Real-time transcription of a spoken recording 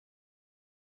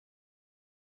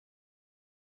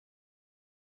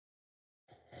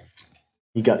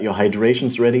You got your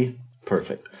hydrations ready?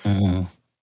 Perfect. Mm.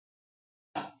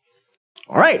 All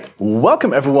right.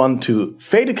 Welcome, everyone, to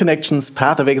Faded Connections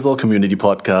Path of Exile Community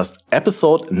Podcast,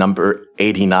 episode number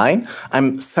 89.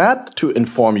 I'm sad to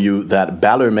inform you that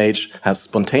Balor Mage has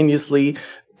spontaneously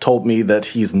told me that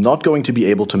he's not going to be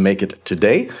able to make it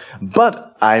today,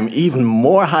 but I'm even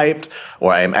more hyped,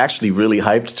 or I am actually really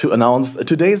hyped to announce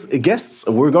today's guests.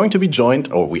 We're going to be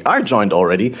joined, or we are joined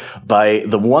already, by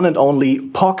the one and only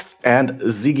Pox and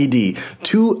Ziggy D,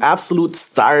 two absolute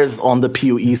stars on the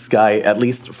PoE sky, at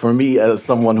least for me as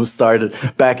someone who started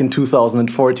back in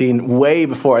 2014, way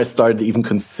before I started even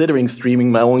considering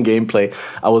streaming my own gameplay.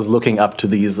 I was looking up to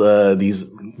these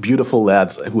beautiful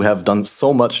lads who have done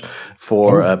so much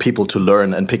for people to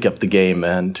learn and pick up the game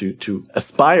and to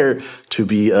aspire to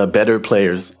be better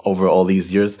players over all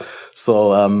these years.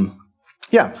 So,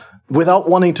 without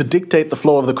wanting to dictate the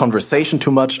flow of the conversation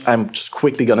too much, I'm just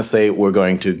quickly going to say we're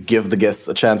going to give the guests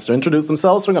a chance to introduce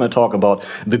themselves. We're going to talk about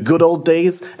the good old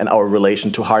days and our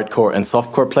relation to hardcore and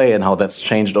softcore play and how that's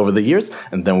changed over the years.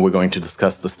 And then we're going to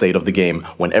discuss the state of the game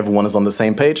when everyone is on the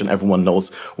same page and everyone knows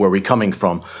where we're coming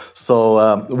from.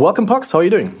 So, welcome, Pox. How are you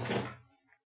doing?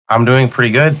 I'm doing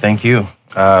pretty good. Thank you.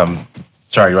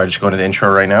 Sorry, do I just go into the intro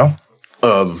right now?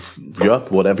 Yeah,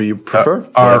 whatever you prefer.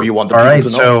 Whatever you want the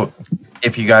people to know. So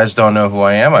if you guys don't know who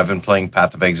I am, I've been playing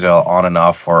Path of Exile on and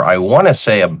off for, I want to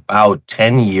say, about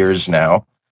 10 years now.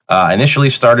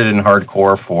 Initially started in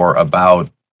hardcore for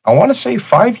about, I want to say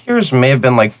 5 years, may have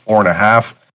been like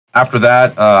 4.5. After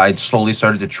that, I slowly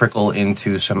started to trickle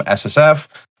into some SSF,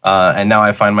 and now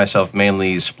I find myself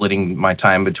mainly splitting my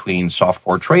time between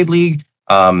softcore Trade League,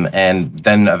 and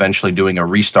then eventually doing a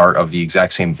restart of the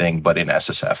exact same thing, but in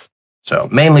SSF. So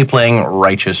mainly playing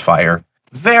Righteous Fire.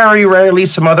 Very rarely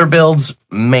some other builds,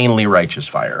 mainly Righteous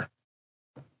Fire.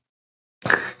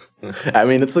 I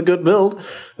mean, it's a good build.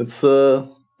 It's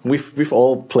we've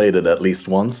all played it at least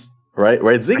once, right?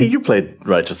 Right, Ziggy, you played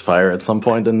Righteous Fire at some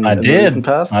point in the recent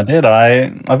past. I did.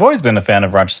 I've always been a fan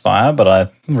of Righteous Fire, but I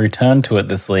returned to it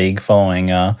this league following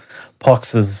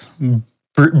Pox's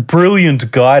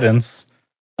brilliant guidance.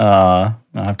 I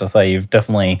have to say, you've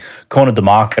definitely cornered the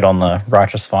market on the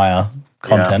Righteous Fire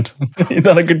content. Yeah. You've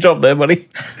done a good job there, buddy.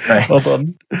 Thanks. Well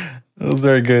done. It was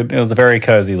very good. It was a very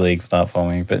cozy league start for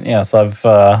me. But yes,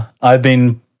 I've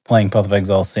been playing Path of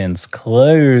Exile since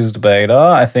closed beta.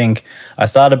 I think I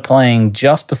started playing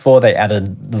just before they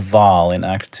added the Varl in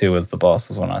Act 2 as the boss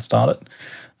was when I started.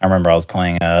 I remember I was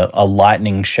playing a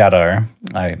Lightning Shadow.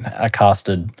 I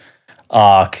casted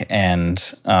Arc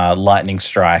and Lightning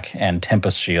Strike and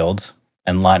Tempest Shield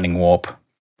and Lightning Warp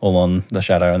all on the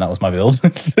Shadow, and that was my build.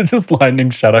 Just Lightning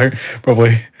Shadow,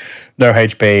 probably no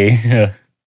HP,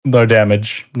 no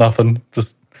damage, nothing.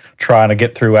 Just trying to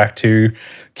get through Act 2,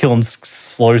 killing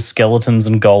slow skeletons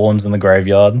and golems in the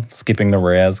graveyard, skipping the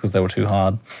rares because they were too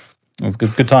hard. It was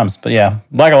good times. But yeah,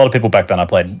 like a lot of people back then, I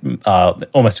played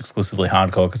almost exclusively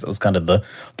hardcore because it was kind of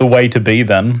the way to be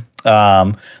then.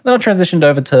 Then I transitioned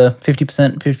over to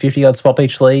 50%, 50-50. I'd swap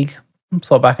each league,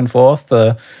 swap back and forth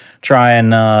to try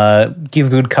and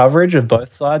give good coverage of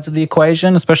both sides of the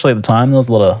equation, especially at the time. There was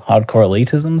a lot of hardcore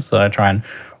elitism, so I try and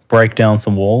break down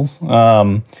some walls.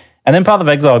 And then Path of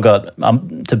Exile got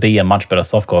to be a much better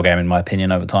softcore game, in my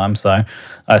opinion, over time. So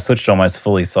I switched to almost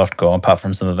fully softcore, apart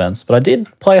from some events. But I did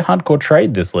play hardcore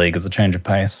trade this league as a change of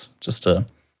pace, just to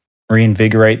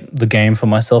reinvigorate the game for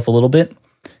myself a little bit,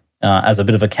 as a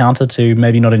bit of a counter to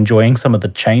maybe not enjoying some of the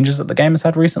changes that the game has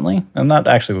had recently. And that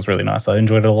actually was really nice. I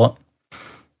enjoyed it a lot.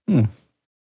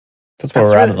 That's where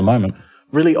we're at the moment.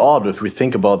 Really odd if we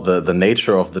think about the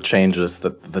nature of the changes,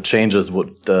 that the changes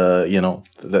would,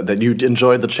 that you'd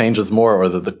enjoy the changes more, or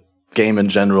the game in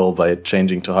general, by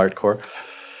changing to hardcore.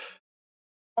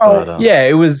 Yeah,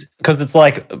 it was because it's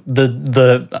like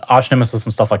the Arch Nemesis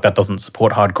and stuff like that doesn't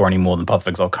support hardcore any more than Path of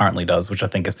Exile currently does, which I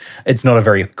think it's not a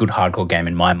very good hardcore game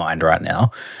in my mind right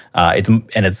now.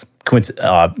 It's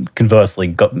conversely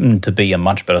got to be a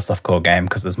much better softcore game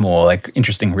because there's more like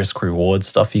interesting risk reward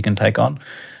stuff you can take on.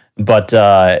 But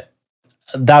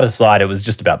that aside, it was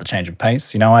just about the change of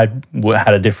pace. You know, I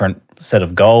had a different set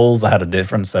of goals. I had a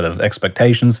different set of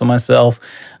expectations for myself,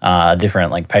 a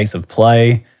different like pace of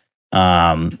play.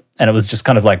 And it was just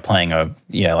kind of like playing a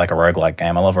roguelike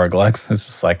game. I love roguelikes. It's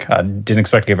just like I didn't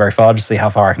expect to get very far, just see how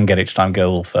far I can get each time, get a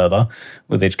little further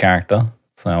with each character.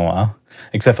 So,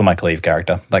 except for my Cleave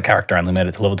character. That character only made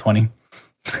it to level 20.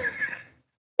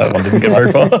 That one didn't get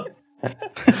very far.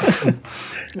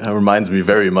 It reminds me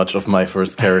very much of my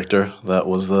first character. That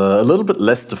was a little bit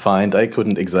less defined. I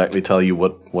couldn't exactly tell you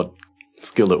what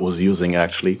skill it was using,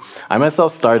 actually. I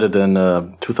myself started in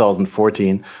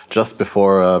 2014, just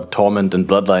before Torment and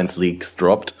Bloodlines leaks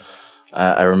dropped.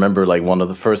 I remember like one of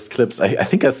the first clips. I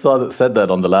think I said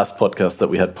that on the last podcast that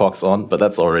we had Pox on, but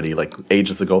that's already like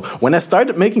ages ago. When I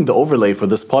started making the overlay for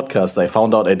this podcast, I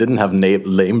found out I didn't have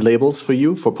lame labels for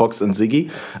you, for Pox and Ziggy.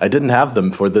 I didn't have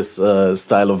them for this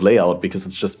style of layout because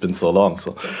it's just been so long.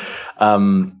 So,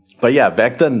 but yeah,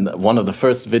 back then, one of the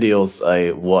first videos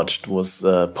I watched was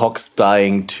Pox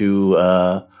dying to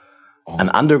an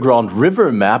underground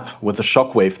river map with a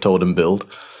shockwave totem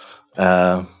build.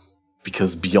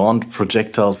 Because Beyond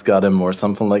Projectiles got him or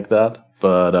something like that.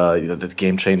 But the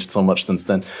game changed so much since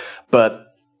then.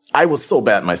 But I was so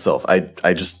bad myself.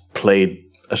 I just played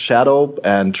a Shadow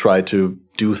and tried to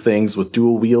do things with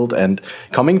dual wield. And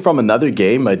coming from another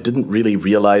game, I didn't really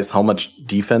realize how much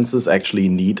defenses actually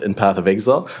need in Path of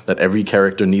Exile. That every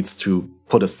character needs to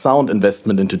put a sound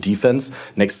investment into defense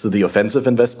next to the offensive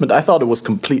investment. I thought it was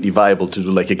completely viable to do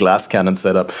like a glass cannon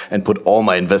setup and put all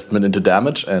my investment into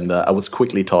damage. And I was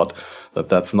quickly taught that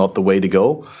that's not the way to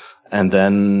go. And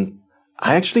then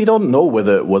I actually don't know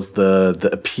whether it was the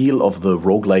appeal of the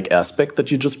roguelike aspect that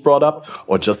you just brought up,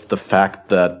 or just the fact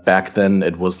that back then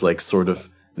it was like sort of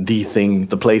the thing,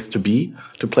 the place to be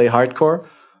to play hardcore.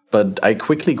 But I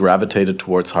quickly gravitated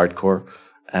towards hardcore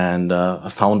and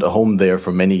found a home there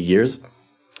for many years.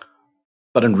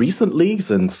 But in recent leagues,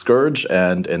 in Scourge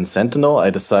and in Sentinel, I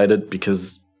decided,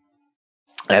 because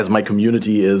as my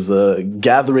community is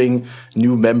gathering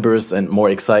new members and more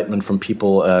excitement from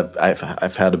people,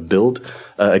 I've had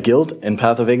a guild in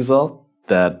Path of Exile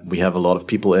that we have a lot of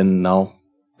people in now,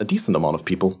 a decent amount of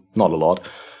people, not a lot.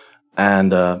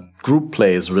 And group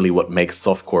play is really what makes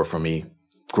softcore for me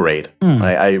great.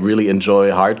 I really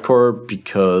enjoy hardcore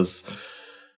because,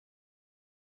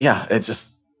 yeah,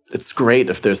 it's great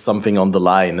if there's something on the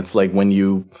line. It's like when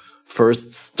you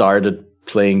first started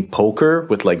playing poker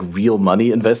with like real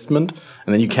money investment,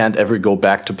 and then you can't ever go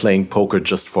back to playing poker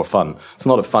just for fun. It's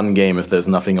not a fun game if there's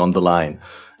nothing on the line.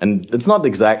 And it's not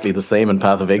exactly the same in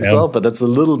Path of Exile, but that's a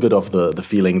little bit of the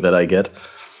feeling that I get.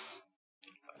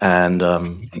 And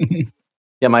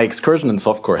yeah, my excursion in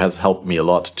softcore has helped me a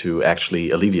lot to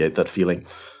actually alleviate that feeling.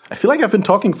 I feel like I've been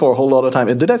talking for a whole lot of time.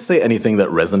 Did I say anything that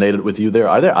resonated with you there?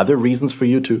 Are there other reasons for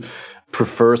you to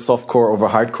prefer softcore over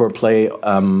hardcore play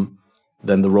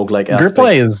than the roguelike aspect?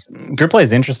 Group play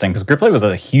is interesting because group play was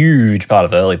a huge part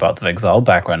of early Path of Exile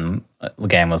back when the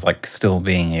game was like still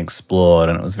being explored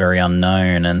and it was very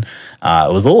unknown, and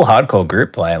it was all hardcore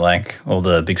group play. Like all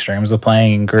the big streamers were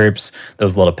playing in groups. There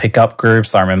was a lot of pickup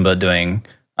groups. I remember doing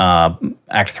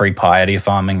Act 3 piety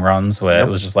farming runs where it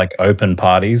was just like open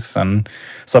parties, and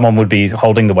someone would be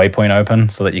holding the waypoint open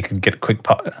so that you could get quick,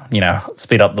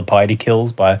 speed up the piety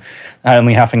kills by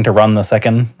only having to run the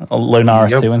second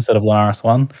Lunaris 2 instead of Lunaris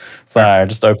 1. So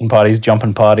just open parties,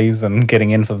 jumping parties, and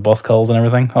getting in for the boss calls and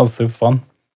everything. That was super fun.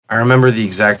 I remember the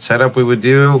exact setup we would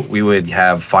do. We would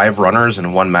have 5 runners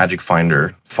and 1 magic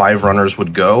finder. 5 runners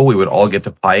would go. We would all get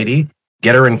to piety,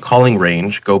 get her in calling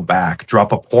range, go back,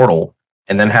 drop a portal,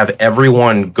 and then have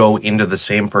everyone go into the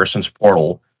same person's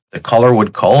portal. The caller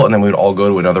would call, and then we would all go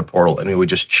to another portal, and we would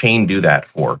just chain do that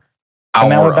for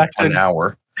hour upon an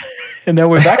hour. And now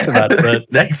we're back to that.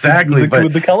 Exactly,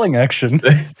 with the culling action,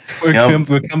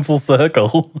 we're come full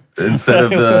circle.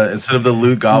 Instead of the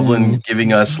loot goblin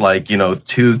giving us like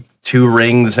two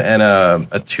rings and a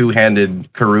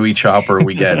 2-handed Karui chopper,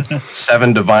 we get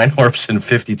 7 divine orbs and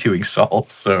 52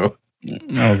 exalts. So.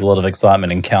 There was a lot of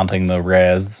excitement in counting the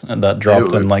rares that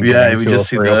dropped in like 2 or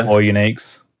 3 or 4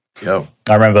 uniques. Yep.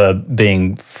 I remember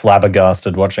being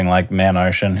flabbergasted watching like Man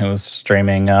Ocean, who was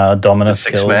streaming Dominus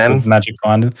kills with Magic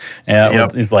Finder. Yeah,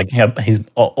 he's like he's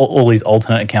all these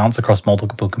alternate accounts across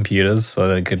multiple computers, so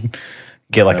they could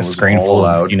get like a screen full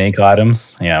of unique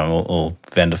items. All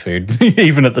vendor food,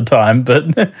 even at the time, but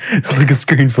it's like a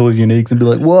screen full of uniques and be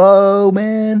like, "Whoa,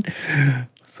 man,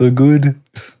 so good."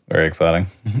 Very exciting.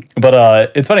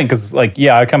 But it's funny because,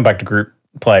 I come back to group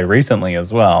play recently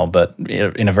as well, but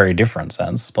in a very different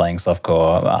sense, playing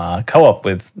softcore co-op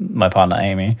with my partner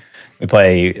Amy. We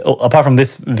play, apart from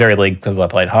this very league, because I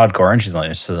played hardcore and she's not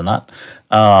interested in that,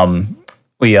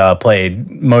 we played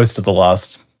most of the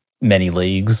last many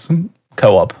leagues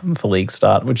co-op for league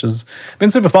start, which has been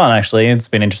super fun, actually. It's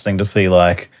been interesting to see,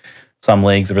 some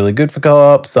leagues are really good for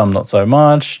co-op, some not so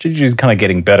much. GG's kind of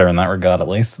getting better in that regard, at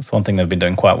least. That's one thing they've been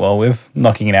doing quite well with,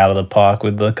 knocking it out of the park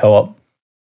with the co-op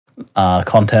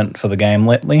content for the game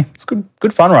lately. It's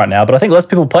good fun right now, but I think less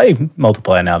people play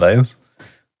multiplayer nowadays.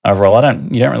 Overall,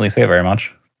 you don't really see it very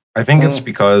much. I think it's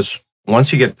because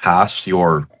once you get past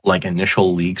your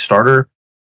initial league starter,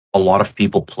 a lot of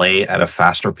people play at a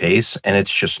faster pace, and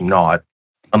it's just not.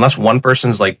 Unless one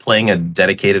person's like playing a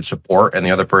dedicated support and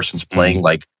the other person's playing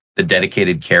like the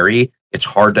dedicated carry, it's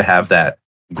hard to have that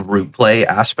group play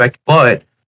aspect. But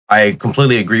I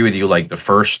completely agree with you. Like the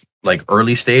first, like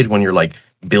early stage when you're like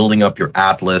building up your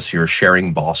atlas, you're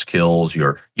sharing boss kills,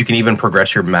 you can even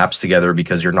progress your maps together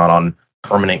because you're not on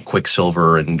permanent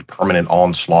Quicksilver and permanent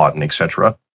Onslaught and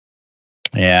etc.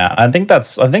 Yeah, I think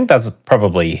that's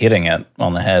probably hitting it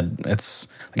on the head. The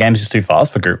game's just too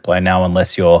fast for group play now,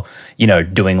 unless you're,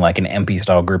 doing like an MP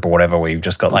style group or whatever, where you've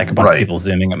just got like a bunch of people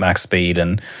zooming at max speed,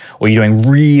 or you're doing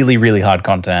really, really hard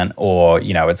content, or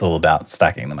it's all about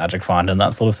stacking the magic find and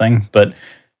that sort of thing. But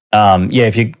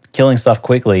if you're killing stuff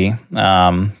quickly,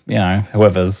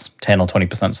 whoever's 10 or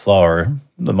 20% slower,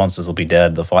 the monsters will be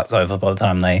dead. The fight's over by the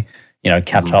time they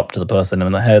catch up to the person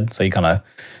in the head. So you kind of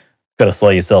got to slow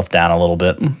yourself down a little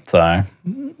bit. So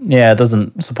yeah, it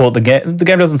doesn't support the game. The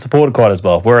game doesn't support it quite as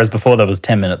well. Whereas before there was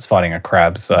 10 minutes fighting a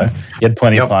crab, so you had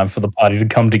plenty of time for the party to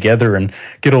come together and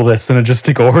get all their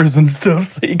synergistic auras and stuff,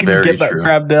 so you can get that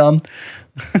crab down.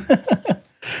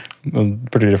 It was a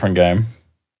pretty different game.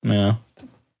 Yeah.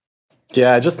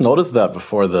 Yeah, I just noticed that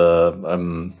before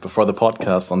the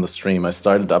podcast on the stream. I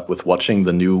started up with watching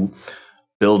the new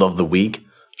Build of the Week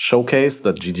showcase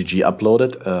that GGG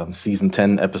uploaded, season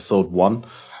 10, episode 1,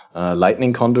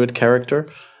 Lightning Conduit character.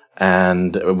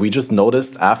 And we just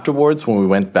noticed afterwards when we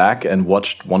went back and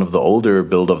watched one of the older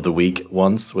Build of the Week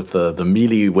ones with the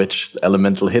melee witch,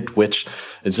 elemental hit witch.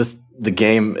 It's just, the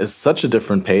game is such a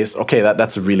different pace. Okay,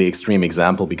 that's a really extreme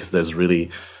example because there's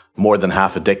really more than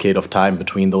half a decade of time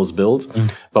between those builds.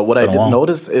 But what I did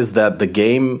notice is that the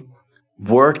game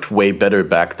worked way better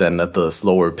back then at the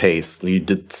slower pace. You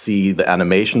did see the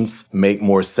animations make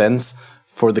more sense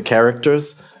for the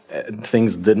characters.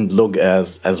 Things didn't look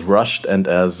as rushed and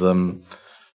as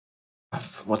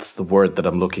what's the word that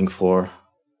I'm looking for?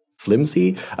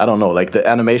 Flimsy? I don't know. Like the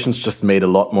animations just made a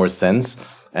lot more sense,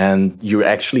 and you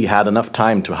actually had enough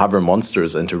time to hover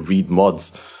monsters and to read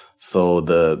mods. So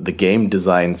the game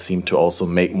design seemed to also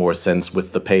make more sense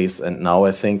with the pace. And now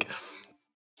I think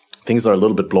things are a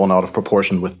little bit blown out of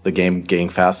proportion with the game getting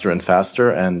faster and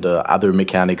faster, and other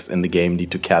mechanics in the game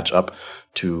need to catch up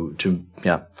to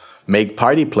make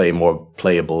party play more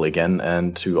playable again,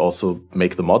 and to also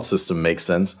make the mod system make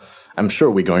sense. I'm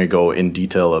sure we're going to go in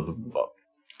detail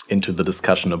into the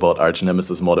discussion about Arch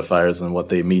Nemesis modifiers and what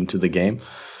they mean to the game.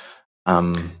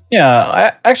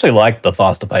 I actually like the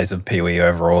faster pace of PoE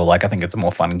overall. Like, I think it's a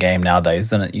more fun game nowadays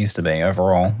than it used to be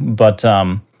overall. But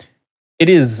it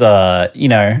is,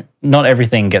 not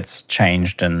everything gets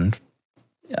changed and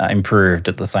improved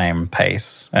at the same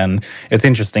pace. And it's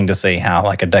interesting to see how,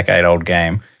 like, a decade-old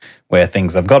game where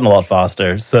things have gotten a lot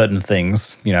faster, certain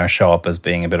things, show up as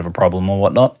being a bit of a problem or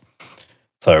whatnot.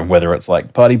 So whether it's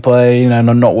like party play,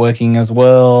 not working as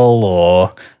well,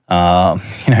 or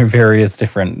various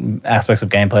different aspects of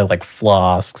gameplay like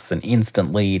flasks and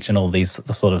instant leech and all these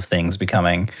sort of things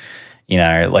becoming,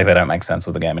 like they don't make sense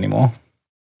with the game anymore.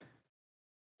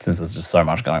 Since there's just so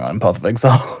much going on in Path of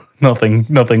Exile, not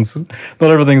everything's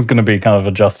going to be kind of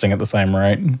adjusting at the same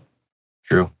rate.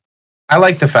 True. I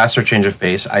like the faster change of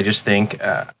pace. I just think,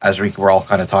 as we were all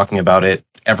kind of talking about it,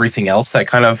 everything else that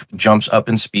kind of jumps up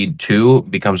in speed too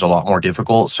becomes a lot more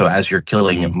difficult. So as you're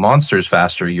killing monsters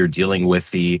faster, you're dealing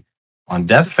with the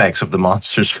on-death effects of the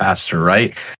monsters faster,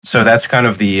 right? So that's kind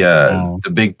of the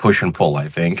big push and pull, I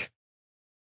think.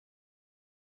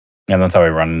 And that's how we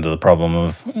run into the problem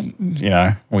of,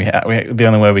 the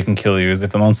only way we can kill you is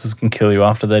if the monsters can kill you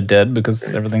after they're dead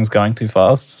because everything's going too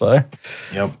fast. So,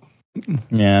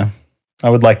 yeah. I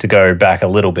would like to go back a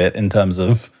little bit in terms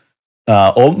of,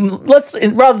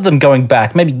 rather than going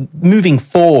back, maybe moving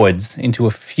forwards into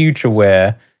a future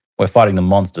where we're fighting the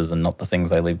monsters and not the things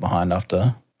they leave behind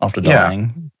after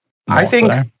dying. I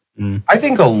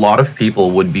think a lot of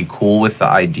people would be cool with the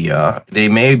idea. They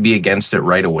may be against it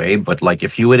right away, but like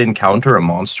if you would encounter a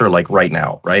monster like right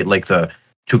now, right, like the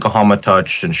Tukahama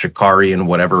Touched and Shikari and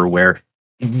whatever, where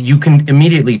you can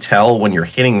immediately tell when you're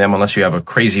hitting them, unless you have a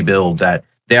crazy build, that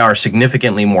they are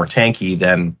significantly more tanky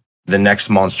than the next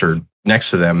monster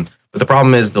next to them. But the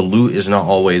problem is the loot is not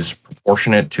always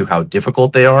proportionate to how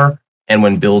difficult they are. And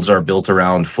when builds are built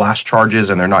around flash charges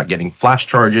and they're not getting flash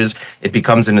charges, it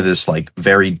becomes into this like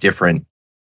very different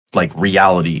like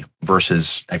reality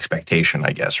versus expectation,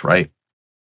 I guess, right?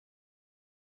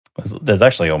 There's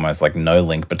actually almost like no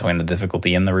link between the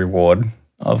difficulty and the reward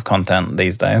of content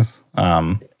these days.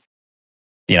 Like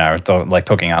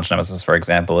talking Arch Nemesis, for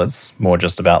example, it's more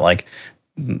just about like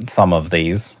some of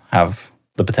these have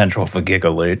the potential for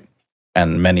giga loot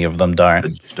and many of them don't. They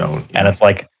just don't. And it's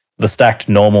like the stacked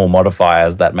normal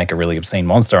modifiers that make a really obscene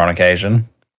monster on occasion,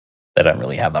 they don't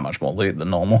really have that much more loot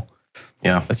than normal.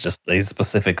 Yeah. It's just these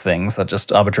specific things that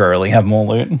just arbitrarily have more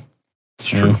loot. It's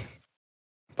true.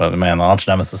 But man, the Arch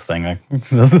Nemesis thing, like,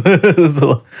 there's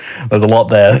a lot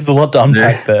there. There's a lot to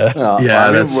unpack there.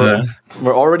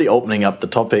 We're already opening up the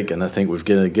topic, and I think we've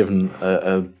given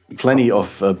plenty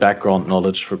of background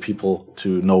knowledge for people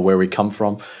to know where we come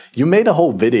from. You made a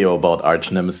whole video about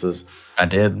Arch Nemesis. I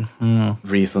did.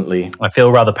 Recently. I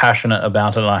feel rather passionate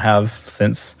about it, and I have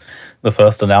since the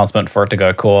first announcement for it to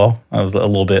go core. I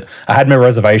had my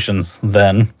reservations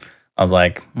then. I was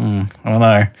like, I don't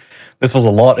know. This was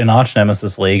a lot in Arch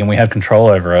Nemesis League, and we had control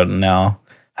over it, and now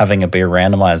having it be a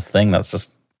randomized thing that's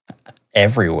just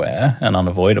everywhere and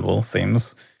unavoidable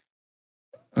seems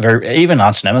very... Even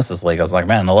Arch Nemesis League, I was like,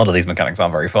 man, a lot of these mechanics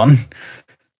aren't very fun.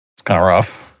 It's kind of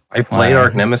rough. I played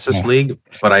Arch Nemesis League,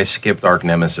 but I skipped Arch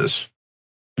Nemesis.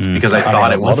 Because I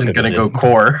thought it wasn't going to go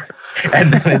core,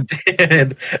 and then it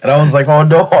did, and I was like, "Oh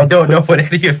no, I don't know what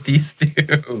any of these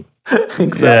do."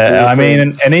 Exactly. Yeah, I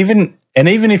mean, and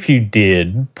even if you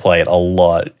did play it a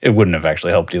lot, it wouldn't have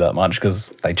actually helped you that much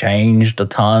because they changed a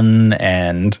ton,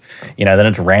 and then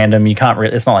it's random. You can't.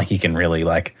 It's not like you can really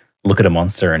like look at a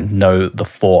monster and know the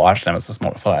 4 Arch Nemesis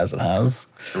modifiers it has.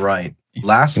 Right. You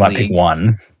might pick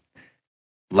one.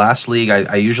 Last league,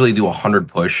 I usually do 100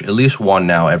 push, at least one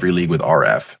now every league with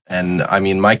RF. And I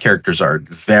mean, my characters are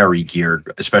very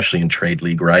geared, especially in trade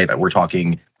league, right? We're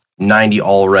talking 90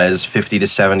 all res, 50 to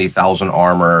 70,000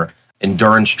 armor,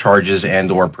 endurance charges and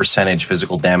or percentage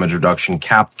physical damage reduction,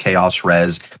 capped chaos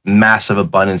res, massive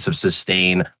abundance of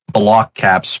sustain, block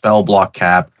cap, spell block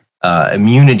cap,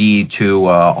 immunity to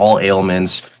all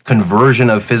ailments, conversion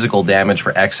of physical damage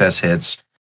for excess hits.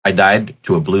 I died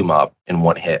to a blue mob in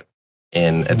one hit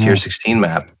in a tier 16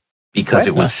 map because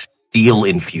it was steel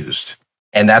infused.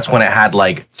 And that's when it had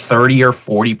like 30 or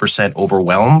 40%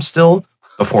 overwhelm still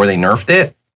before they nerfed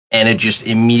it. And it just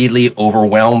immediately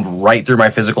overwhelmed right through my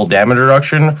physical damage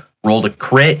reduction, rolled a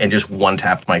crit, and just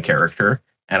one-tapped my character.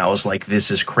 And I was like,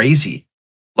 this is crazy.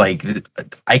 Like,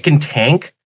 I can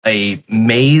tank a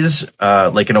maze,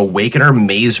 like an Awakener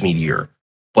maze meteor,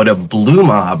 but a blue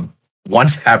mob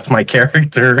one-tapped my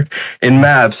character in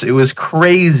maps. It was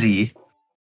crazy.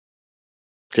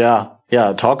 Yeah.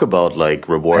 Talk about like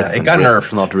rewards. It got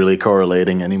nerfed. Not really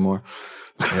correlating anymore.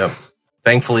 Yep.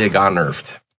 Thankfully, it got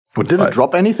nerfed. But did it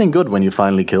drop anything good when you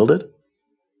finally killed it?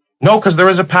 No, because there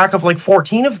was a pack of like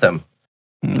 14 of them.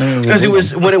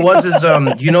 Because what it was is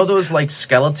those like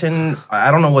skeleton,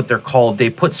 I don't know what they're called. They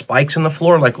put spikes in the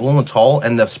floor like Ulnatal,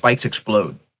 and the spikes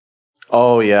explode.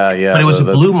 Oh yeah. But it was a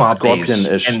blue mob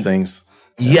scorpion-ish things.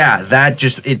 Yeah,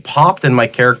 it popped and my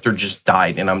character just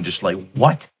died, and I'm just like,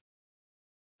 what?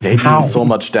 They do so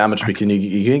much damage because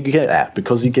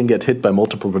you can get hit by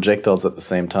multiple projectiles at the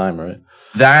same time, right?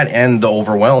 That and the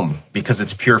overwhelm, because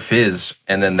it's pure fizz,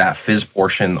 and then that fizz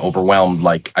portion overwhelmed,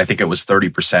 like, I think it was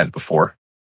 30% before.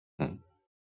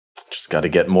 Just got to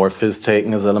get more fizz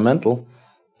taken as elemental.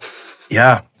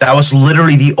 Yeah, that was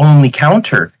literally the only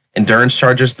counter. Endurance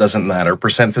charges doesn't matter.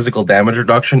 Percent physical damage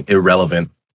reduction,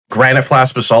 irrelevant. Granite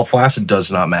Flask, Basalt Flask, it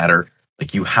does not matter.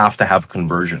 Like, you have to have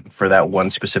conversion for that one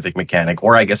specific mechanic,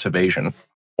 or I guess evasion.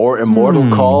 Or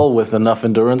Immortal Call with enough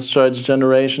endurance charge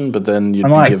generation, but then you'd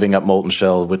be giving up Molten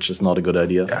Shell, which is not a good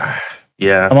idea.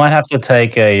 Yeah. I might have to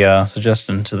take a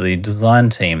suggestion to the design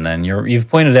team then. You've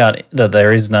pointed out that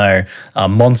there is no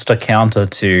monster counter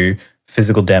to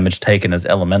physical damage taken as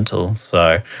elemental,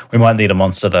 so we might need a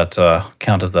monster that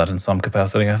counters that in some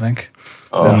capacity, I think.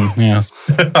 Yes.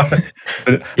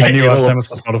 A new Arch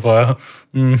Nemesis modifier.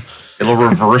 It'll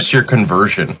reverse your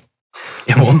conversion.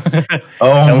 Man,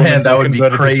 that would be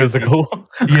crazy. Physical.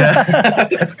 Yeah.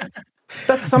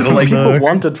 That's something people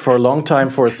wanted for a long time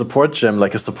for a support gem,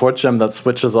 like a support gem that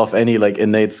switches off any like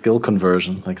innate skill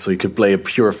conversion, like so you could play a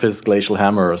pure Fizz Glacial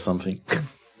Hammer or something.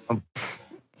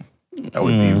 That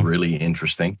would be really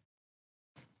interesting.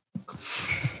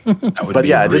 But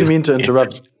yeah, I didn't mean to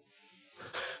interrupt.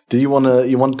 Did you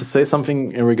wanted to say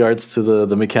something in regards to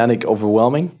the mechanic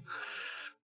overwhelming?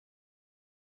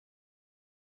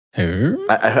 Who?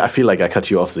 I feel like I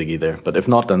cut you off, Ziggy, there, but if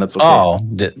not, then that's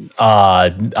okay.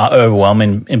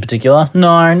 Overwhelming in particular?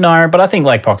 No, but I think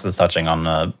like Pox is touching on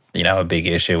a big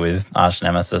issue with Arch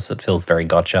Nemesis. It feels very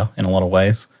gotcha in a lot of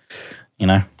ways.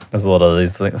 There's a lot of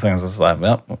these things. It's like,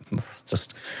 well, it's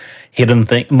just hidden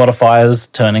modifiers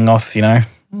turning off,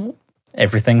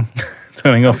 everything.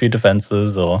 Turning off your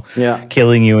defenses or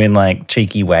killing you in like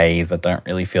cheeky ways that don't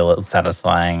really feel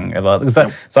satisfying. So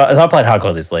as I played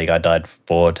hardcore this league, I died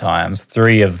 4 times.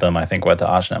 3 of them I think were to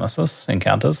Arch Nemesis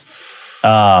encounters.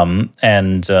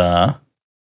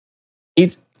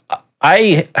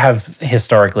 I have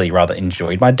historically rather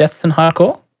enjoyed my deaths in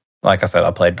hardcore. Like I said,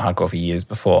 I played hardcore for years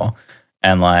before,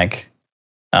 and like,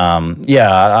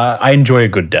 I enjoy a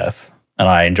good death, and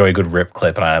I enjoy a good rip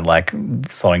clip, and I like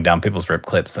slowing down people's rip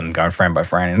clips and going frame by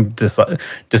frame and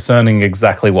discerning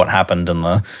exactly what happened in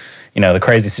the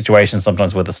crazy situations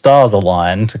sometimes where the stars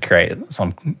align to create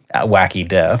some wacky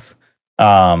death.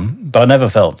 But I never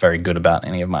felt very good about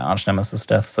any of my arch nemesis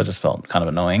deaths. I just felt kind of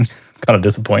annoying, kind of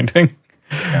disappointing.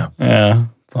 Yeah.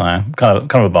 So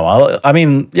kind of a bummer. I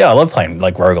mean, yeah, I love playing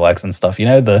like roguelikes and stuff.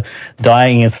 The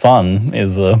dying is fun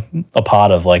is a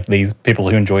part of like these people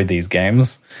who enjoy these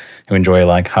games, who enjoy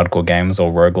like hardcore games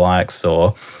or roguelikes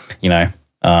or,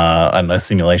 I don't know,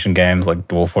 simulation games like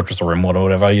Dwarf Fortress or RimWorld or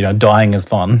whatever. Dying is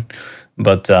fun,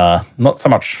 but not so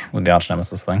much with the arch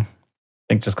nemesis thing. I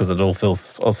think just because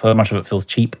so much of it feels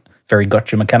cheap, very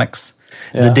gotcha mechanics.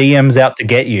 Yeah. The DM's out to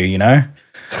get you, You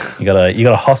got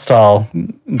a hostile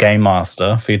game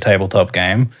master for your tabletop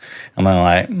game, and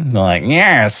they're like,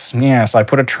 yes, I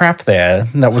put a trap there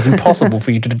that was impossible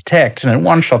for you to detect, and it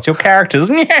one shots your characters.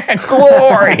 Yeah,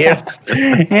 glorious.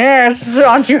 Yes,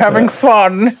 aren't you having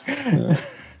fun?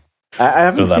 I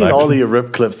haven't seen all of your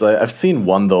rip clips. I've seen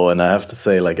one though, and I have to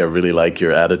say, like, I really like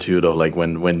your attitude of like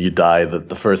when you die, that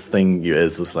the first thing you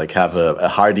is like have a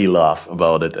hearty laugh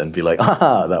about it and be like,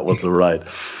 that was all right.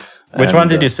 Which one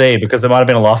did you see? Because there might have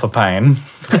been a laugh of pain.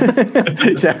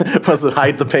 Yeah, it was a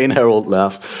hide the pain Herald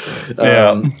laugh.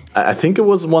 Yeah. I think it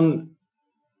was one.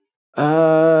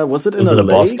 Was it in a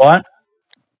boss lake? fight?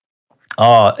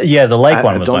 Oh, yeah, the lake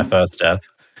one was my first death,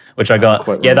 which I got.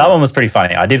 Yeah, that one was pretty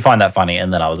funny. I did find that funny,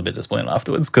 and then I was a bit disappointed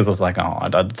afterwards because I was like, I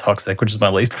died to Toxic, which is my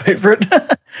least favorite.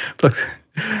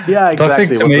 Yeah, exactly.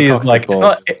 Toxic to me is like,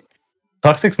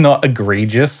 Toxic's not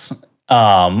egregious.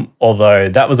 Although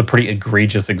that was a pretty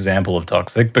egregious example of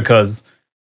Toxic because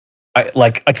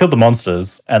I killed the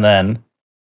monsters and then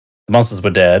the monsters were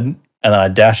dead and then I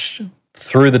dashed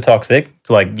through the Toxic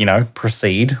to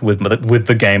proceed with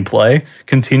the gameplay,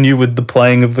 continue with the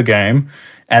playing of the game,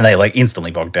 and they like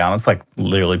instantly bogged down. It's like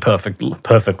literally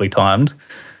perfectly timed.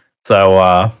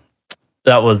 So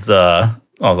that was I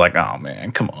was like, oh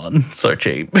man, come on, so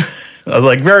cheap. I was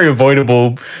like very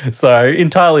avoidable, so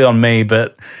entirely on me,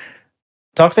 but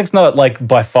Toxic's not like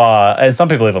by far, and some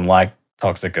people even like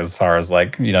Toxic as far as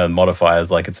like, modifiers,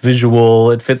 like it's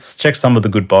visual, it checks some of the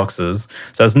good boxes.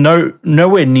 So it's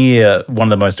nowhere near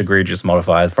one of the most egregious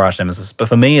modifiers for Arch Nemesis. But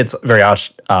for me, it's very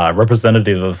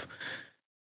representative of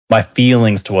my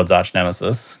feelings towards Arch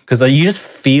Nemesis. Because you just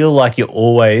feel like you're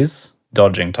always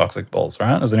dodging toxic balls,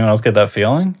 right? Does anyone else get that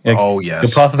feeling? Like, oh, yes.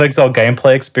 Your Path of Exile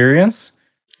gameplay experience?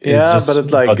 Yeah, but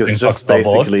it's just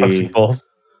basically...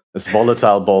 It's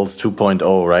Volatile Balls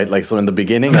 2.0, right? Like, so in the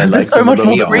beginning, I like so much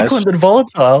more frequent than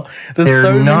Volatile. There's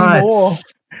so many more.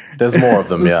 There's more of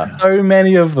them, yeah. So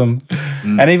many of them.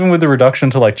 And even with the reduction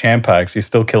to like champ packs, you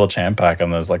still kill a champ pack,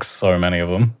 and there's like so many of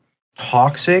them.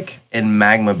 Toxic and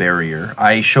Magma Barrier.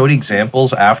 I showed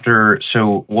examples after.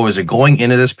 So what was it? Going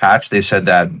into this patch, they said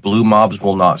that blue mobs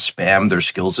will not spam their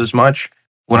skills as much.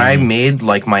 When I made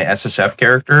like my SSF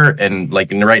character, and like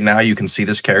right now you can see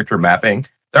this character mapping.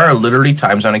 There are literally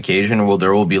times on occasion where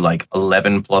there will be like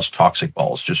 11 plus toxic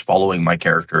balls just following my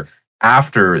character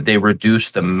after they reduce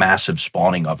the massive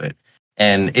spawning of it.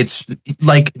 And it's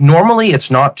like, normally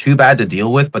it's not too bad to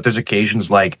deal with, but there's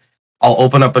occasions like I'll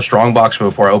open up a strong box, but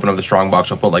before I open up the strong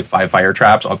box, I'll put like 5 fire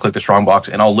traps. I'll click the strong box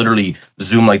and I'll literally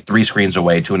zoom like 3 screens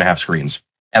away, 2.5 screens.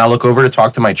 And I'll look over to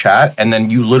talk to my chat. And then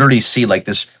you literally see like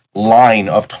this line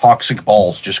of toxic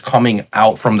balls just coming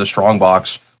out from the strong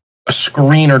box a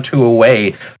screen or 2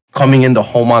 away, coming into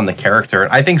home on the character.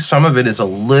 I think some of it is a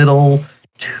little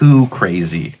too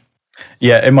crazy.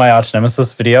 Yeah, in my Arch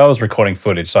Nemesis video, I was recording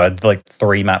footage, so I had like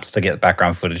 3 maps to get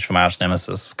background footage from Arch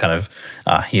Nemesis. Kind of,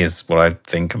 here's what I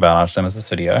think about Arch Nemesis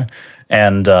video.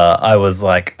 And I was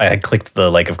like, I had clicked the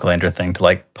Lake of Calandra thing to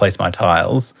like place my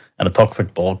tiles, and a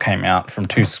toxic ball came out from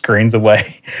 2 screens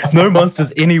away. No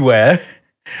monsters anywhere.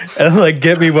 And like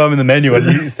get me while I'm in the menu, and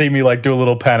you see me like do a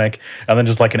little panic, and then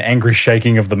just like an angry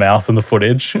shaking of the mouse in the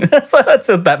footage.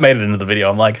 So that made it into the video.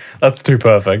 I'm like, that's too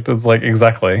perfect. It's like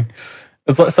exactly.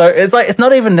 It's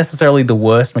not even necessarily the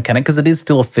worst mechanic because it is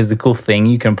still a physical thing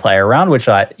you can play around, which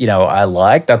I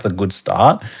like. That's a good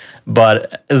start.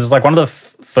 But it's like one of the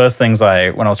first things when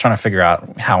I was trying to figure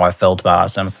out how I felt about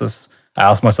Arch Nemesis, I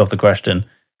asked myself the question: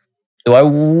 do I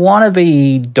want to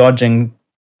be dodging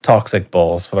toxic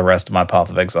balls for the rest of my Path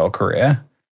of Exile career?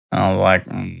 And I was like,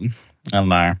 I don't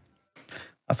know.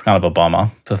 That's kind of a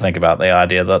bummer to think about, the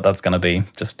idea that that's going to be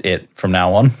just it from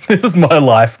now on. This is my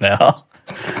life now.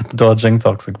 Dodging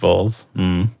toxic balls.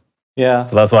 Yeah.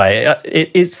 So that's why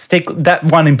that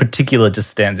one in particular just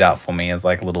stands out for me as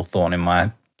like a little thorn in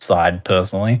my side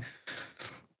personally.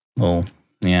 Little,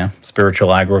 spiritual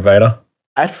aggravator.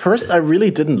 At first, I really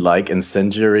didn't like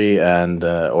Incendiary and,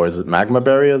 or is it Magma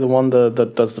Barrier, the one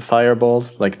that does the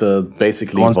fireballs? Like the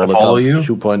basically Volatiles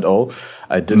 2.0.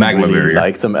 I didn't really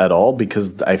like them at all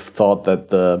because I thought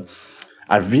that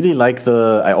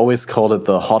I always call it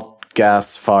the hot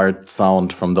gas fart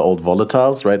sound from the old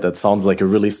Volatiles, right? That sounds like a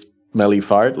really smelly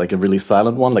fart, like a really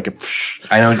silent one, like a psh.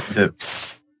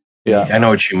 I know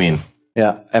what you mean.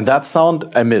 Yeah, and that sound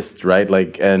I missed, right?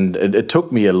 Like, and it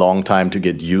took me a long time to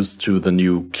get used to the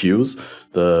new cues,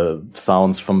 the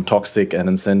sounds from Toxic and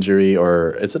Incendiary,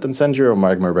 or is it Incendiary or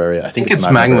Magma Barrier? I think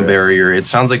it's Magma Barrier. It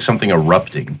sounds like something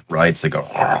erupting, right? It's like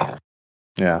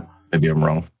yeah. Maybe I'm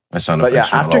wrong. But yeah,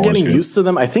 after getting used to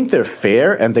them, I think they're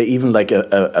fair, and they even like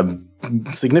a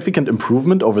significant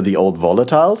improvement over the old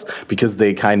Volatiles because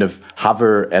they kind of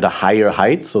hover at a higher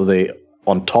height, so they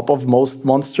on top of most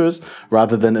monsters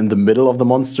rather than in the middle of the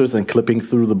monsters and clipping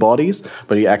through the bodies,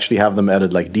 but you actually have them at a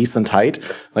like decent height,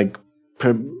 like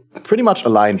pretty much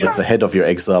aligned with the head of your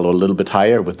exile or a little bit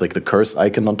higher with like the curse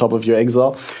icon on top of your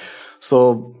exile.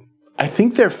 So I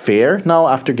think they're fair now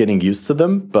after getting used to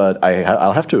them, but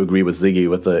I'll have to agree with Ziggy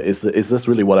with is this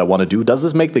really what I want to do? Does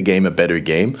this make the game a better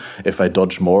game if I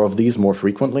dodge more of these more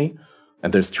frequently?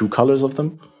 And there's 2 colors of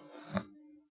them?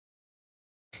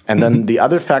 And then the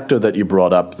other factor that you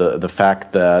brought up, the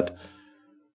fact that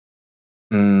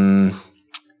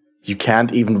you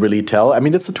can't even really tell. I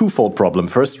mean, it's a twofold problem.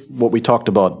 First, what we talked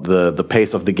about, the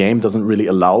pace of the game doesn't really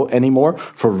allow anymore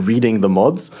for reading the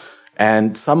mods.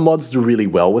 And some mods do really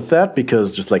well with that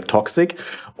because just like Toxic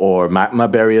or Magma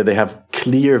Barrier, they have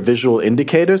clear visual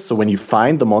indicators. So when you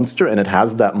find the monster and it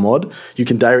has that mod, you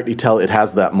can directly tell it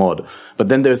has that mod. But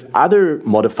then there's other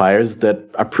modifiers that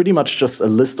are pretty much just a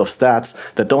list of stats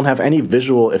that don't have any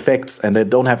visual effects and that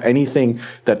don't have anything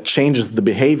that changes the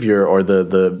behavior or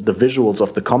the visuals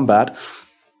of the combat.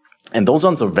 And those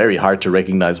ones are very hard to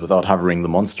recognize without hovering the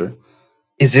monster.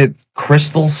 Is it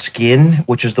Crystal Skin,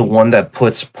 which is the one that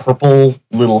puts purple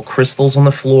little crystals on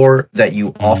the floor that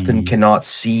you often cannot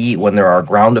see when there are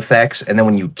ground effects? And then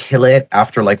when you kill it,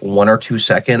 after like 1 or 2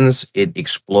 seconds, it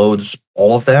explodes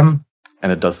all of them?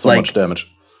 And it does so much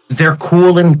damage. They're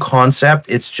cool in concept.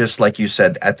 It's just like you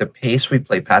said, at the pace we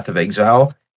play Path of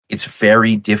Exile, it's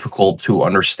very difficult to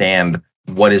understand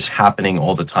what is happening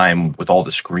all the time with all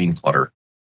the screen clutter.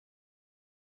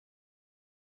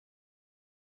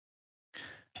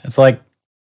 It's like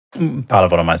part of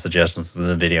one of my suggestions in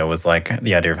the video was like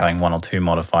the idea of having 1 or 2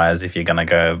 modifiers if you're going to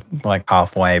go like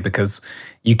halfway, because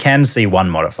you can see one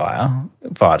modifier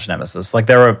for Arch Nemesis. Like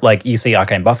there are like you see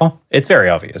Arcane Buffer. It's very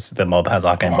obvious the mob has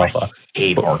Arcane Buffer. I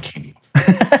hate Arcane.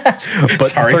 But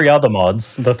the 3 other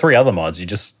mods, you're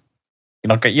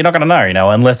not going to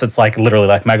know, unless it's like literally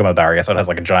like Magma Barrier, so it has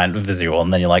like a giant visual,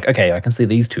 and then you're like, okay, I can see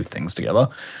these 2 things together.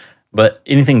 But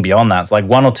anything beyond that, it's like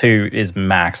 1 or 2 is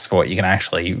max for what you can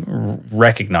actually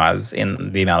recognize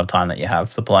in the amount of time that you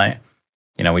have to play.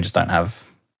 We just don't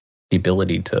have the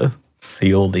ability to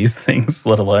see all these things,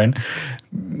 let alone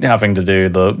having to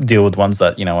deal with ones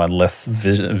that, are less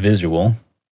visual,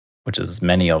 which is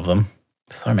many of them.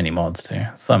 So many mods too.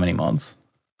 So many mods.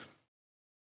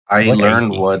 I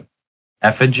learned what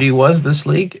Effigy was this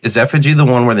league. Is Effigy the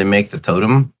one where they make the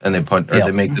totem and they punch, or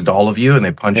they make the doll of you and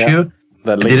they punch you?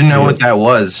 I didn't know what that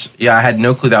was. Yeah, I had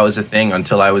no clue that was a thing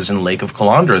until I was in Lake of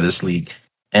Calandra this league.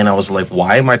 And I was like,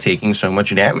 why am I taking so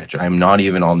much damage? I'm not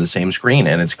even on the same screen.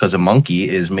 And it's because a monkey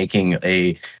is making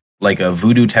a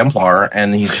voodoo Templar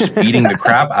and he's just beating the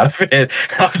crap out of it.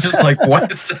 I'm just like,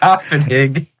 what is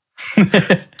happening?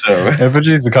 So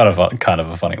Effigy's kind of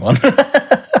a funny one.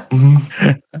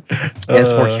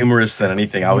 It's more humorous than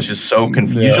anything. I was just so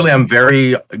confused. Yeah. Usually I'm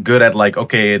very good at like,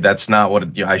 okay, that's not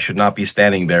what I should not be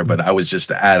standing there. But I was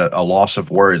just at a loss of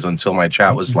words until my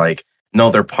chat was like,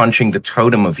 no, they're punching the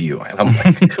totem of you. And I'm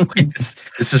like, wait,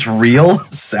 this is real?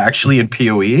 This is actually in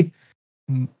PoE?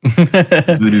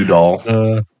 Voodoo doll.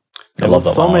 There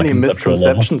was so many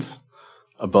misconceptions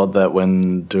about that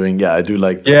when doing, I do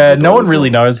like... Yeah, no one really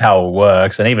knows how it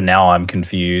works, and even now I'm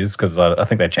confused, because I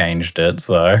think they changed it,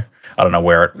 so I don't know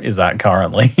where it is at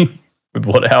currently,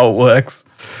 with how it works.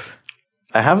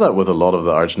 I have that with a lot of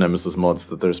the Arch Nemesis mods,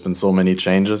 that there's been so many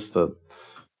changes that,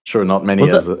 sure, not many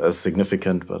as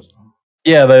significant, but...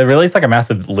 Yeah, they released like a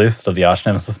massive list of the Arch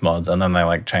Nemesis mods, and then they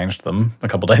like changed them a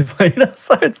couple days later,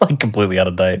 so it's like completely out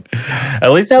of date.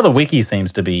 At least now the wiki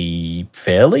seems to be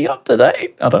fairly up to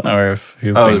date. I don't know if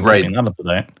who's keeping that up to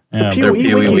date. Yeah. The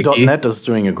PoEwiki.net is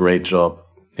doing a great job.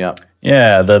 Yeah.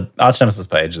 Yeah, the Arch Nemesis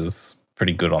page is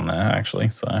pretty good on there, actually.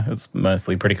 So it's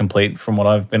mostly pretty complete from what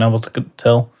I've been able to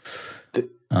tell.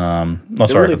 Not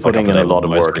sure if it's putting in a lot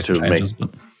of work to changes, make.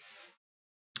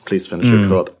 Please finish your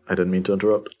thought. I didn't mean to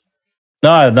interrupt.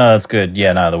 No, that's good.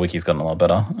 Yeah, no, the wiki's gotten a lot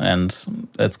better, and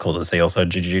it's cool to see also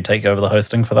GGG take over the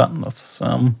hosting for that. That's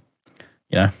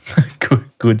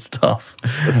good stuff.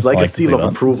 It's like a seal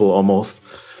of approval almost.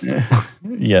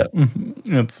 Yeah,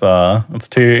 it's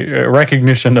to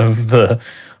recognition of the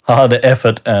hard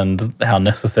effort and how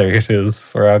necessary it is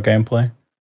for our gameplay.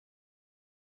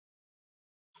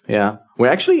 Yeah,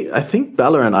 I think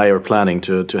Balor and I are planning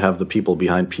to have the people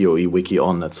behind PoE Wiki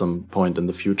on at some point in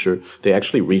the future. They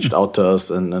actually reached out to us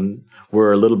and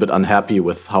were a little bit unhappy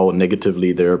with how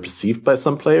negatively they're perceived by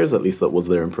some players. At least that was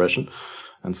their impression.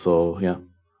 And so, yeah,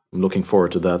 I'm looking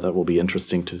forward to that. That will be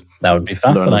interesting that would be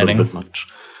fascinating. Learn a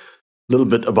little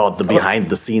bit about the behind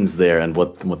the scenes there and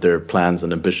what their plans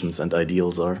and ambitions and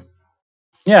ideals are.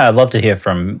 Yeah, I'd love to hear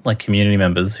from like community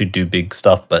members who do big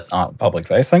stuff but aren't public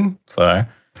facing. So,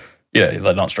 yeah,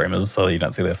 they're not streamers, so you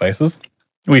don't see their faces.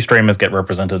 We streamers get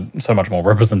represented so much more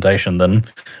representation than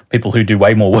people who do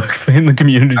way more work in the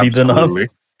community than us.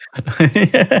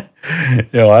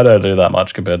 Yeah, I don't do that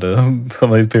much compared to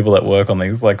some of these people that work on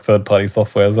these like third-party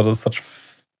softwares that are such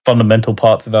fundamental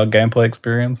parts of our gameplay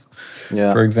experience.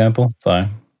 Yeah, for example, so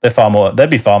they'd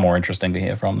be far more interesting to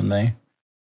hear from than me.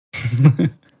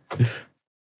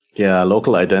 Yeah,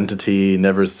 local identity,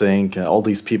 Neversink, all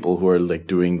these people who are like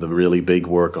doing the really big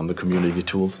work on the community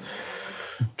tools.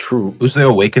 True. Who's the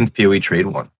Awakened PoE trade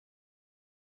one?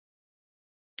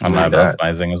 I know that's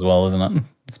amazing as well, isn't it?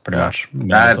 It's pretty much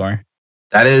mandatory.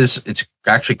 It's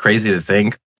actually crazy to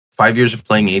think. 5 years of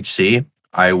playing HC,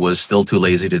 I was still too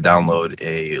lazy to download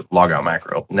a logout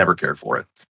macro. Never cared for it.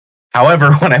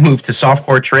 However, when I moved to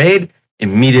softcore trade,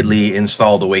 immediately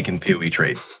installed Awakened PoE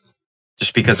trade.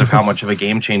 Just because of how much of a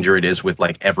game changer it is with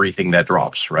like everything that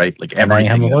drops, right? Like everything.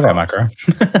 And logout macro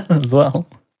as well.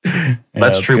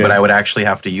 That's true, good. But I would actually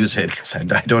have to use it because I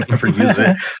don't ever use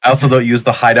it. I also don't use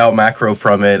the hideout macro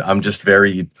from it. I'm just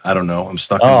I don't know. I'm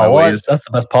stuck in my ways. That's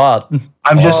the best part.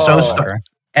 I'm just so stuck.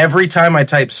 Every time I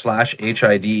type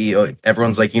 /HIDE,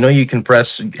 everyone's like, you can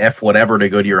press F whatever to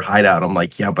go to your hideout. I'm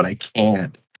like, yeah, but I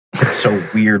can't. It's so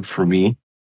weird for me.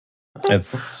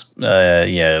 It's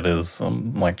it is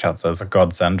like chat says, a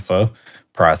godsend for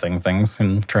pricing things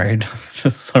in trade. It's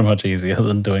just so much easier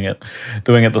than doing it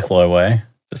the slow way.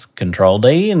 Just Control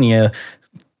D and check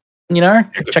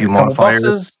a couple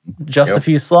boxes, just a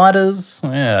few sliders.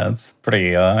 Yeah, it's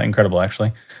pretty incredible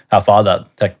actually how far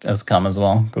that tech has come as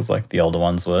well. Because like the older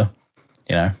ones were,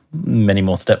 many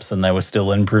more steps and they were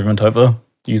still improvement over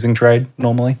using trade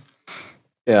normally.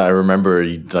 Yeah, I remember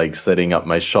like setting up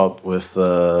my shop with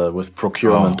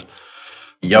procurement.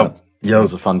 Yep. It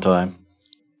was a fun time.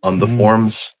 On the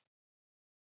forums.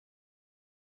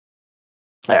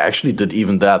 I actually did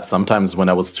even that sometimes when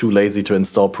I was too lazy to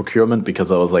install procurement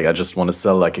because I was like, I just want to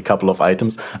sell like a couple of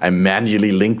items. I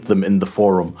manually linked them in the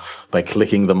forum by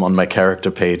clicking them on my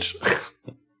character page.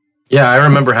 Yeah, I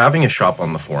remember having a shop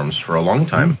on the forums for a long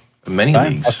time. Many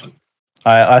leagues.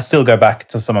 I still go back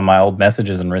to some of my old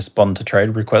messages and respond to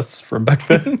trade requests from back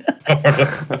then.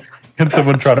 And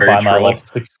someone tried to buy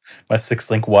my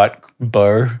 6-link white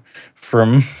bow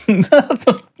from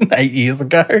 8 years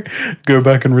ago. Go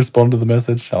back and respond to the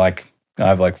message. I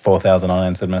have like 4,000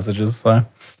 unanswered messages, so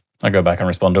I go back and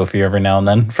respond to a few every now and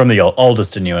then. From the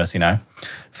oldest to newest,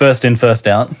 first in, first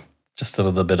out. Just a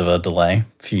little bit of a delay,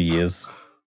 a few years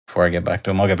before I get back to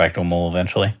them. I'll get back to them all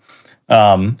eventually.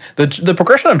 The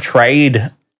progression of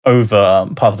trade over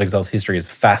Path of Exile's history is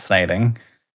fascinating,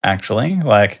 actually.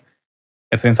 Like,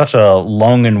 it's been such a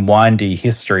long and windy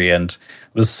history and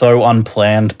was so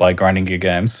unplanned by Grinding Gear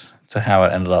Games to how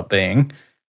it ended up being.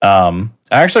 I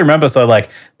actually remember,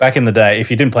 back in the day,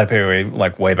 if you didn't play PoE,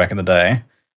 like way back in the day,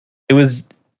 it was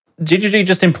GGG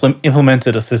just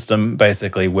implemented a system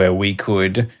basically where we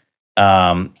could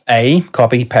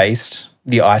copy paste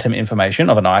the item information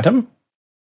of an item,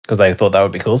 because they thought that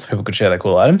would be cool, so people could share their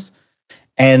cool items.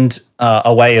 And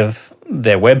a way of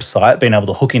their website being able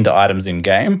to hook into items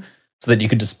in-game so that you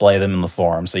could display them in the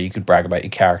forum, so you could brag about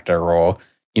your character or,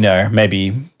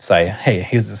 maybe say, hey,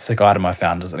 here's a sick item I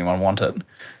found, does anyone want it?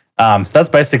 So that's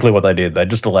basically what they did. They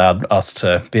just allowed us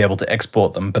to be able to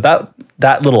export them. But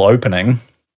that little opening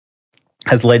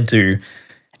has led to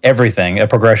everything, a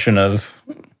progression of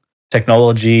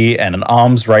technology and an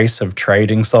arms race of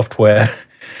trading software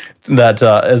that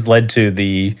has led to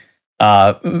the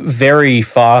very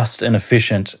fast and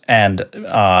efficient, and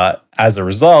as a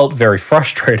result, very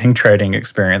frustrating trading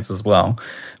experience as well.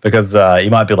 Because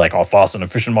you might be like, oh, fast and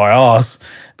efficient, my ass.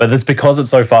 But it's because it's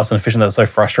so fast and efficient that it's so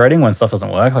frustrating when stuff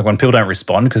doesn't work. Like when people don't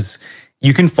respond, because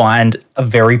you can find a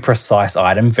very precise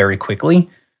item very quickly.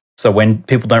 So when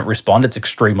people don't respond, it's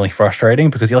extremely frustrating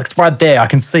because you're like, it's right there, I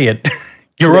can see it.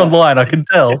 You're online, I can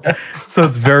tell. So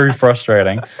it's very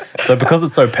frustrating. So because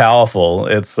it's so powerful,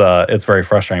 it's very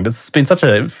frustrating. But it's been such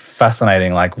a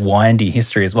fascinating, like, windy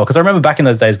history as well. Because I remember back in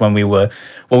those days when what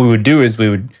we would do is we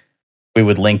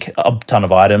would link a ton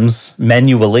of items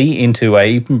manually into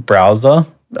a browser,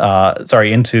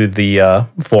 into the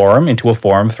forum, into a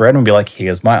forum thread, and be like,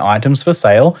 here's my items for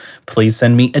sale. Please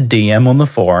send me a DM on the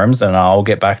forums and I'll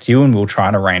get back to you and we'll try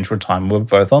and arrange for a time we're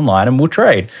both online and we'll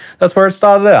trade. That's where it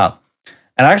started out.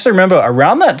 And I actually remember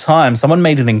around that time, someone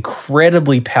made an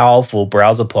incredibly powerful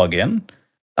browser plugin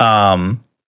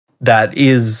that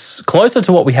is closer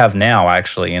to what we have now,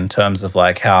 actually, in terms of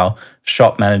like how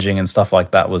shop managing and stuff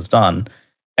like that was done.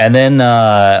 And then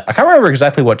I can't remember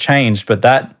exactly what changed, but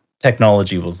that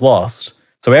technology was lost.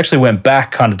 So we actually went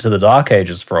back kind of to the dark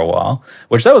ages for a while,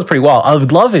 which that was pretty wild. I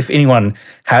would love if anyone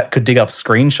could dig up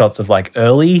screenshots of like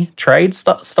early trade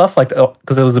stuff, like,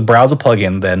 because it was a browser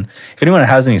plugin then. If anyone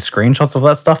has any screenshots of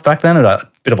that stuff back then, a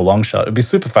bit of a long shot, it'd be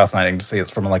super fascinating to see it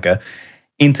from like a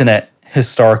internet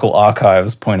historical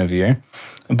archives point of view.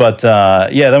 But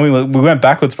then we went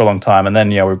backwards for a long time, and then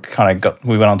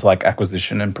we went on to like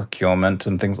acquisition and procurement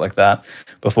and things like that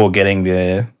before getting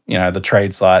the the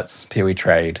trade sites, PoE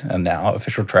Trade, and now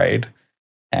Official Trade,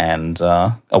 and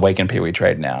Awaken PoE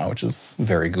Trade now, which is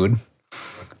very good.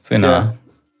 It's been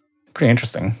pretty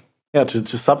interesting. Yeah,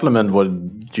 to supplement what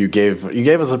you gave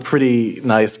us a pretty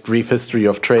nice brief history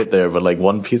of trade there, but like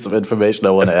one piece of information I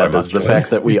want to add is the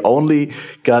fact that we only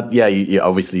got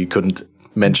obviously you couldn't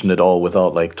mention it all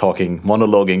without like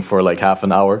monologuing for like half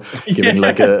an hour, giving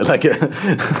like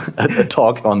a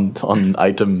talk on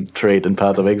item trade in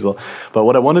Path of Exile. But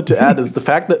what I wanted to add is the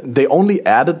fact that they only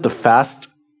added the fast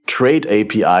trade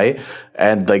API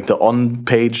and like the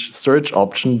on-page search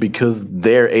option because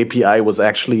their API was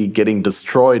actually getting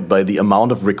destroyed by the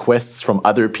amount of requests from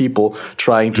other people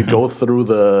trying to go through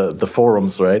the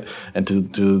forums, right? And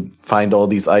to find all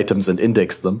these items and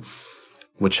index them,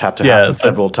 which had to happen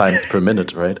several times per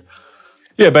minute, right?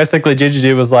 Yeah, basically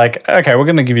GGG was like, okay, we're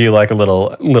going to give you like a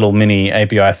little mini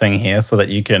API thing here so that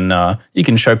you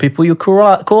can show people your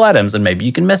cool items, and maybe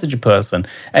you can message a person,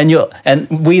 and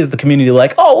we as the community are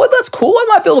like, oh, well, that's cool. I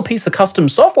might build a piece of custom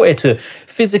software to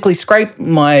physically scrape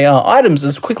my items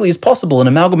as quickly as possible and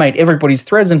amalgamate everybody's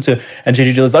threads into. And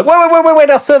GGG was like, wait,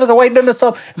 our servers are waiting to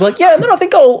stop. I'm like, yeah, and then I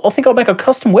think I'll make a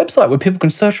custom website where people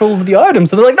can search all of the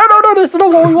items. And they're like, no, this is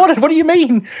not what we wanted. What do you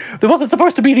mean? There wasn't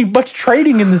supposed to be any much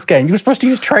trading in this game. You were supposed to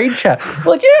use trade chat.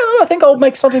 We're like, yeah, I think I'll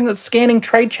make something that's scanning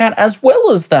trade chat as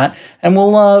well as that, and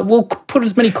we'll put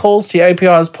as many calls to your API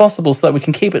as possible so that we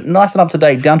can keep it nice and up to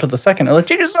date down to the second. And like,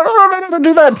 Jesus, no,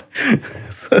 do that.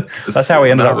 So that's how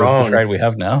we ended up with the trade we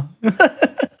have now.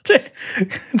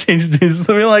 Changes.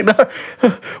 So we're like, no,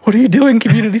 what are you doing,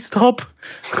 community? Stop.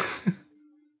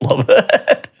 Love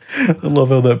that. I love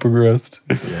how that progressed.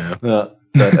 Yeah, that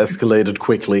escalated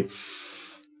quickly.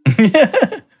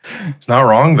 It's not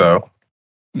wrong though.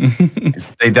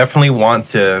 They definitely want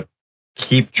to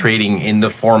keep trading in the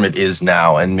form it is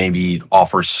now and maybe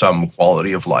offer some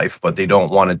quality of life, but they don't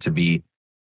want it to be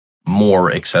more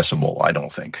accessible, I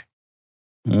don't think.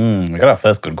 We got our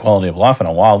first good quality of life in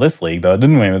a while this league, though,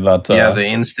 didn't we? With that, the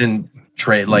instant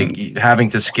trade, like having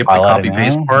to skip the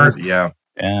copy-paste part, Yeah,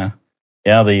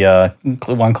 the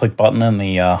one-click button and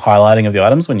the highlighting of the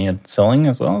items when you're selling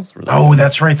as well. Is really good.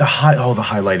 That's right. The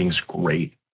highlighting's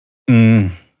great.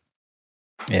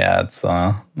 Yeah, it's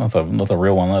not a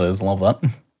real one. That is, love that.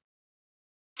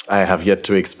 I have yet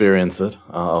to experience it.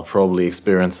 I'll probably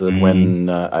experience it when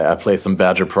I play some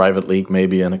Badger Private League,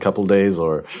 maybe in a couple days,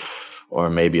 or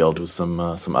maybe I'll do some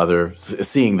other.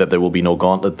 Seeing that there will be no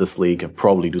Gauntlet this league, I'll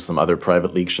probably do some other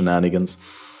Private League shenanigans,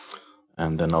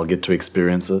 and then I'll get to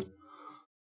experience it.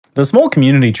 The small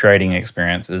community trading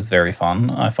experience is very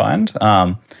fun, I find.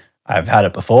 I've had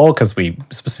it before because we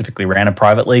specifically ran a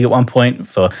private league at one point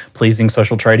for Pleasing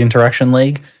Social Trade Interaction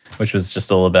League, which was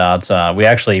just all about, we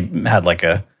actually had like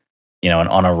an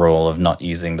honor rule of not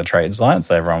using the trade site.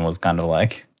 So everyone was kind of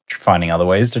like finding other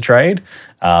ways to trade.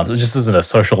 So it just isn't a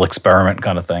social experiment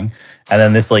kind of thing. And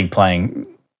then this league playing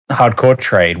Hardcore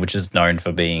Trade, which is known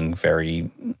for being very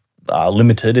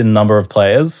limited in number of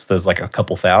players. There's like a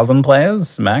couple thousand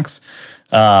players max.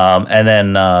 And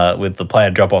then with the player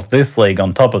drop off this league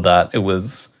on top of that, it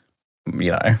was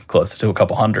close to a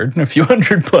couple hundred, a few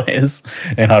hundred players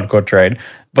in hardcore trade.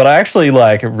 But I actually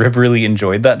really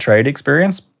enjoyed that trade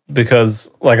experience because,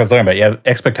 like I was talking about,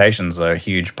 expectations are a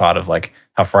huge part of like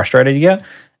how frustrated you get.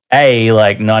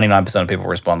 99% of people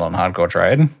respond on hardcore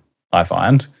trade. I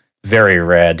find very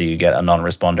rare do you get a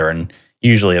non-responder, and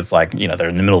usually it's like they're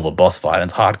in the middle of a boss fight and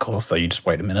it's hardcore, so you just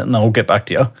wait a minute and they'll get back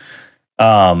to you.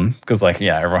 Because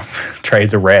everyone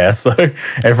trades are rare, so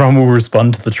everyone will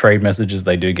respond to the trade messages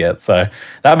they do get. So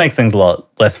that makes things a lot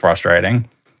less frustrating.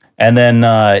 And then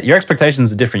your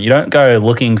expectations are different. You don't go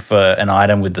looking for an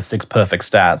item with the 6 perfect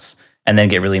stats and then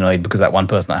get really annoyed because that one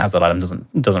person that has that item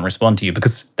doesn't respond to you,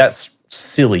 because that's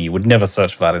silly. You would never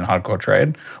search for that in hardcore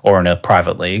trade or in a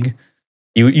private league.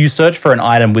 You search for an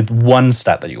item with one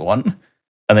stat that you want,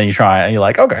 and then you try and you're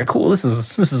like, okay, cool, this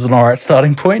is an alright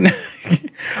starting point.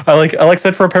 I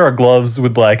search for a pair of gloves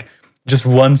with like just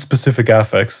one specific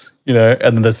affix, and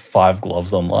then there's 5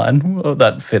 gloves online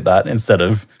that fit that instead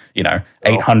of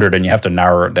 800, and you have to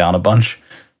narrow it down a bunch,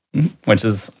 which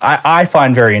is I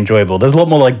find very enjoyable. There's a lot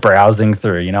more like browsing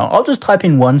through. I'll just type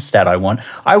in one stat I want.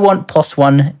 I want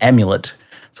 +1 amulet.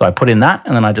 So I put in that,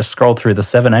 and then I just scroll through the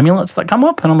 7 amulets that come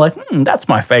up, and I'm like, that's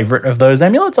my favorite of those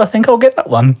amulets. I think I'll get that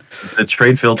one. The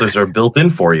trade filters are built in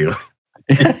for you.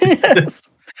 Yes.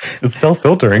 It's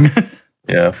self-filtering.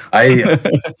 Yeah. I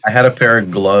had a pair of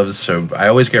gloves, so I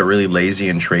always get really lazy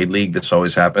in Trade League. This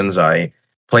always happens. I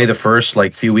play the first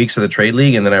few weeks of the Trade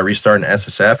League, and then I restart an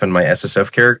SSF, and my SSF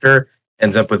character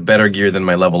ends up with better gear than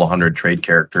my level 100 trade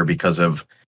character because of,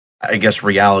 I guess,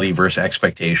 reality versus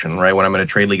expectation, right? When I'm in a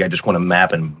trade league, I just want to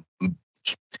map and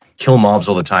kill mobs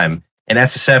all the time. In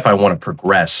SSF, I want to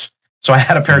progress. So I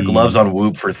had a pair of gloves on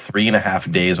Whoop for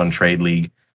 3.5 days on trade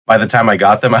league. By the time I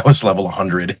got them, I was level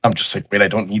 100. I'm just like, wait, I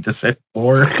don't need this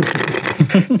anymore.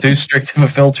 Too strict of a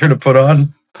filter to put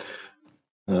on.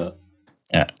 Yeah,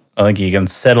 I think you can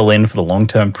settle in for the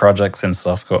long-term projects in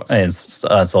softcore. It's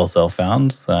all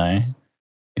self-found, so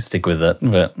you stick with it.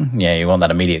 But yeah, you want that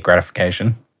immediate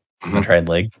gratification. In the trade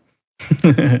league.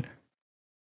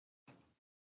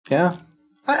 Yeah.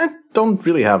 I don't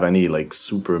really have any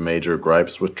super major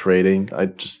gripes with trading. I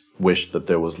just wish that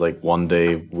there was one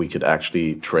day we could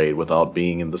actually trade without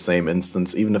being in the same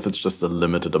instance, even if it's just a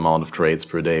limited amount of trades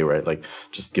per day, right?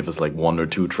 Just give us 1 or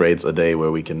 2 trades a day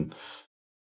where we can.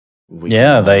 It's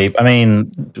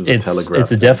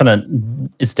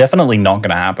definitely not going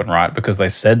to happen, right? Because they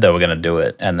said they were going to do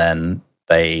it, and then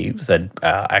they said,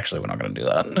 actually, we're not going to do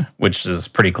that, which is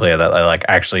pretty clear that they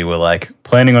actually were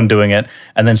planning on doing it,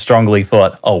 and then strongly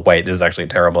thought, oh, wait, this is actually a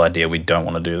terrible idea. We don't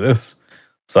want to do this.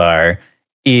 So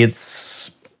they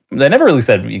never really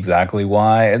said exactly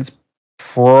why. It's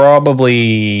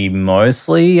probably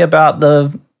mostly about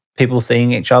the people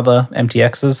seeing each other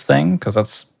MTXs thing, because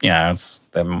that's, it's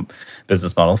their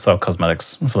business model, sell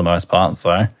cosmetics for the most part.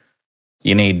 So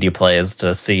you need your players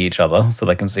to see each other so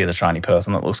they can see the shiny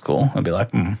person that looks cool and be like,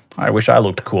 I wish I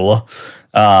looked cooler.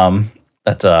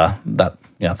 That's a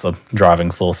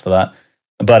driving force for that.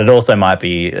 But it also might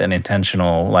be an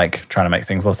intentional, trying to make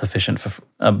things less efficient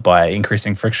by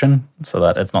increasing friction so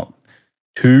that it's not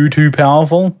too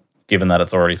powerful, given that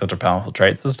it's already such a powerful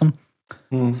trade system.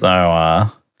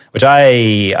 So, which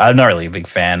I'm not really a big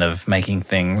fan of making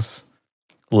things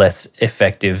less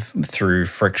effective through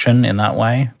friction in that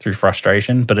way, through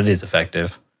frustration, but it is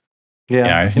effective.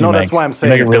 Yeah, that's why I'm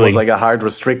saying if there was a hard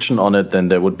restriction on it, then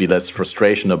there would be less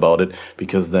frustration about it,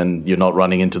 because then you're not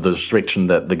running into the restriction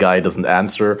that the guy doesn't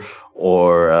answer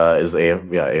or is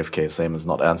AFK, same as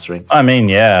not answering. I mean,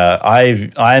 yeah,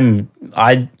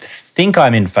 I think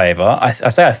I'm in favor. I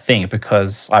say I think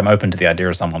because I'm open to the idea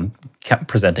of someone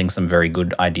presenting some very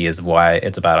good ideas of why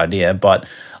it's a bad idea, but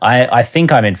I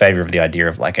think I'm in favor of the idea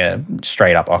of a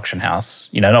straight up auction house,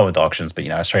 not with auctions, but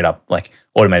a straight up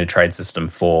automated trade system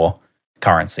for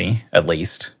currency, at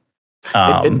least.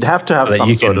 It'd have to have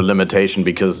some sort of limitation,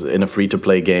 because in a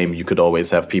free-to-play game, you could always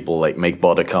have people make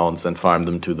bot accounts and farm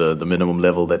them to the minimum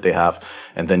level that they have,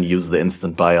 and then use the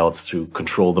instant buyouts to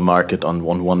control the market on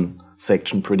one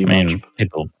section pretty much.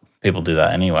 People do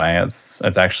that anyway. It's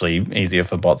actually easier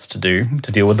for bots to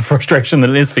deal with the frustration than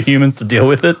it is for humans to deal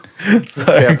with it. So,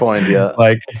 fair point, yeah.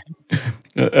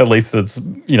 At least it's,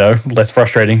 less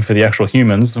frustrating for the actual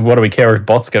humans. What do we care if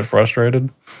bots get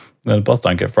frustrated? The bots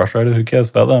don't get frustrated. Who cares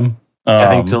about them? I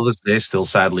think till this day, still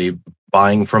sadly,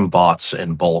 buying from bots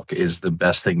in bulk is the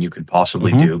best thing you could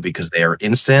possibly do, because they are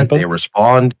instant, they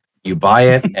respond, you buy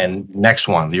it, and next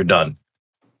one, you're done.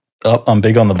 Oh, I'm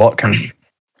big on the bot.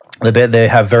 They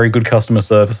have very good customer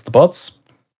service, the bots.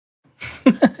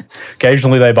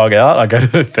 occasionally they bug out. I go to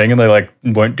the thing and they like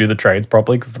won't do the trades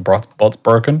properly because the bot's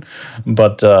broken.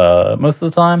 But most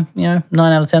of the time, 9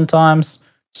 out of 10 times,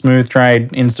 smooth trade,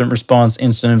 instant response,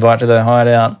 instant invite to their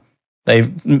hideout. A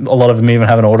lot of them even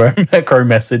have an auto macro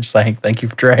message saying thank you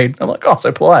for trade. I'm like, oh,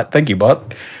 so polite. Thank you,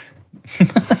 bot.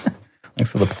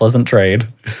 Thanks for the pleasant trade.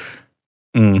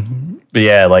 But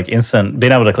yeah, like instant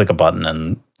being able to click a button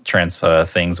and transfer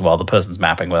things while the person's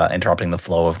mapping without interrupting the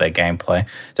flow of their gameplay.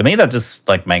 To me, that just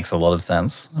like makes a lot of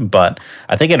sense. But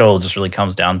I think it all just really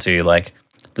comes down to like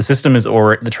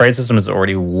the trade system is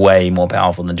already way more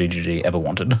powerful than GGG ever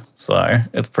wanted. So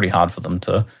it's pretty hard for them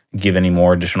to give any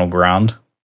more additional ground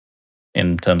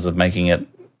in terms of making it,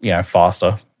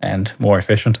 faster and more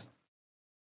efficient.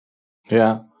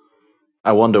 Yeah.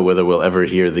 I wonder whether we'll ever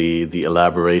hear the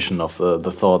elaboration of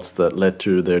the thoughts that led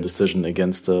to their decision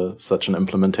against such an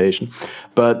implementation.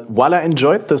 But while I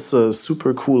enjoyed this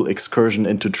super cool excursion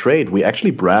into trade, we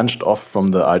actually branched off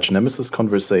from the Arch Nemesis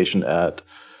conversation at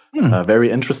a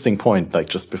very interesting point, like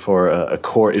just before a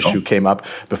core issue came up.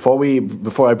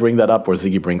 Before I bring that up, or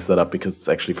Ziggy brings that up because it's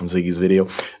actually from Ziggy's video.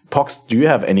 Pox, do you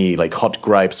have any like hot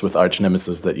gripes with Arch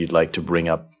Nemesis that you'd like to bring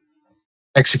up?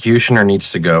 Executioner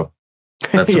needs to go.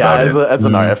 That's as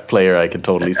an RF player, I can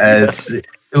totally see that.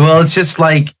 Well, it's just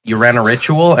like you ran a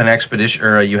ritual, an expedition,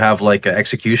 or you have like an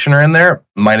executioner in there,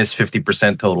 minus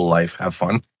 50% total life. Have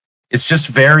fun. It's just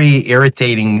very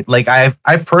irritating. Like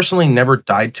I've personally never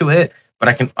died to it, but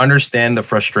I can understand the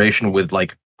frustration with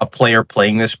like a player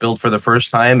playing this build for the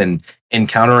first time and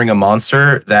encountering a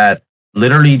monster that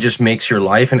literally just makes your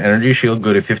life and energy shield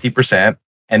go to 50%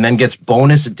 and then gets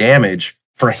bonus damage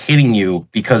for hitting you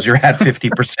because you're at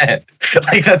 50%.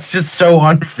 Like that's just so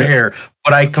unfair.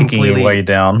 But I completely way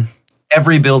down.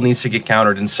 Every build needs to get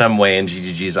countered in some way in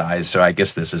GGG's eyes, so I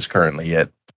guess this is currently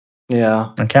it.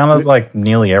 Yeah. It counters like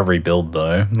nearly every build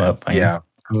though. That thing. Yeah.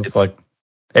 It's like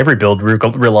every build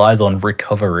relies on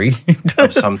recovery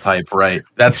of some type, right?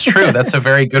 That's true. That's a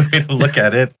very good way to look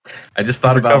at it. I just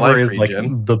thought about life is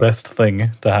regen. Like the best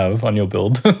thing to have on your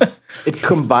build. It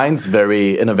combines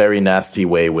in a very nasty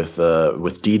way with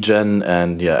degen,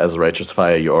 and as Righteous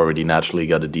Fire, you already naturally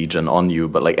got a degen on you.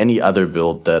 But like any other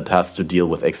build that has to deal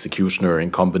with Executioner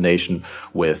in combination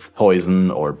with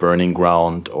poison or burning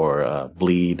ground or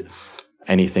bleed,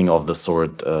 anything of the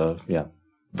sort,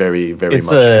 very very much feels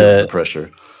the pressure.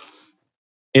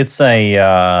 It's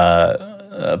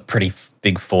a pretty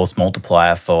big force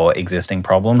multiplier for existing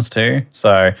problems too.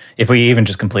 So if we even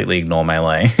just completely ignore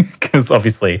melee, because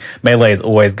obviously melee is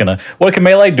always gonna. What can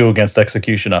melee do against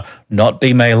Executioner? Not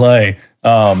be melee.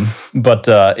 But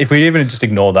if we even just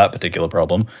ignore that particular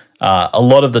problem, a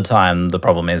lot of the time the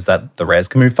problem is that the rares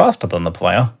can move faster than the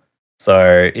player.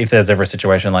 So if there's ever a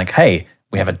situation like, hey,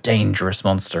 we have a dangerous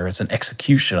monster, it's an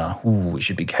Executioner. Ooh, we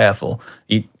should be careful.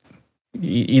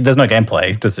 There's no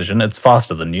gameplay decision. It's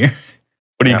faster than you.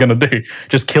 What are you going to do?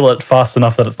 Just kill it fast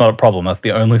enough that it's not a problem. That's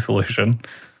the only solution.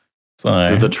 So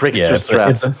do the trickster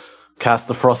strats. Cast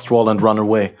the frost wall and run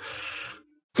away.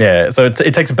 Yeah, so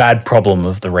it takes a bad problem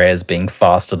of the rares being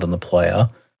faster than the player.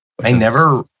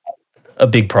 A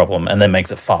big problem, and then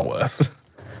makes it far worse.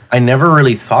 I never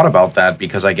really thought about that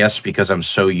because I'm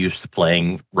so used to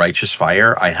playing Righteous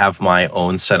Fire, I have my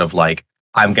own set of like,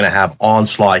 I'm going to have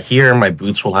Onslaught here. My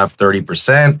boots will have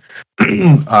 30%.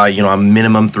 I'm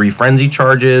minimum 3 frenzy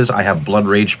charges. I have Blood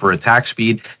Rage for attack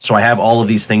speed. So I have all of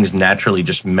these things naturally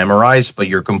just memorized, but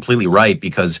you're completely right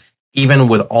because even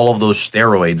with all of those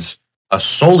steroids, a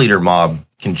Soul Eater mob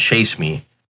can chase me,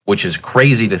 which is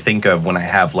crazy to think of when I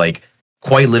have like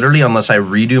quite literally, unless I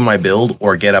redo my build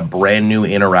or get a brand new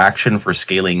interaction for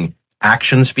scaling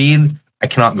action speed, I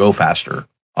cannot go faster.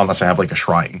 Unless I have like a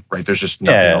shrine, right? There's just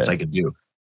nothing else I could do.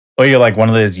 Or you're like one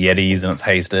of those Yetis and it's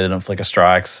hasted and Flicker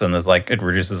Strikes and there's like, it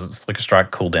reduces its Flicker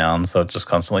Strike cooldown so it just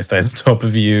constantly stays on top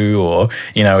of you. Or,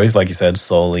 like you said,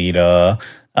 Soul Eater.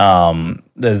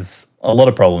 There's a lot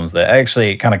of problems there.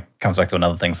 Actually, it kind of comes back to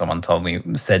another thing someone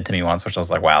said to me once, which I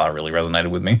was like, wow, that really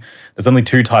resonated with me. There's only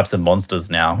 2 types of monsters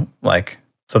now.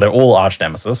 So they're all Arch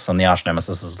Nemesis, and the Arch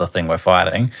Nemesis is the thing we're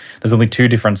fighting. There's only 2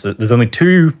 differences. There's only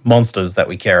 2 monsters that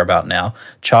we care about now: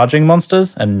 charging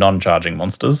monsters and non-charging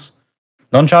monsters.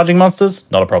 Non-charging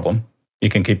monsters, not a problem. You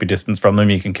can keep your distance from them.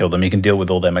 You can kill them. You can deal with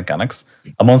all their mechanics.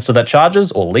 A monster that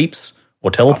charges or leaps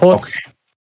or teleports,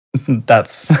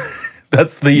 that's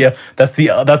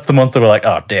the monster we're like,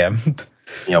 oh damn.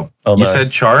 Yep. You said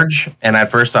charge, and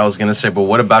at first I was going to say, but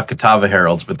what about Katava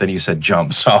Heralds? But then you said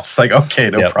jump, so I was like, okay,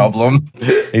 no problem.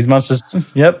 These monsters,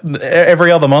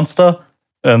 every other monster,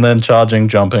 and then charging,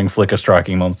 jumping, flicker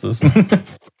striking monsters.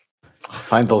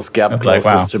 find those gap It's closers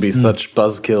like, wow. to be such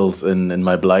buzzkills in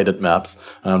my blighted maps.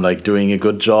 I'm like doing a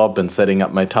good job and setting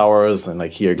up my towers, and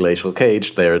like here Glacial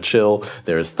Cage, there a chill,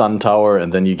 there a stun tower,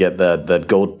 and then you get that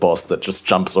goat boss that just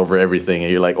jumps over everything,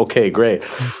 and you're like, okay, great.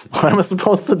 What am I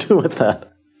supposed to do with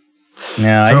that?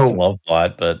 Yeah, I used to love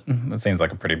Blight, but it seems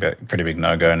like a pretty big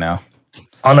no-go now.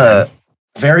 On a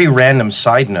very random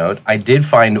side note, I did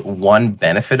find one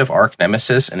benefit of Arc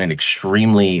Nemesis in an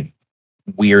extremely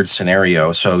weird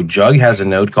scenario. So Jug has a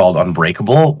node called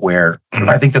Unbreakable, where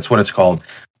I think that's what it's called.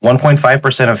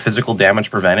 1.5% of physical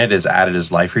damage prevented is added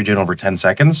as life regen over 10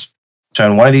 seconds. So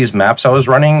in one of these maps I was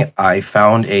running, I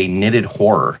found a knitted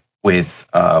horror with,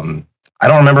 I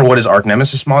don't remember what his Arc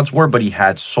Nemesis mods were, but he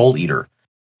had Soul Eater.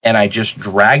 And I just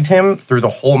dragged him through the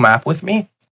whole map with me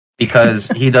because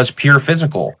he does pure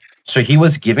physical. So he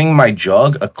was giving my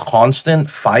Jug a constant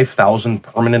 5,000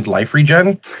 permanent life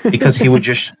regen because he would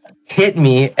just hit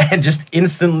me and just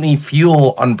instantly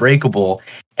fuel Unbreakable.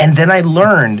 And then I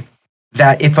learned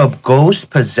that if a ghost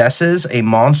possesses a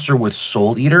monster with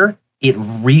Soul Eater, it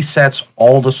resets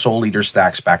all the Soul Eater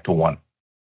stacks back to 1.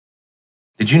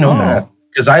 Did you know that?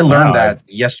 Because I learned that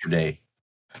yesterday.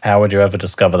 How would you ever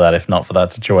discover that if not for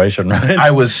that situation, right?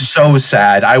 I was so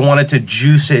sad. I wanted to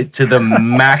juice it to the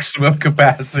maximum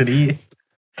capacity.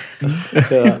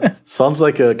 Yeah. Sounds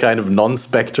like a kind of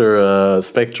non-spectre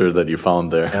spectre that you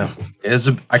found there.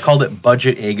 Yeah. I called it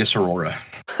Budget Aegis Aurora.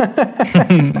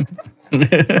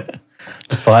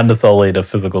 Just find a Soul Eater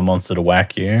physical monster to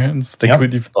whack you and stick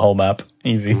with you for the whole map.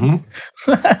 Easy.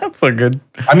 That's so good.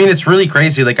 I mean, it's really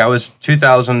crazy. Like, I was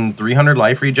 2,300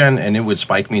 life regen, and it would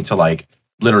spike me to like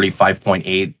literally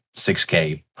 5.8,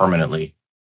 6K permanently.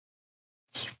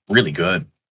 It's really good.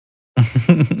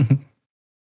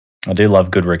 I do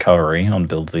love good recovery on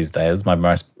builds these days. My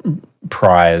most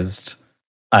prized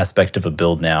aspect of a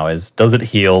build now is, does it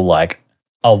heal like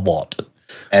a lot?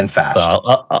 And fast.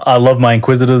 So I love my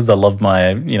Inquisitors. I love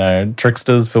my,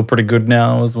 Tricksters feel pretty good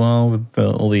now as well with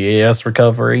all the ES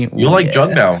recovery. You like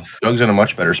Jug now. Jug's in a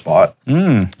much better spot.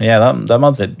 Yeah,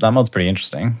 that mod's pretty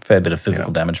interesting. Fair bit of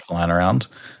physical damage flying around.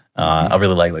 I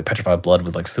really like Petrified Blood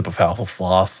with like super powerful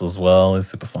flasks as well. It's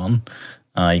super fun.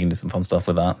 You can do some fun stuff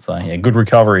with that. So yeah, good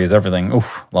recovery is everything.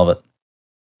 Oof, love it.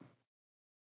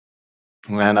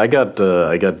 Man, I got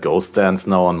Ghost Dance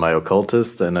now on my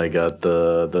Occultist, and I got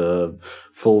the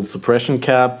full suppression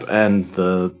cap and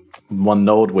the one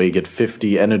node where you get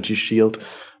 50 energy shield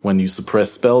when you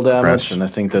suppress spell damage. And I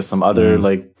think there's some other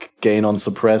like gain on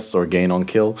suppress or gain on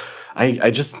kill. I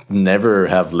just never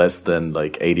have less than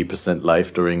like 80%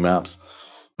 life during maps.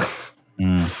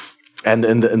 And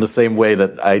in the same way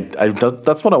that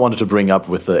that's what I wanted to bring up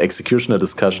with the Executioner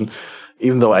discussion.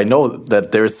 Even though I know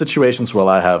that there are situations where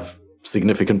I have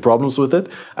significant problems with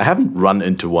it, I haven't run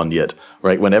into one yet,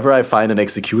 right? Whenever I find an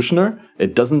Executioner,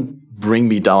 it doesn't bring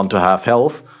me down to half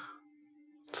health.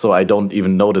 So I don't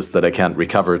even notice that I can't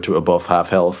recover to above half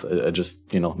health. I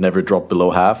just, never drop below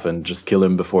half and just kill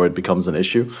him before it becomes an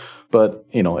issue. But,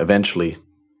 eventually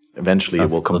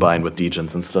it will combine with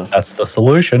Degens and stuff. That's the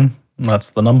solution. That's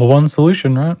the number one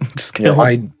solution, right? Just kill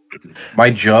him.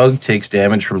 My Jug takes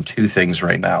damage from two things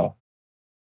right now.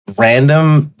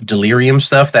 Random delirium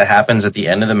stuff that happens at the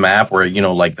end of the map where,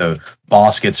 like the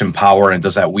boss gets in power and it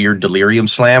does that weird delirium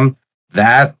slam.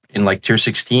 That in like tier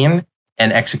 16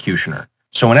 and Executioner.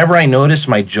 So whenever I notice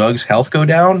my Jug's health go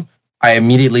down, I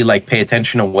immediately like pay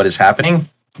attention to what is happening.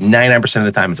 99% of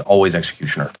the time, it's always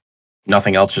Executioner.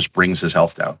 Nothing else just brings his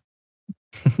health down.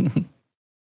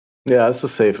 Yeah, it's a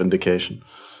safe indication.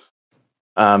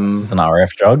 It's an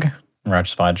RF Jug.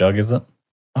 Righteous Fire Jug, is it?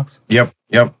 Yep.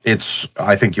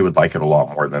 I think you would like it a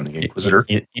lot more than the Inquisitor.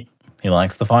 He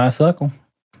likes the Fire Circle.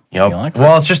 Yep.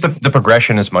 Well, it's just the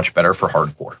progression is much better for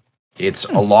hardcore. It's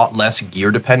a lot less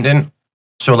gear dependent.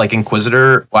 So like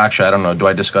Inquisitor, well, actually, I don't know. Do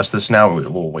I discuss this now?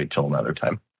 We'll wait till another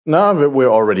time. No, we're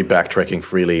already backtracking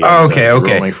freely. Okay.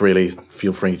 Roaming freely.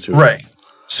 Feel free to. Right.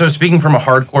 So speaking from a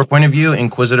hardcore point of view,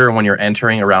 Inquisitor, when you're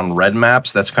entering around red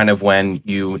maps, that's kind of when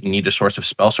you need a source of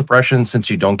spell suppression. Since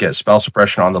you don't get spell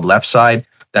suppression on the left side,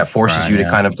 that forces you to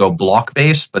kind of go block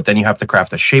based, but then you have to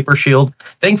craft a Shaper Shield.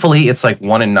 Thankfully, it's like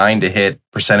 1 in 9 to hit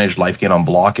percentage life gain on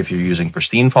block if you're using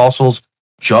pristine fossils.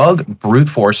 Jug brute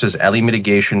forces Ellie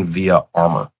mitigation via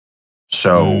armor.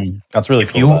 So that's really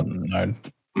cool.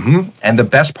 And the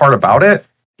best part about it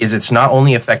is it's not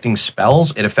only affecting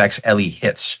spells, it affects Ellie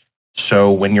hits.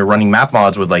 So when you're running map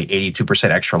mods with like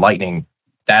 82% extra lightning,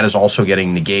 that is also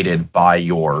getting negated by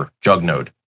your Jug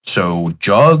node. So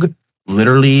Jug,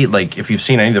 literally, like if you've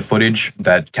seen any of the footage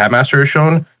that Catmaster has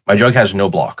shown, my Jug has no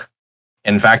block.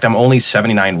 In fact, I'm only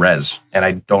 79 res, and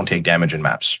I don't take damage in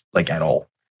maps, like at all.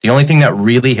 The only thing that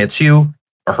really hits you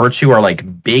or hurts you are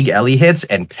like big Ellie hits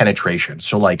and penetration.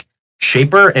 So like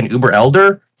Shaper and Uber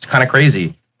Elder, it's kind of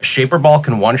crazy. A Shaper Ball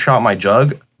can one-shot my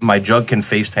Jug. My Jug can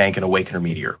face tank and Awakener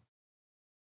Meteor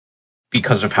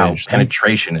because of how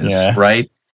penetration is, right?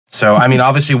 So, I mean,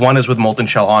 obviously one is with Molten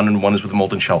Shell on and one is with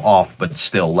Molten Shell off, but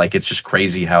still, like, it's just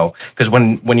crazy how... Because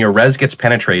when your res gets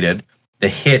penetrated, the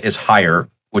hit is higher,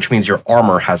 which means your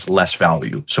armor has less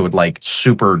value. So it, like,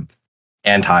 super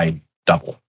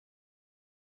anti-double.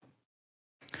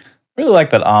 Really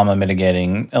like that armor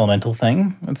mitigating elemental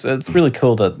thing. It's really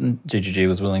cool that GGG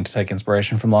was willing to take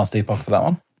inspiration from Last Epoch for that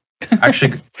one.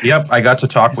 Actually, yep, I got to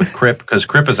talk with Crip, because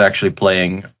Crip is actually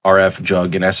playing RF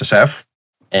Jug in SSF.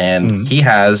 And he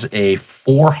has a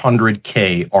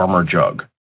 400k armor Jug.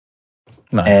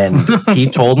 Nice. And he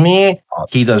told me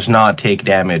he does not take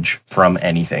damage from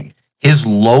anything. His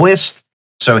lowest,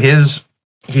 so he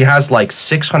has like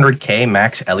 600k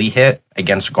max Ellie hit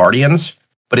against Guardians,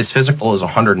 but his physical is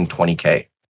 120k.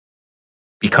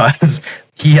 Because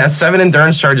he has 7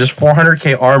 endurance charges,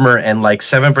 400k armor, and like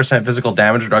 7% physical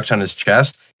damage reduction on his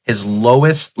chest. His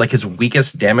lowest, like his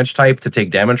weakest damage type to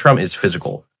take damage from is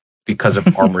physical. Because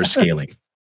of armor scaling.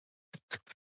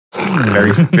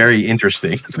 Very, very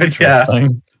interesting. But yeah.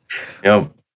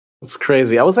 Yep. It's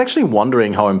crazy. I was actually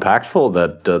wondering how impactful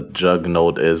that Jug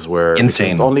node is, where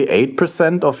insane. It's only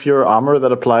 8% of your armor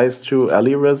that applies to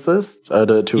Ellie resist,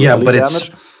 Ellie but damage.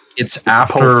 It's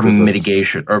after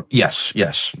mitigation. Or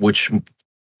yes. Which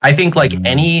I think like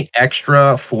any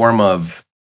extra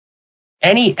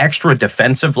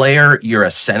defensive layer your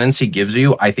Ascendancy gives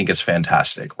you, I think is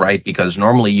fantastic, right? Because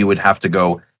normally you would have to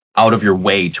go out of your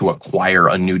way to acquire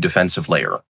a new defensive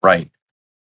layer, right?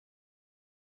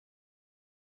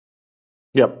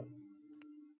 Yep.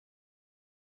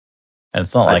 And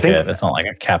it's not like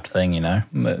a capped thing, you know.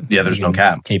 Yeah, there's no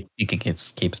cap. You can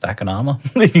keep stacking armor.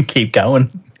 You can keep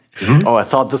going. Mm-hmm. Oh, I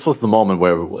thought this was the moment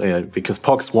where, because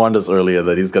Pox warned us earlier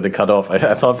that he's going to cut off.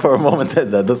 I thought for a moment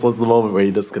that this was the moment where he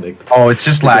disconnected. Oh, it's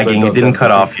just lagging. It didn't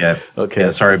cut off yet. Okay.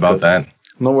 Yeah, sorry about that.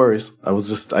 No worries. I was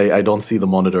just, I don't see the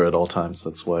monitor at all times.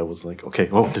 That's why I was like, okay,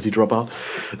 did he drop out?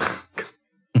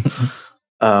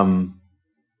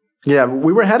 Yeah,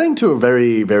 we were heading to a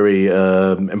very, very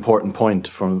important point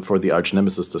for the Arch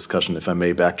Nemesis discussion, if I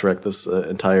may backtrack this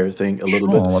entire thing a little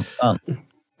bit. What's that?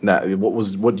 Now,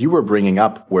 what you were bringing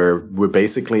up, where we're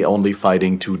basically only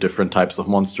fighting two different types of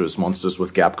monsters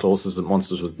with gap closes and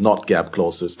monsters with not gap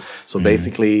closes. So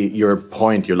basically, your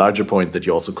larger point that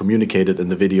you also communicated in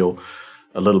the video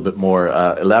a little bit more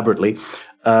elaborately,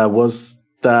 was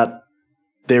that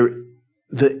the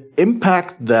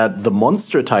impact that the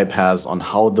monster type has on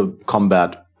how the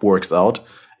combat works out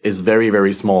is very,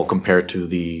 very small compared to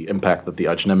the impact that the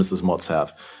Arch Nemesis mods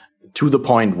have. To the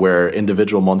point where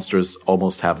individual monsters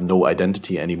almost have no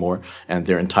identity anymore, and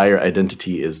their entire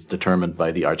identity is determined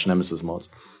by the Arch Nemesis mods.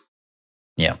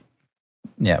 Yeah.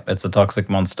 Yeah, it's a toxic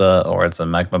monster, or it's a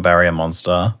magma barrier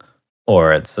monster,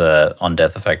 or it's a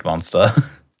on-death effect monster,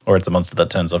 or it's a monster that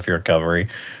turns off your recovery.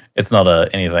 It's not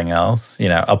anything else, you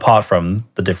know, apart from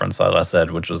the difference that I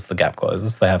said, which was the gap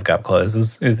closes. They have gap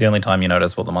closes. It's the only time you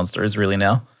notice what the monster is really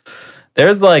now.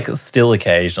 There's like still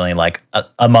occasionally like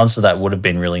a monster that would have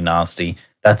been really nasty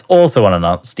that's also on a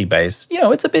nasty base. You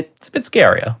know, it's a bit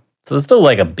scarier. So there's still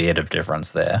like a bit of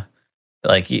difference there.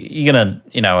 Like you're gonna,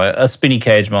 you know, a spinny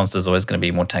cage monster is always going to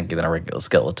be more tanky than a regular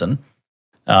skeleton.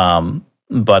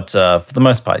 But for the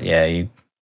most part, yeah,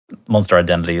 monster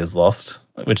identity is lost,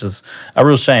 which is a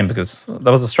real shame because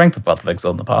that was a strength of Path of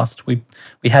Exile in the past. We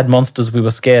had monsters we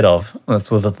were scared of. That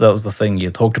was the thing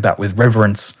you talked about with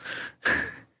reverence.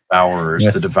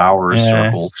 The Devourers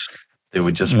circles. They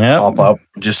would just pop up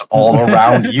just all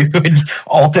around you.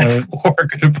 All death 4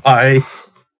 goodbye.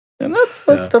 And that's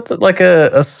like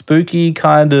a spooky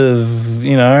kind of,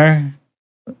 you know,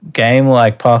 game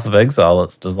like Path of Exile.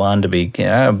 It's designed to be, you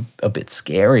know, a bit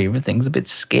scary. Everything's a bit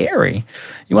scary.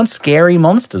 You want scary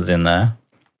monsters in there.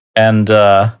 And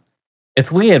it's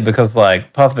weird because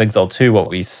like Path of Exile 2, what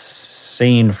we've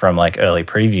seen from like early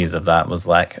previews of that was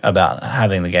like about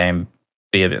having the game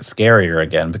be a bit scarier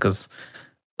again because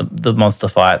the monster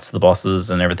fights, the bosses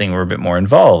and everything were a bit more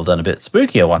involved and a bit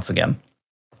spookier once again.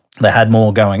 They had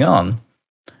more going on.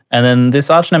 And then this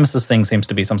Arch Nemesis thing seems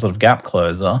to be some sort of gap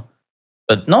closer,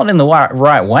 but not in the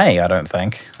right way, I don't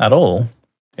think, at all.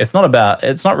 It's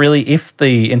not really, if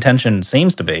the intention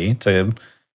seems to be to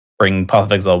bring Path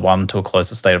of Exile 1 to a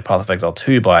closer state of Path of Exile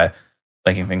 2 by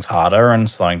making things harder and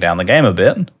slowing down the game a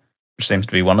bit, which seems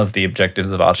to be one of the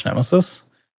objectives of Arch Nemesis.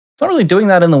 It's not really doing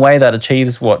that in the way that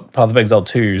achieves what Path of Exile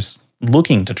 2's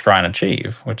looking to try and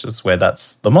achieve, which is where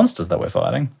that's the monsters that we're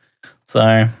fighting.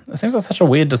 So it seems like such a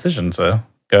weird decision to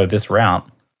go this route.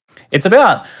 It's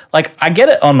about, like, I get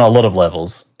it on a lot of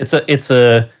levels. It's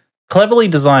a cleverly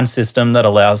designed system that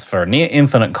allows for a near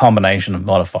infinite combination of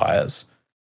modifiers.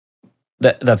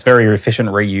 That's very efficient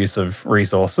reuse of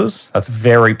resources. That's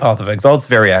very Path of Exile. It's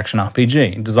very action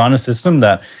RPG. Design a system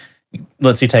that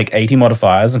lets you take 80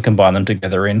 modifiers and combine them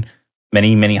together in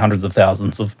many, many hundreds of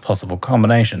thousands of possible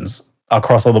combinations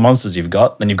across all the monsters you've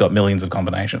got. Then you've got millions of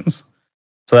combinations.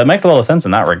 So that makes a lot of sense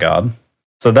in that regard.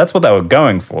 So that's what they were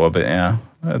going for, but yeah,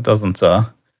 it doesn't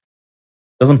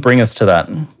bring us to that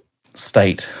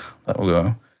state that we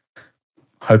were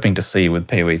hoping to see with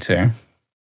PoE2. I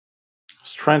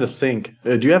was trying to think.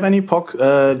 Do you have any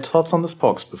thoughts on this,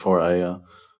 Pox, before I...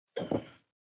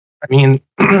 I mean,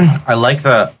 I like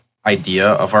the idea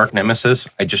of Arch Nemesis.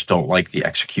 I just don't like the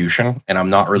execution, and I'm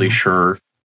not really sure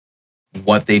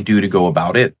what they do to go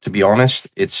about it, to be honest.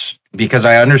 It's because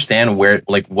I understand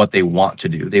what they want to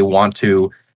do. They want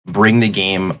to bring the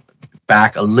game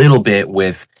back a little bit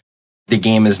with the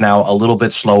game is now a little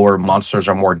bit slower, monsters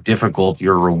are more difficult,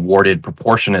 you're rewarded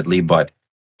proportionately, but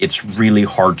it's really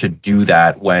hard to do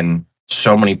that when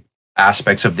so many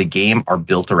aspects of the game are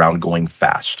built around going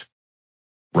fast,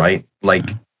 right? Like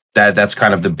that's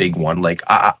kind of the big one. Like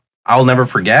I'll never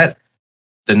forget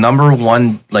the number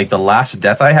one, like the last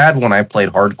death I had when I played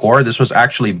hardcore. This was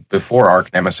actually before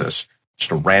Arch Nemesis.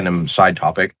 Just a random side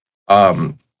topic.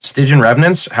 Stygian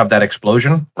Revenants have that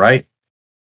explosion, right?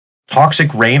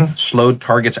 Toxic Rain slowed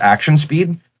target's action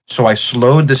speed, so I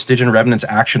slowed the Stygian Revenant's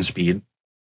action speed.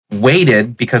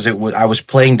 Waited because I was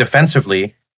playing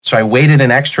defensively, so I waited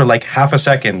an extra like half a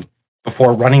second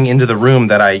before running into the room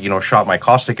that I shot my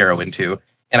caustic arrow into,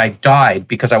 and I died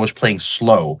because I was playing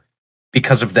slow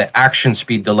because of the action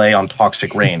speed delay on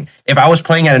Toxic Rain. If I was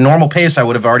playing at a normal pace, I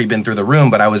would have already been through the room,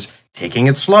 but I was taking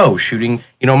it slow, shooting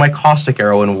my caustic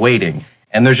arrow and waiting.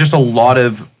 And there's just a lot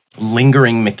of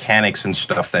lingering mechanics and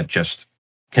stuff that just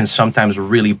can sometimes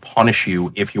really punish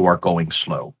you if you are going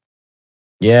slow.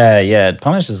 Yeah, it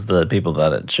punishes the people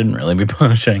that it shouldn't really be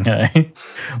punishing, eh?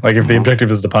 Like, if the objective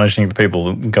is to punishing the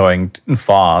people going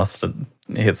fast, it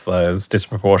hits those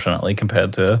disproportionately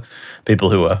compared to people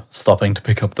who are stopping to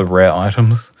pick up the rare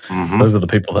items. Mm-hmm. Those are the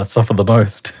people that suffer the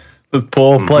most. Those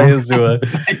poor players who are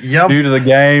new to the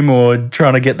game or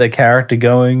trying to get their character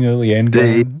going early end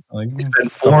game. They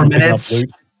spend 4 minutes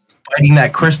fighting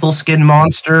that crystal skin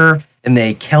monster, and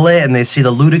they kill it, and they see the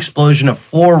loot explosion of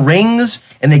 4 rings,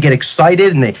 and they get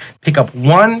excited, and they pick up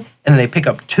 1, and then they pick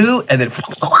up 2, and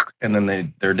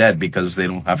then they're dead because they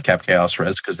don't have Cap Chaos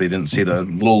Res because they didn't see the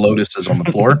little lotuses on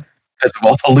the floor because of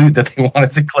all the loot that they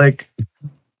wanted to click.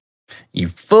 You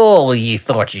fool, you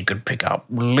thought you could pick up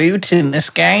loot in this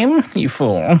game? You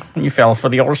fool. You fell for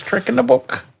the oldest trick in the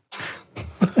book.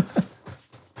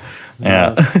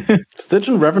 Yeah.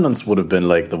 Stygian Revenants would have been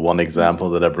like the one example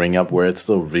that I bring up where it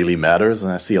still really matters.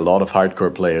 And I see a lot of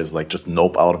hardcore players like just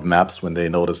nope out of maps when they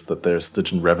notice that there's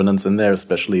Stygian Revenants in there,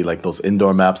 especially like those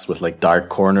indoor maps with like dark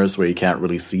corners where you can't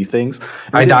really see things.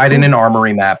 And I died in an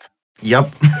armory map.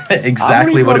 Yep,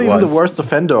 exactly what it was. Not even the worst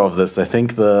offender of this. I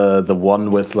think the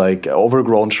one with like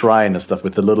overgrown shrine and stuff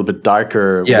with a little bit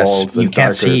darker walls and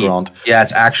darker ground. Yeah,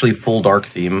 it's actually full dark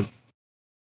theme.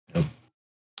 Yep.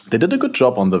 They did a good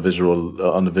job on the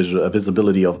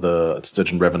visibility of the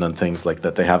Stygian Revenant things, like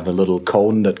that they have the little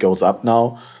cone that goes up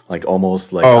now, like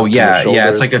almost like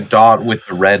it's like a dot with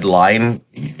the red line.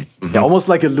 Mm-hmm. Yeah, almost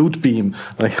like a loot beam.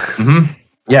 Like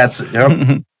yeah, it's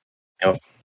yep.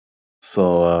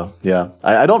 So,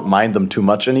 I don't mind them too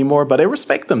much anymore, but I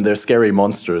respect them. They're scary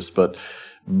monsters. But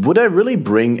would I really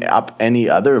bring up any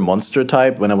other monster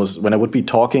type when I would be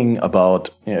talking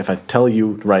about, if I tell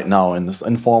you right now in this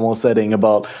informal setting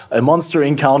about a monster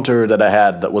encounter that I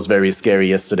had that was very scary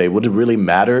yesterday, would it really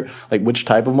matter like which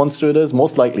type of monster it is?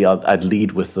 Most likely I'd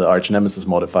lead with the Arch Nemesis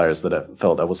modifiers that I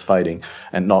felt I was fighting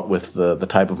and not with the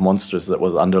type of monsters that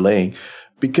was underlaying.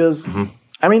 Because... Mm-hmm.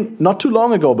 I mean, not too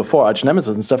long ago, before Arch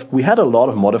Nemesis and stuff, we had a lot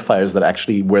of modifiers that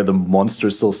actually where the monster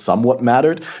still somewhat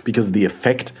mattered because the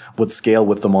effect would scale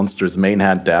with the monster's main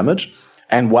hand damage.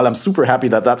 And while I'm super happy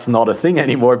that that's not a thing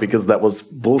anymore because that was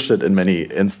bullshit in many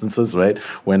instances, right?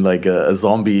 When like a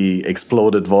zombie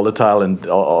exploded volatile and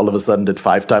all of a sudden did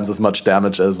 5 times as much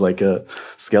damage as like a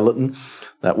skeleton.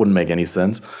 That wouldn't make any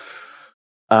sense.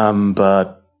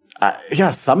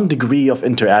 Some degree of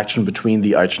interaction between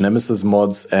the Arch Nemesis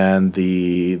mods and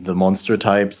the monster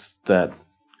types that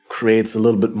creates a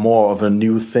little bit more of a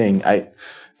new thing. I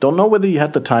don't know whether you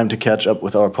had the time to catch up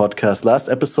with our podcast. Last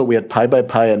episode, we had Pi by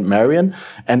Pi and Marion,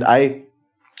 and I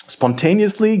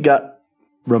spontaneously got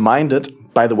reminded,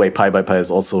 by the way, Pi by Pi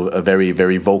is also a very,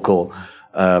 very vocal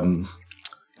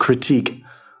critique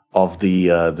of the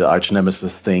arch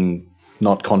nemesis thing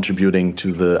not contributing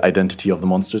to the identity of the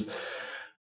monsters.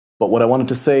 But what I wanted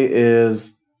to say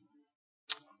is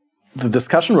the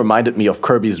discussion reminded me of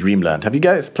Kirby's Dream Land. Have you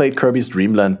guys played Kirby's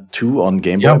Dream Land 2 on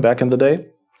Game Boy back in the day?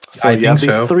 So you have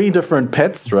these 3 different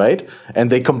pets, right? And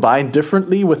they combine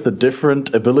differently with the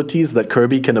different abilities that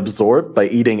Kirby can absorb by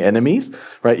eating enemies,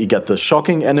 right? You get the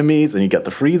shocking enemies, and you get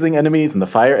the freezing enemies, and the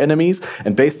fire enemies.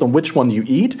 And based on which one you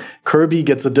eat, Kirby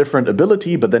gets a different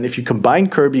ability. But then if you combine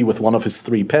Kirby with one of his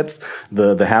 3 pets,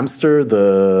 the hamster,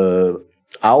 the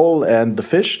owl, and the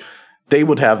fish, they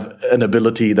would have an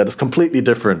ability that is completely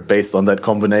different based on that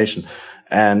combination.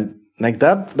 And like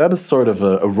that is sort of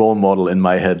a role model in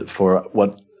my head for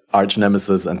what Arch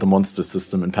Nemesis and the monster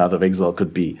system in Path of Exile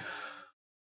could be.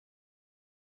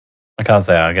 I can't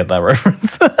say I get that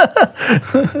reference.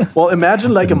 Well,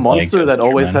 imagine like a monster that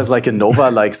always has like a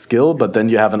Nova-like skill, but then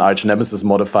you have an Arch Nemesis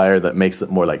modifier that makes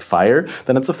it more like fire,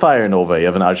 then it's a fire Nova. You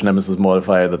have an Arch Nemesis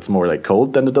modifier that's more like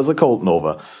cold, then it does a cold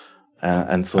Nova.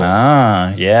 And so...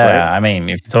 yeah. Right? I mean,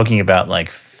 if you're talking about like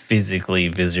physically,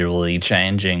 visually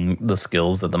changing the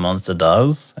skills that the monster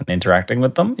does and interacting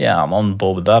with them, yeah, I'm on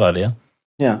board with that idea.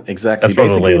 Yeah, exactly. That's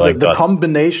probably basically like the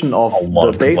combination of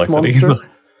the base monster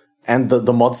and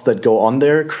the mods that go on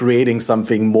there, creating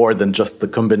something more than just the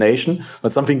combination,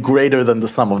 but something greater than the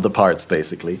sum of the parts,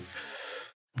 basically.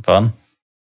 Fun.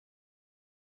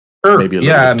 Sure. Maybe a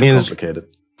little bit too complicated.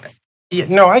 Yeah,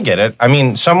 no, I get it. I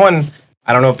mean,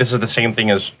 I don't know if this is the same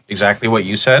thing as exactly what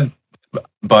you said,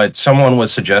 but someone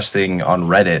was suggesting on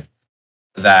Reddit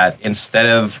that instead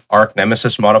of Arch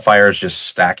Nemesis modifiers just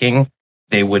stacking,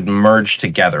 they would merge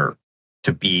together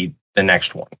to be the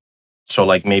next one. So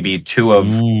like maybe 2 of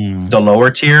the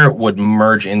lower tier would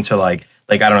merge into like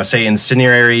I don't know, say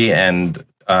Incinerary and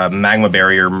Magma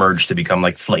Barrier merge to become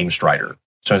like Flame Strider.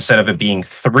 So instead of it being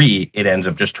 3, it ends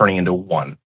up just turning into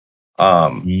 1.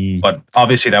 But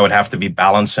obviously that would have to be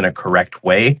balanced in a correct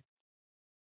way.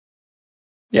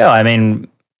 Yeah, I mean,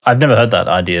 I've never heard that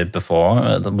idea before.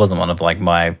 It wasn't one of like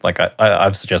my, like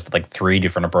I've suggested like 3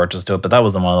 different approaches to it, but that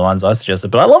wasn't one of the ones I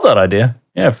suggested. But I love that idea.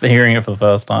 Yeah, for hearing it for the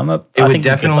first time. I think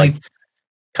definitely you could, like,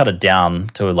 cut it down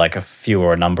to like a few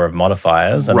or a number of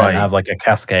modifiers and then have like a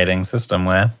cascading system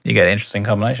where you get interesting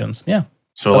combinations. Yeah.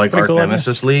 So like Arch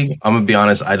Nemesis League, I'm going to be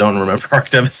honest, I don't remember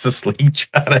Arch Nemesis League,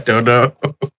 Chad. I don't know.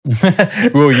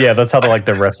 Well, yeah, that's how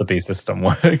the recipe system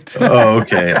worked. Oh,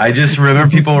 okay. I just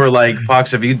remember people were like,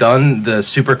 Pox, have you done the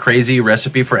super crazy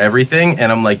recipe for everything?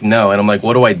 And I'm like, no. And I'm like,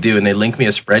 what do I do? And they linked me a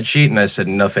spreadsheet and I said,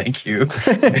 no, thank you.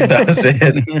 That was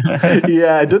it.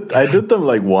 Yeah, I did them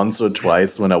like once or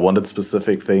twice when I wanted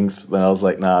specific things. But then I was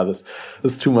like, nah, this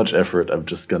is too much effort. I'm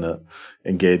just going to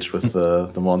engage with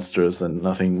the monsters and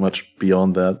nothing much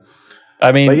beyond that.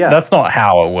 I mean, that's not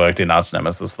how it worked in Arch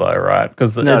Nemesis, though, right?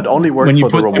 Because it only worked for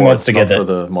the rewards, not for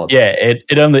the mods. Yeah,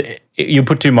 you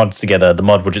put 2 mods together, the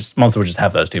monster would just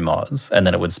have those 2 mods, and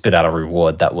then it would spit out a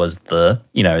reward that was the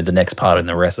next part in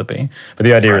the recipe. But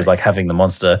the idea is like having the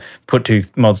monster put 2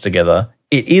 mods together.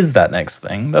 It is that next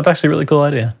thing. That's actually a really cool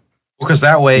idea. Because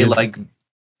that way, like,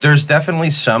 there's definitely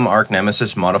some Arch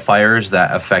Nemesis modifiers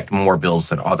that affect more builds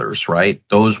than others, right?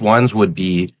 Those ones would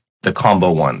be the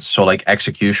combo ones. So like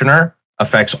Executioner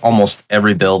affects almost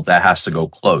every build that has to go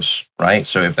close, right?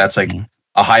 So if that's like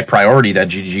a high priority that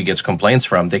GGG gets complaints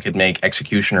from, they could make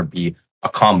Executioner be a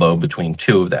combo between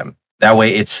 2 of them. That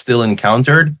way it's still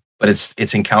encountered, but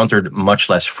it's encountered much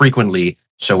less frequently.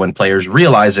 So when players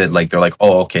realize it, like they're like,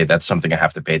 oh, okay, that's something I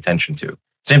have to pay attention to.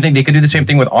 Same thing, they could do the same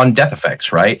thing with on-death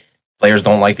effects, right? Players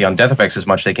don't like the on-death effects as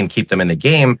much. They can keep them in the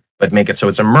game, but make it so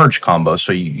it's a merge combo.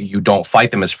 So you don't fight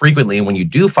them as frequently. And when you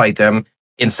do fight them,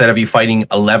 instead of you fighting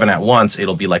 11 at once,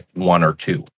 it'll be like 1 or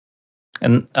 2.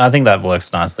 And I think that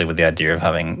works nicely with the idea of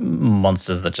having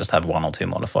monsters that just have 1 or 2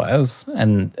 modifiers.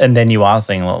 And then you are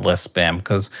seeing a lot less spam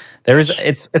because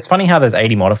it's funny how there's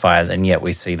 80 modifiers and yet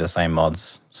we see the same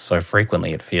mods so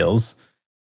frequently, it feels.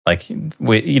 Like,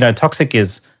 Toxic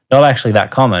is not actually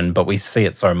that common, but we see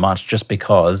it so much just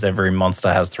because every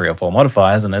monster has 3 or 4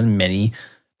 modifiers and there's many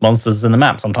monsters in the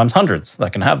map, sometimes hundreds,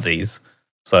 that can have these.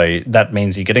 So that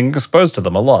means you're getting exposed to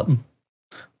them a lot.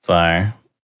 So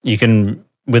you can,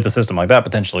 with a system like that,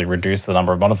 potentially reduce the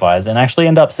number of modifiers and actually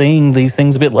end up seeing these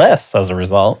things a bit less as a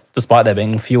result, despite there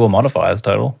being fewer modifiers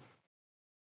total.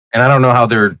 And I don't know how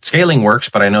their scaling works,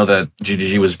 but I know that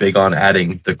GGG was big on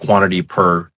adding the quantity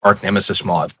per Arch Nemesis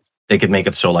mod. They could make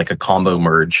it so like a combo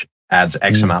merge adds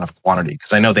X amount of quantity,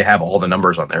 because I know they have all the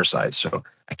numbers on their side. So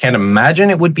I can't imagine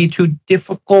it would be too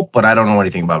difficult, but I don't know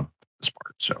anything about this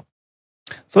part. So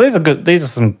So these are good. These are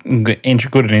some good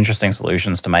and interesting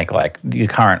solutions to make like the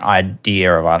current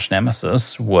idea of Arch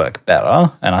Nemesis work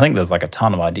better. And I think there's like a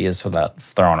ton of ideas for that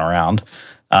thrown around.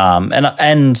 And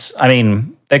I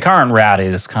mean, their current route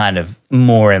is kind of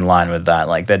more in line with that.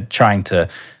 Like they're trying to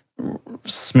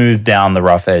smooth down the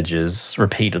rough edges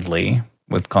repeatedly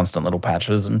with constant little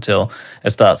patches until it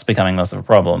starts becoming less of a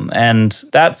problem. And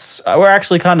we're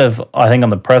actually kind of, I think, on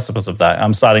the precipice of that.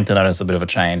 I'm starting to notice a bit of a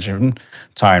change in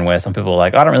tone where some people are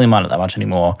like, I don't really mind it that much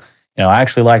anymore. You know, I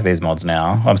actually like these mods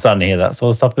now. I'm starting to hear that sort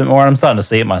of stuff a bit more, and I'm starting to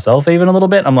see it myself even a little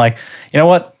bit. I'm like, you know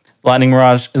what? Lightning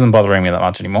Mirage isn't bothering me that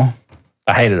much anymore.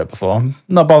 I hated it before. I'm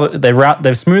not bothered.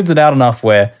 They've smoothed it out enough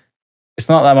where it's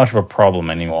not that much of a problem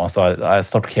anymore. So I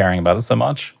stopped caring about it so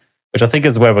much, which I think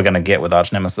is where we're going to get with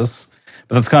Arch Nemesis.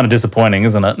 But that's kind of disappointing,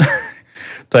 isn't it?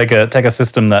 take a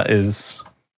system that is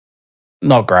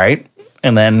not great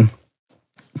and then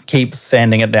keep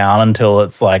sanding it down until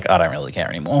it's like, I don't really care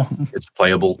anymore. It's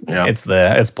playable. Yeah, it's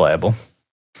there. It's playable.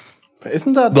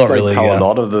 Isn't that not like really, how a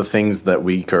lot of the things that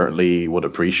we currently would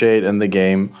appreciate in the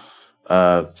game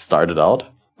started out?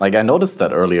 Like I noticed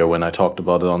that earlier when I talked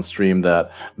about it on stream,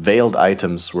 that veiled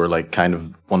items were like kind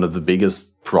of one of the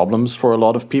biggest problems for a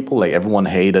lot of people. Like everyone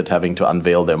hated having to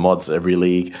unveil their mods every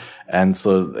league. And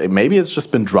so maybe it's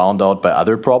just been drowned out by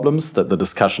other problems, that the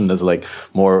discussion is like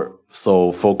more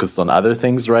so focused on other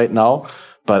things right now.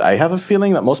 But I have a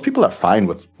feeling that most people are fine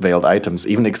with veiled items,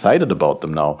 even excited about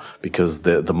them now, because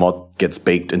the mod gets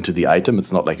baked into the item.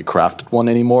 It's not like a crafted one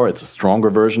anymore. It's a stronger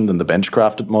version than the bench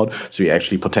crafted mod. So you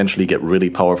actually potentially get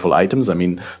really powerful items. I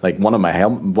mean, like one of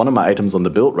my items on the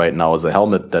build right now is a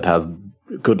helmet that has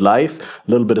good life,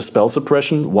 a little bit of spell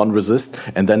suppression, 1 resist,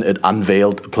 and then it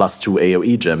unveiled +2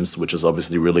 AoE gems, which is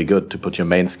obviously really good to put your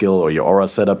main skill or your aura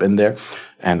setup in there.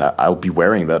 And I'll be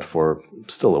wearing that for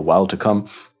still a while to come.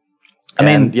 I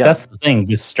mean, that's the thing.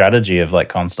 This strategy of like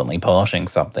constantly polishing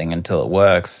something until it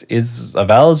works is a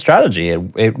valid strategy.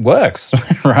 It works,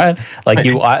 right? Like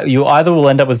you either will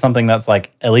end up with something that's like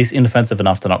at least inoffensive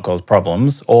enough to not cause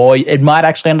problems, or it might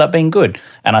actually end up being good.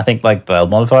 And I think like the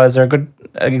modifiers are a good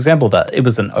example of that. It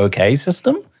was an okay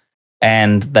system,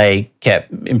 and they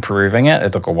kept improving it.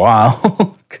 It took a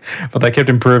while, but they kept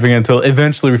improving it until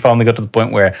eventually we finally got to the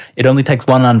point where it only takes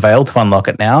 1 unveil to unlock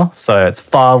it now, so it's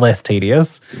far less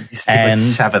tedious. And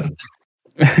 7.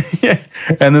 Yeah,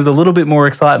 and there's a little bit more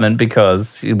excitement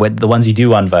because when the ones you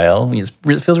do unveil, it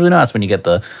feels really nice when you get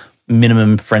the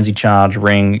minimum frenzy charge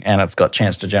ring and it's got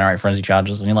chance to generate frenzy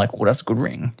charges and you're like, oh, that's a good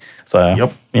ring.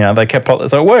 So they kept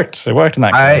so it worked in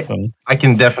that case. I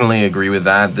can definitely agree with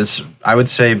that. This, I would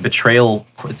say, betrayal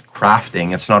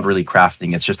crafting, it's not really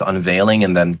crafting, it's just unveiling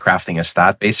and then crafting a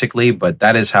stat basically, but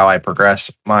that is how I progress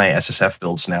my SSF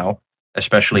builds now,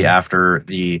 especially after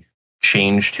the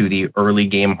change to the early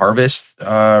game harvest,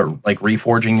 like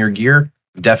reforging your gear.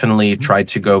 Definitely tried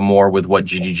to go more with what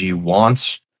GGG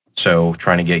wants. So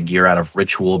trying to get gear out of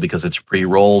Ritual because it's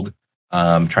pre-rolled,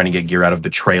 trying to get gear out of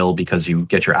Betrayal because you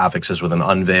get your affixes with an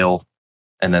unveil,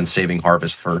 and then saving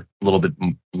Harvest for a little bit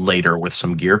later with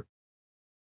some gear.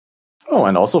 Oh,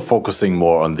 and also focusing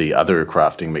more on the other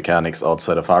crafting mechanics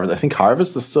outside of Harvest. I think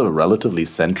Harvest is still relatively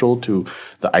central to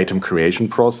the item creation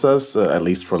process, at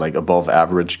least for like above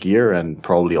average gear, and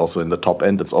probably also in the top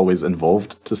end, it's always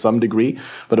involved to some degree.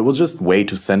 But it was just way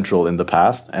too central in the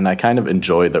past, and I kind of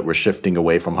enjoy that we're shifting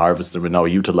away from Harvest and we're now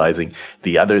utilizing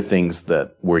the other things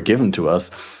that were given to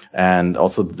us. And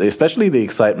also, especially the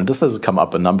excitement, this has come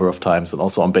up a number of times, and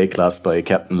also on Bayclass by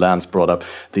Captain Lance brought up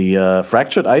the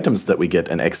fractured items that we get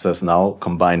in excess now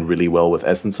combine really well with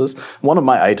essences. One of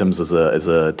my items is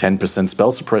a 10%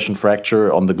 spell suppression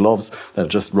fracture on the gloves that I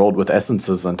just rolled with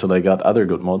essences until I got other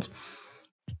good mods.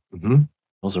 Mm-hmm.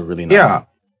 Those are really nice. Yeah,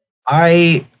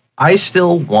 I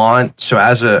still want, so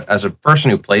as a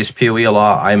person who plays PoE a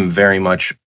lot, I'm very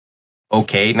much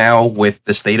okay now with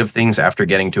the state of things after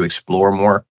getting to explore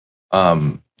more.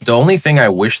 The only thing I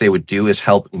wish they would do is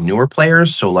help newer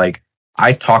players. So like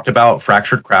I talked about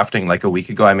fractured crafting like a week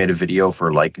ago. I made a video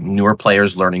for like newer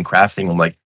players learning crafting. I'm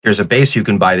like, here's a base you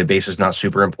can buy. The base is not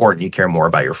super important. You care more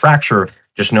about your fracture.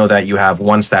 Just know that you have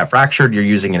 1 stat fractured. You're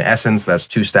using an essence. That's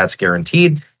 2 stats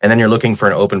guaranteed. And then you're looking for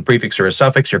an open prefix or a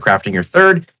suffix. You're crafting your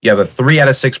 3rd. You have a 3 out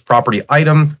of 6 property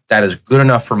item. That is good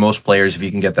enough for most players if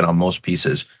you can get that on most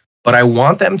pieces. But I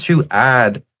want them to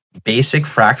add basic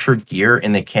fractured gear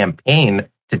in the campaign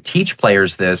to teach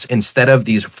players this instead of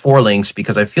these 4 links,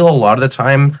 because I feel a lot of the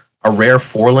time a rare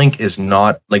 4 link is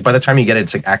not, like by the time you get it,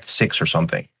 it's like Act 6 or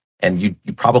something. And you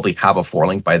probably have a 4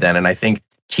 link by then. And I think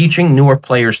teaching newer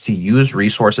players to use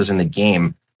resources in the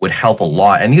game would help a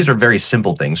lot. And these are very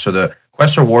simple things. So the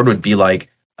quest reward would be like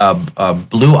a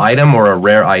blue item or a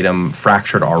rare item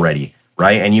fractured already,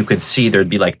 right? And you could see there'd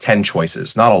be like 10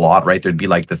 choices, not a lot, right? There'd be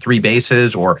like the 3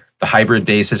 bases or the hybrid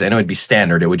bases, and it would be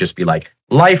standard. It would just be like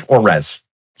life or res.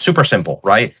 Super simple,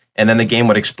 right? And then the game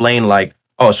would explain like,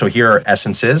 oh, so here are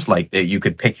essences. Like you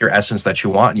could pick your essence that you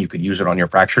want and you could use it on your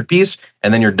fractured piece,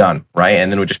 and then you're done, right?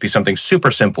 And then it would just be something super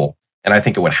simple. And I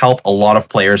think it would help a lot of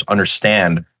players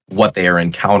understand what they are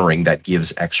encountering that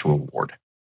gives X reward.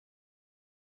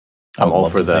 I'm all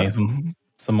for that.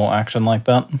 Some more action like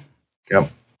that.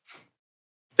 Yep.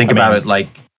 Think about it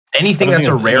like anything that's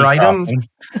a rare item.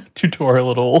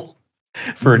 Tutorial at all.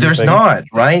 There's not,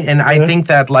 right? And I think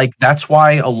that like that's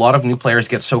why a lot of new players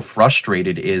get so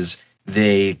frustrated is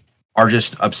they are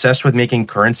just obsessed with making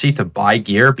currency to buy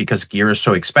gear because gear is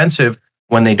so expensive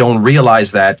when they don't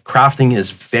realize that crafting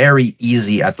is very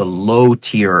easy at the low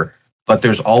tier, but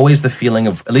there's always the feeling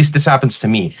of, at least this happens to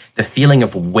me, the feeling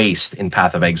of waste in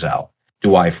Path of Exile.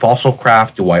 Do I fossil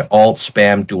craft? Do I alt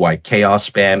spam? Do I chaos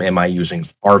spam? Am I using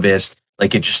harvest?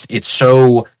 Like it's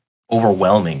so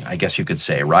overwhelming, I guess you could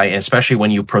say, right? And especially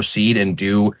when you proceed and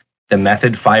do the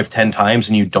method 5-10 times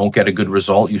and you don't get a good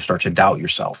result, you start to doubt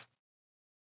yourself.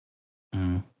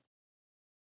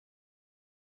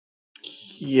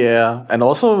 Yeah, and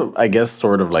also, I guess,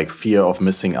 sort of like fear of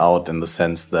missing out in the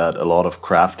sense that a lot of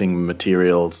crafting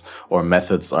materials or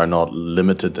methods are not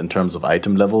limited in terms of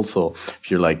item level. So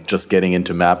if you're like just getting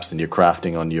into maps and you're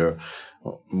crafting on your,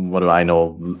 what do I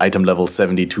know, item level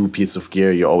 72 piece of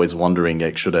gear, you're always wondering,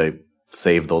 like, should I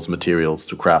save those materials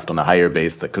to craft on a higher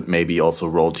base that could maybe also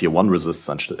roll tier 1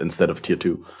 resistance instead of tier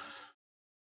 2?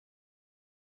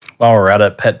 While we're at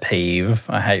it, pet peeve,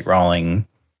 I hate rolling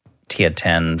tier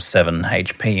 10 7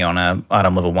 HP on a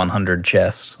item level 100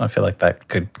 chest. I feel like that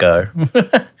could go.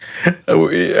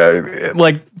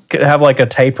 Like have like a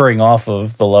tapering off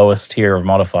of the lowest tier of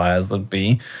modifiers would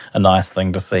be a nice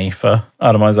thing to see for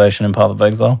itemization in Path of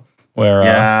Exile,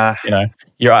 where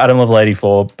your item level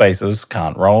 84 bases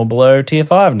can't roll below tier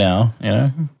 5 now.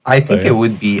 I think it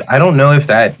would be. I don't know if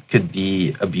that could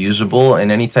be abusable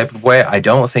in any type of way. I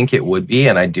don't think it would be,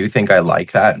 and I do think I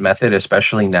like that method,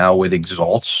 especially now with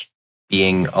exalts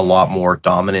being a lot more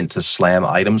dominant to slam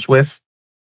items with.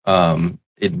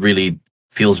 It really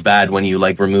feels bad when you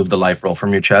like remove the life roll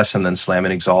from your chest and then slam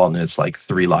an exalt and it's like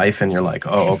 3 life and you're like,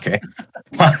 oh, okay.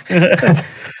 I'm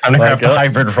gonna craft the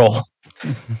hybrid roll.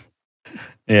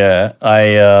 Yeah,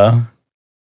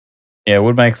 it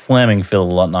would make slamming feel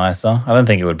a lot nicer. I don't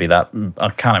think it would be that. I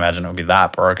can't imagine it would be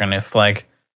that broken if like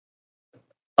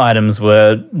items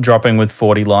were dropping with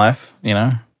 40 life,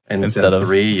 and instead of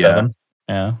 3, 7.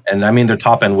 Yeah. And I mean, their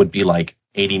top end would be like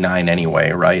 89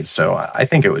 anyway, right? So I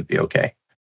think it would be okay.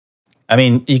 I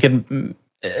mean, you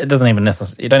don't even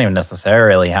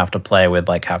necessarily have to play with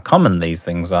like how common these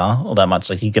things are all that much.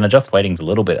 Like you can adjust weightings a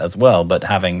little bit as well, but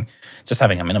having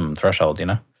a minimum threshold,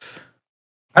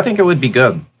 I think it would be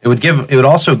good. It would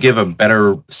also give a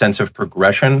better sense of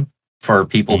progression for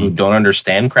people who don't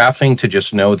understand crafting to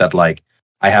just know that like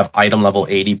I have item level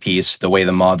 80 piece. The way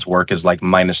the mods work is like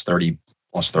minus 30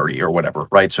 plus 30 or whatever,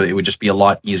 right? So it would just be a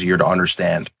lot easier to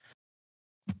understand.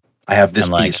 I have this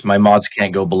piece. My mods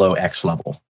can't go below X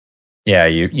level. Yeah,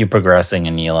 you're progressing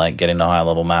and you like get into a higher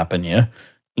level map and you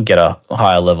get a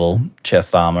higher level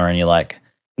chest armor and you're like,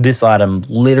 this item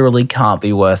literally can't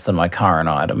be worse than my current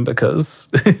item because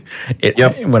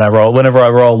whenever I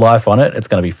roll life on it, it's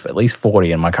going to be at least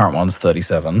 40 and my current one's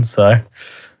 37. So it's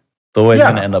always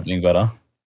going to end up being better.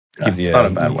 Gives you not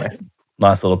a bad way.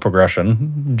 Nice little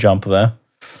progression jump there.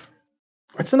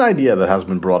 It's an idea that has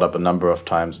been brought up a number of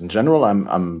times. In general, I'm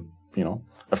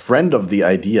a friend of the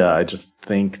idea. I just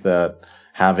think that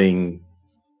having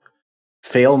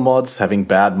fail mods, having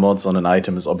bad mods on an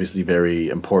item is obviously very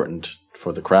important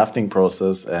for the crafting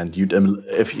process. And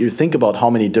if you think about how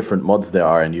many different mods there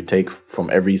are and you take from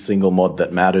every single mod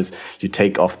that matters, you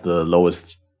take off the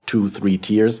lowest 2-3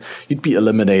 tiers, you'd be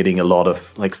eliminating a lot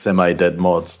of like semi-dead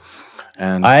mods.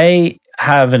 And I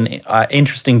have an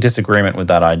interesting disagreement with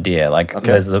that idea. Like,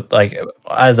 as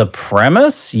a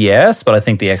premise, yes, but I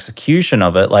think the execution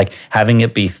of it, like having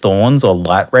it be thorns or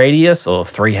light radius or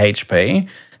 3 HP,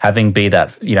 having be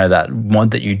that that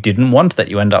mod that you didn't want that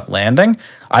you end up landing,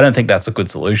 I don't think that's a good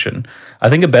solution. I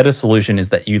think a better solution is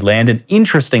that you land an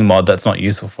interesting mod that's not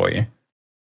useful for you.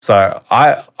 So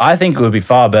I think it would be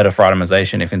far better for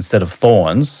itemization if instead of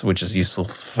thorns, which is useful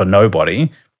for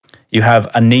nobody, you have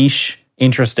a niche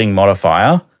interesting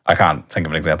modifier. I can't think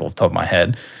of an example off the top of my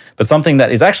head, but something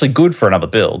that is actually good for another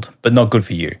build, but not good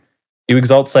for you. You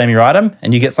exalt slam your item,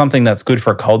 and you get something that's good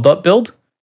for a cold dot build,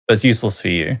 but it's useless for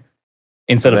you.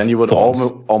 Instead then you would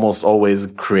almost always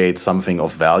create something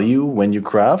of value when you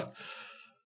craft.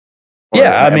 Or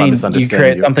Yeah, I am mean, you misunderstanding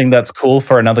create something that's cool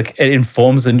for another. It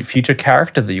informs a future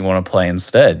character that you want to play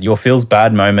instead. Your feels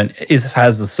bad moment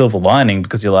has a silver lining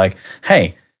because you're like,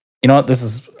 hey, you know what? This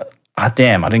is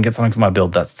damn, I didn't get something for my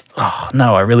build. That's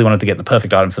no, I really wanted to get the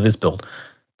perfect item for this build.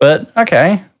 But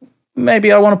okay,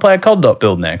 maybe I want to play a Cold Dot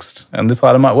build next, and this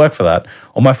item might work for that.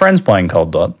 Or my friend's playing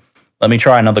Cold Dot. Let me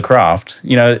try another craft.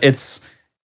 You know, it's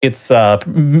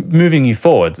moving you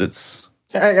forwards.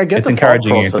 I get it's the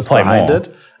encouraging thought you to process play behind more.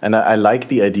 it, and I like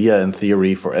the idea in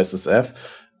theory for SSF.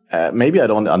 Maybe I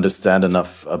don't understand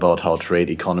enough about how trade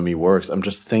economy works. I'm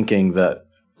just thinking that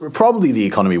probably the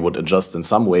economy would adjust in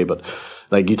some way, but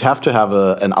like you'd have to have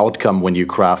an outcome when you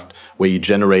craft where you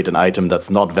generate an item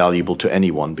that's not valuable to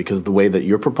anyone, because the way that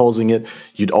you're proposing it,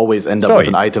 you'd always end up with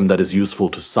an item that is useful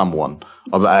to someone.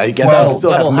 I guess you'd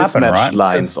still have mismatched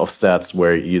lines of stats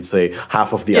where you'd say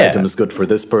half of the item is good for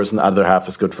this person, other half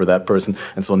is good for that person,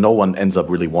 and so no one ends up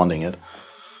really wanting it.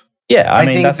 Yeah, I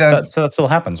mean, that still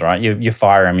happens, right? You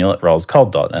fire amulet rolls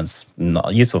Cold Dot, and it's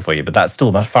not useful for you, but that's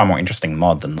still a far more interesting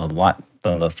mod than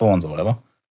the thorns or whatever.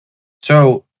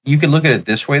 So you could look at it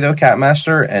this way, though,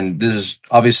 Catmaster, and this is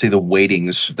obviously the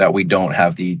weightings that we don't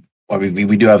have we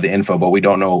do have the info, but we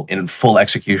don't know in full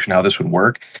execution how this would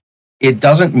work. It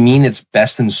doesn't mean it's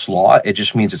best in slot. It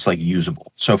just means it's like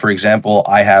usable. So, for example,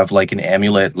 I have like an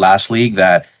amulet last league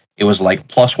that it was like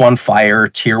 +1 fire,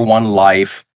 tier 1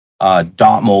 life,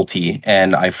 dot multi,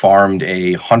 and I farmed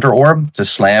a hunter orb to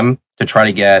slam to try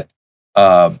to get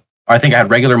I think I had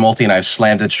regular multi and I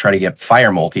slammed it to try to get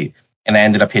fire multi, and I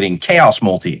ended up hitting chaos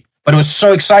multi. But it was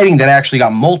so exciting that I actually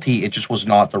got multi, it just was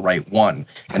not the right one.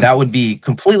 And that would be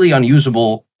completely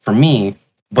unusable for me.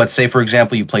 But say, for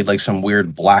example, you played like some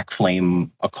weird black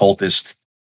flame occultist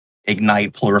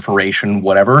ignite proliferation,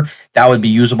 whatever, that would be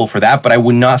usable for that. But I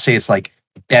would not say it's like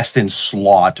best in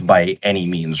slot by any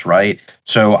means, right?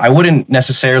 So I wouldn't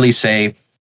necessarily say,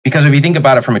 because if you think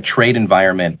about it from a trade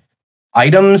environment,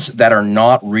 items that are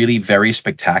not really very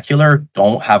spectacular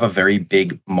don't have a very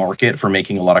big market for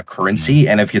making a lot of currency.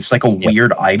 And if it's like a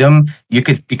weird item,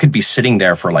 it could be sitting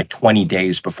there for like 20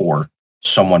 days before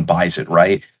someone buys it,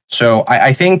 right? So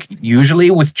I think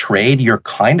usually with trade, you're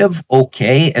kind of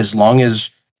okay as long as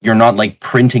you're not like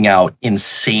printing out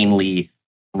insanely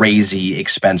crazy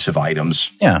expensive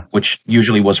items. Yeah. Which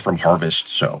usually was from Harvest,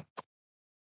 so.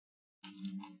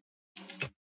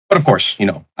 But of course, you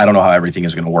know, I don't know how everything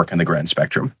is going to work in the grand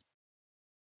spectrum.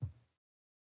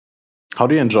 How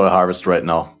do you enjoy Harvest right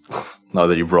now? Now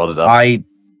that you brought it up.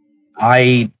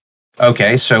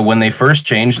 Okay, so when they first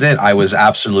changed it, I was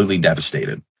absolutely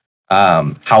devastated.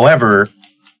 However,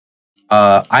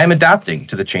 I'm adapting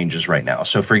to the changes right now.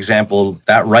 So, for example,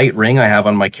 that right ring I have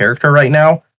on my character right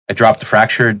now, I dropped the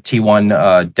Fractured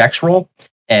T1 Dex roll,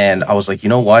 and I was like, you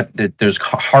know what? There's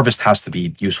Harvest has to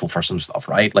be useful for some stuff,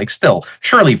 right? Like, still,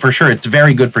 surely, for sure, it's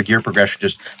very good for gear progression.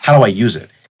 Just how do I use it? And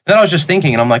then I was just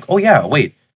thinking, and I'm like, oh yeah,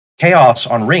 wait, Chaos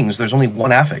on rings, there's only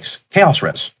one affix, Chaos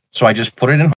Res. So I just put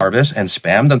it in Harvest and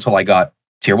spammed until I got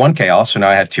Tier 1 Chaos. So now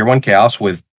I had Tier 1 Chaos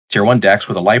with Tier 1 Dex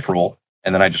with a life roll,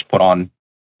 and then I just put on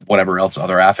whatever else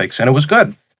other affix, and it was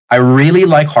good. I really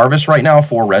like Harvest right now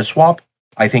for res swap.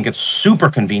 I think it's super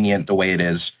convenient the way it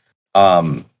is.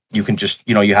 You can just,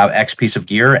 you know, you have X piece of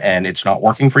gear and it's not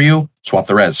working for you, swap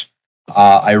the res.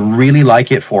 I really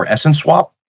like it for essence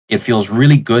swap. It feels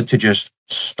really good to just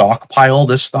stockpile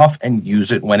this stuff and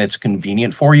use it when it's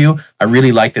convenient for you. I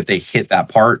really like that they hit that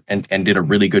part and did a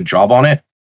really good job on it.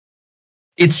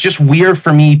 It's just weird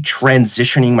for me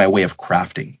transitioning my way of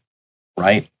crafting,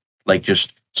 right? Like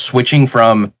just switching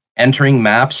from entering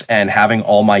maps and having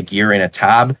all my gear in a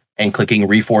tab and clicking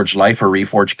Reforged Life or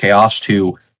Reforged Chaos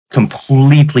to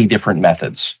completely different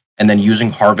methods, and then using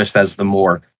Harvest as the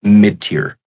more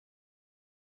mid-tier.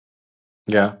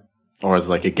 Yeah. Or as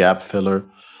like a gap filler.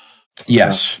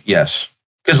 Yes.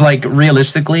 Because like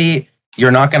realistically,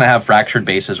 you're not going to have fractured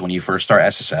bases when you first start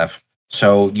SSF.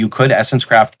 So you could Essence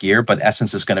craft gear, but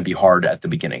Essence is going to be hard at the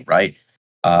beginning, right?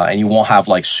 And you won't have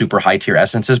like super high tier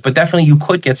essences, but definitely you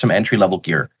could get some entry level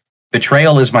gear.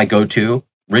 Betrayal is my go-to.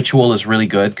 Ritual is really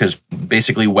good because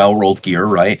basically well-rolled gear,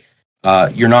 right?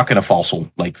 You're not going to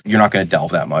fossil, like you're not going to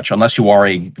delve that much unless you are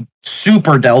a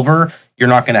super delver. You're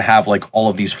not going to have like all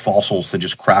of these fossils to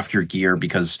just craft your gear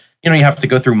because, you know, you have to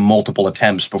go through multiple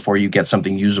attempts before you get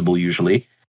something usable usually.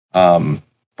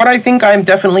 But I think I'm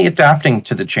definitely adapting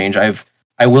to the change.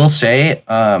 I will say,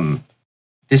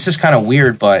 this is kind of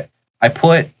weird, but I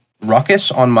put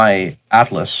Ruckus on my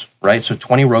Atlas, right? So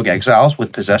 20 Rogue Exiles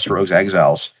with Possessed Rogues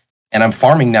Exiles. And I'm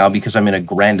farming now because I'm in a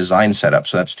Grand Design setup.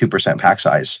 So that's 2% pack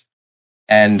size.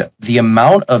 And the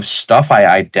amount of stuff I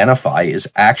identify is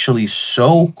actually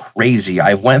so crazy.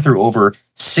 I've went through over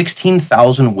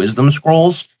 16,000 wisdom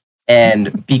scrolls.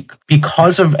 And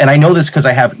because of, and I know this because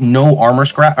I have no armor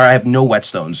scrap, or I have no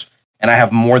whetstones, and I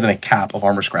have more than a cap of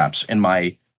armor scraps in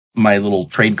my little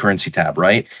trade currency tab,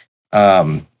 right?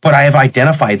 But I have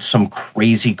identified some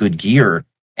crazy good gear,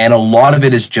 and a lot of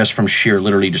it is just from sheer,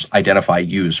 literally just identify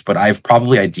use. But I've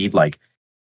probably ID'd like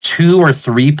 2 or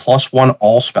 3 +1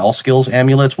 all spell skills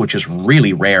amulets, which is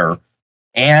really rare,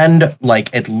 and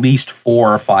like at least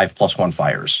 4 or 5 +1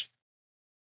 fires.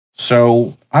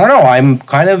 So I don't know. I'm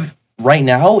kind of right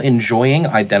now enjoying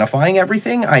identifying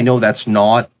everything. I know that's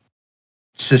not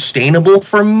sustainable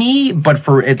for me, but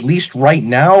for at least right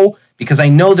now, because I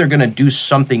know they're going to do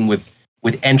something with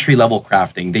entry level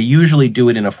crafting. They usually do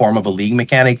it in a form of a league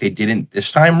mechanic. They didn't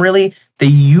this time, really. They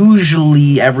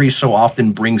usually every so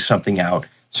often bring something out.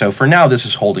 So for now, this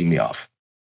is holding me off.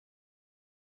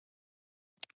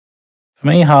 For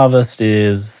me, Harvest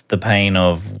is the pain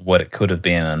of what it could have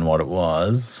been and what it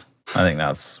was. I think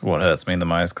that's what hurts me the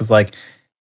most. Because, like,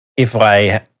 if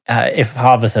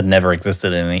Harvest had never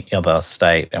existed in any other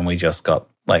state and we just got,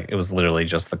 like, it was literally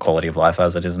just the quality of life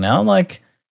as it is now, like,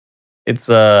 it's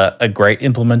a great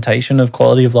implementation of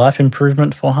quality of life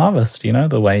improvement for Harvest, you know,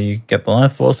 the way you get the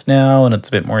life force now, and it's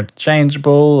a bit more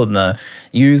interchangeable, and the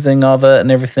using of it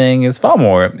and everything is far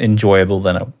more enjoyable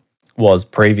than it was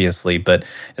previously, but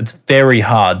it's very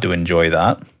hard to enjoy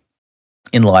that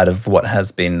in light of what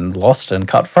has been lost and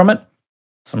cut from it.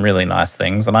 Some really nice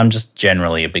things, and I'm just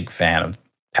generally a big fan of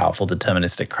powerful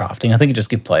deterministic crafting. I think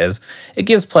it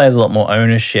gives players a lot more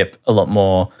ownership, a lot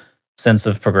more sense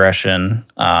of progression,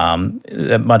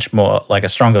 much more like a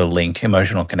stronger link,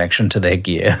 emotional connection to their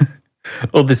gear.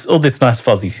 all this nice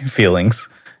fuzzy feelings,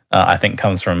 I think,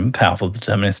 comes from powerful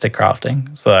deterministic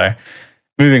crafting. So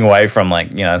moving away from,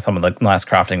 like, you know, some of the nice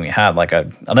crafting we had, like I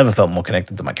never felt more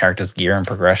connected to my character's gear and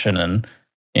progression and,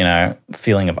 you know,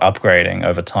 feeling of upgrading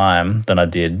over time than I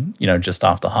did, you know, just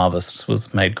after Harvest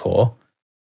was made core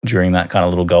during that kind of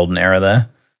little golden era there.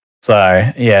 So,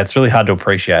 yeah, it's really hard to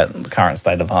appreciate the current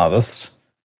state of Harvest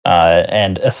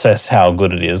and assess how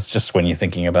good it is just when you're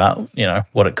thinking about, you know,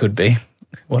 what it could be,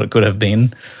 what it could have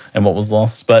been, and what was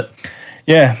lost. But,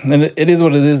 yeah, and it is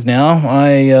what it is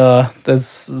now.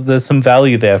 There's some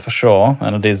value there for sure,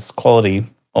 and it is quality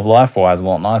of life-wise a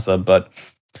lot nicer, but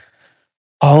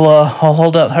I'll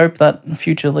hold out hope that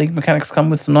future League mechanics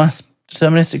come with some nice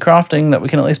deterministic crafting that we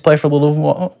can at least play for a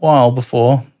little while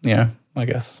before, you know, I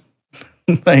guess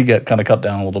they get kind of cut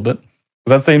down a little bit.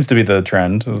 Because that seems to be the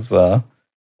trend, is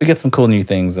we get some cool new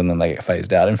things and then they get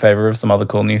phased out in favor of some other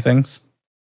cool new things.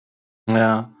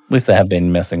 Yeah. At least they have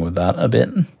been messing with that a bit.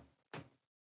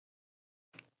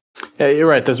 Yeah, you're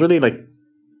right. There's really like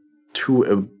 2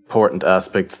 important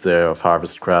aspects there of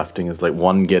Harvest crafting. Is like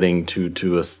one, getting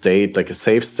to a state, like a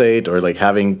safe state, or like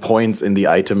having points in the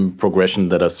item progression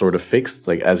that are sort of fixed,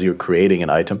 like as you're creating an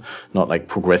item, not like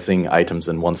progressing items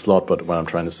in one slot. But what I'm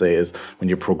trying to say is when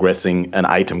you're progressing an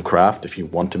item craft, if you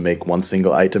want to make one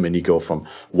single item and you go from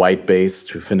white base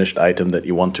to finished item that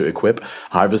you want to equip,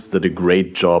 Harvest did a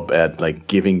great job at like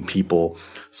giving people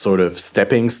sort of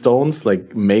stepping stones,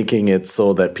 like making it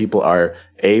so that people are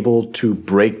able to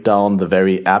break down the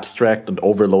very abstract and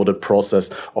overloaded process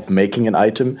of making an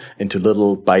item into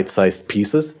little bite-sized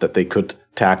pieces that they could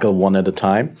tackle one at a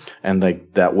time, and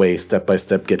like that way, step by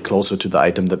step, get closer to the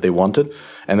item that they wanted.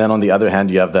 And then on the other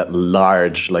hand, you have that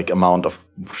large like amount of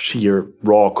sheer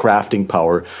raw crafting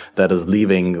power that is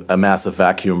leaving a massive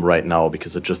vacuum right now,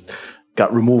 because it just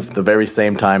got removed the very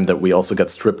same time that we also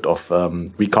got stripped of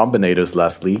recombinators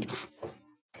last league.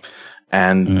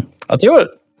 And I'll do it.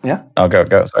 Yeah. I'll go.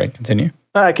 Sorry, continue.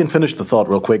 I can finish the thought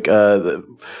real quick,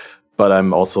 but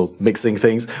I'm also mixing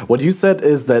things. What you said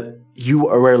is that you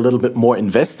were a little bit more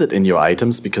invested in your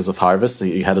items because of Harvest.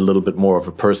 You had a little bit more of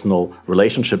a personal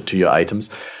relationship to your items.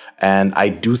 And I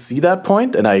do see that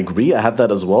point, and I agree. I had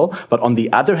that as well. But on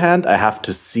the other hand, I have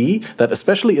to see that,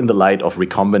 especially in the light of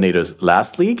Recombinators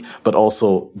last league, but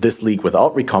also this league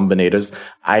without Recombinators,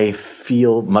 I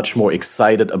feel much more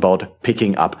excited about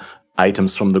picking up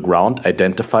items from the ground,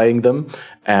 identifying them,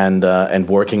 and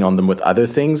working on them with other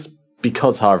things,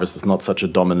 because Harvest is not such a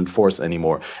dominant force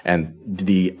anymore, and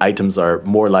the items are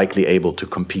more likely able to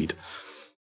compete.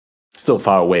 Still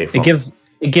far away from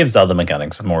It gives other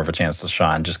mechanics more of a chance to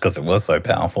shine just because it was so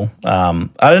powerful. I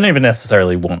don't even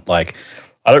necessarily want, like,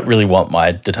 I don't really want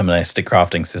my deterministic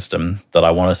crafting system that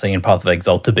I want to see in Path of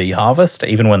Exile to be Harvest.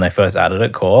 Even when they first added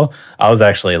it core, I was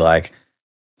actually like,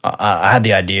 I had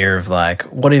the idea of like,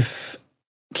 what if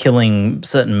killing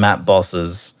certain map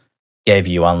bosses gave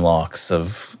you unlocks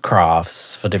of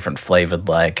crafts for different flavored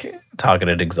like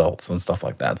targeted exalts and stuff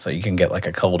like that. So you can get like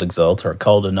a cold exalt or a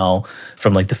cold annul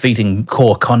from like defeating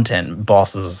core content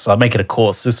bosses. So I make it a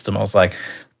core system. I was like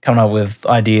coming up with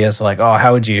ideas for like, oh,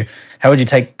 how would you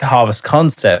take Harvest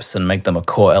concepts and make them a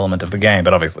core element of the game?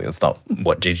 But obviously it's not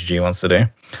what GGG wants to do.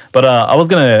 But I was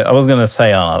gonna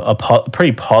say on a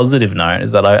pretty positive note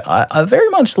is that I very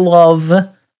much love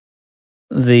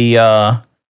the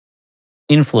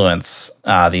influence,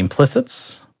 the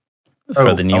implicits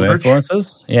for the new Eldritch?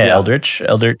 influences. Yeah, Yeah.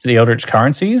 the Eldritch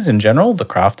currencies in general, the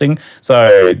crafting.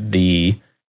 So the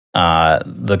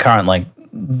current like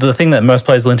the thing that most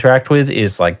players will interact with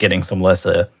is like getting some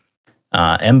lesser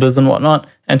embers and whatnot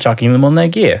and chucking them on their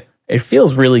gear. It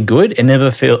feels really good. I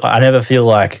never feel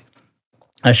like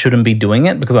I shouldn't be doing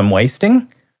it because I'm wasting.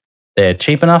 They're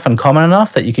cheap enough and common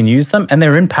enough that you can use them, and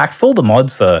they're impactful. The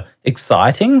mods are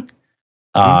exciting.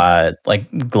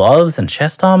 Like gloves and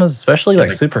chest armors, especially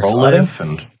like super exciting.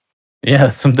 And Yeah,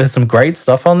 there's some great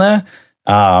stuff on there.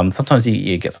 Sometimes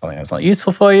you get something that's not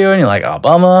useful for you, and you're like, oh,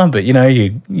 bummer. But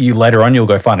you later on you'll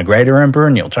go find a greater emperor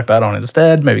and you'll chuck that on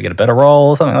instead. Maybe get a better roll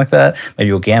or something like that. Maybe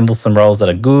you'll gamble some rolls that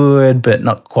are good but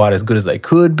not quite as good as they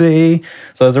could be.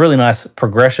 So there's a really nice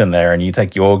progression there, and you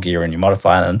take your gear and you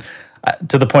modify it, and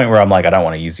to the point where I'm like, I don't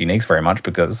want to use uniques very much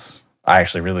because I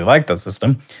actually really like that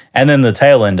system. And then the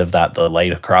tail end of that, the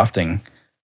later crafting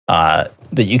that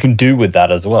you can do with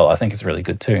that as well, I think is really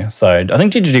good too. So I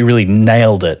think GGD really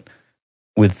nailed it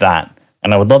with that,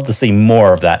 and I would love to see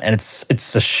more of that. And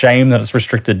it's a shame that it's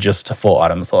restricted just to 4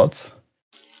 item slots.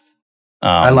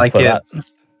 I like it.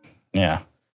 Yeah,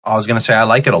 I was going to say I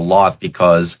like it a lot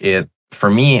because it, for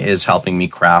me, is helping me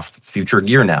craft future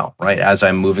gear now, right? As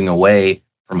I'm moving away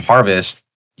from Harvest,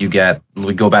 we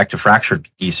go back to fractured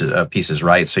pieces,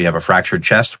 right? So you have a fractured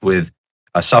chest with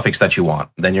a suffix that you want.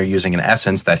 Then you're using an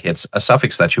essence that hits a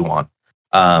suffix that you want.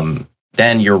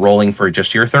 Then you're rolling for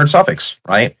just your 3rd suffix,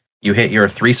 right? You hit your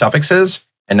 3 suffixes,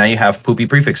 and now you have poopy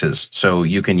prefixes. So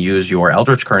you can use your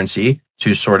Eldritch currency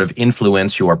to sort of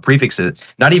influence your prefixes.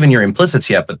 Not even your implicits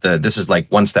yet, but this is like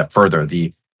one step further.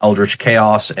 The Eldritch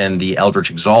Chaos and the Eldritch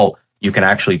Exalt, you can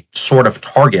actually sort of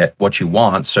target what you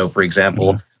want. So, for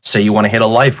example, say you want to hit a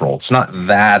life roll. It's not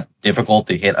that difficult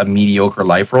to hit a mediocre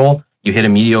life roll. You hit a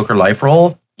mediocre life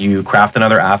roll, you craft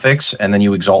another affix, and then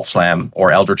you Exalt Slam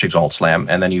or Eldritch Exalt Slam,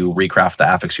 and then you recraft the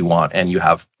affix you want, and you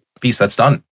have a piece that's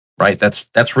done, right?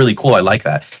 That's really cool. I like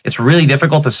that. It's really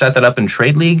difficult to set that up in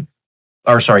Trade League,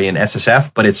 in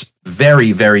SSF, but it's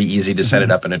very, very easy to set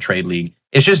it up in a Trade League.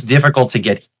 It's just difficult to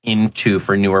get into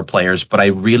for newer players, but I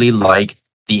really like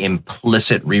the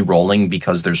implicit re-rolling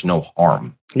because there's no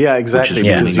harm. Yeah, exactly.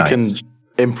 Because really you can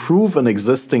improve an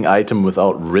existing item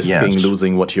without risking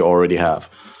losing what you already have.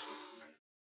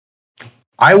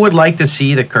 I would like to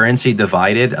see the currency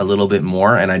divided a little bit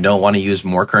more, and I don't want to use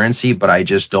more currency, but I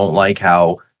just don't like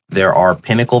how there are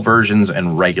pinnacle versions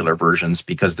and regular versions,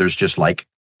 because there's just like,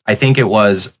 I think it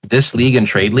was this league and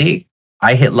Trade League,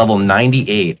 I hit level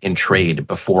 98 in trade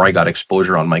before I got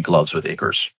exposure on my gloves with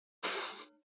Acres.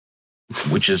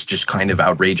 Which is just kind of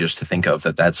outrageous to think of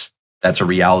that's a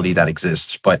reality that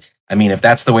exists. But I mean, if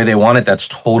that's the way they want it, that's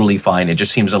totally fine. It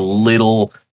just seems a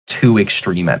little too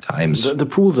extreme at times. The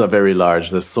pools are very large.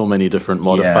 There's so many different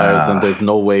modifiers, and there's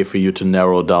no way for you to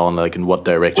narrow down like in what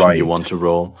direction you want to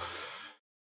roll.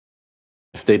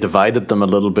 If they divided them a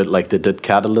little bit like they did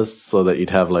Catalyst, so that you'd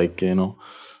have like,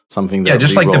 something that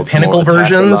just like the pinnacle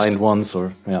versions, aligned ones,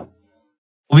 or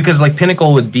because like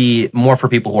Pinnacle would be more for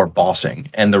people who are bossing,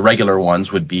 and the regular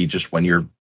ones would be just when you're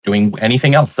doing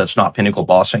anything else that's not Pinnacle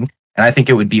bossing. And I think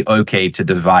it would be okay to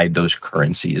divide those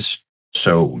currencies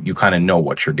so you kind of know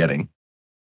what you're getting.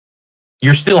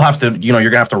 You still have to, you're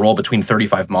going to have to roll between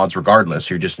 35 mods regardless.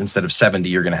 You're just, instead of 70,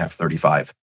 you're going to have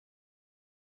 35.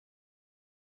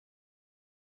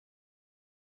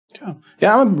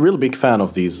 Yeah, I'm a real big fan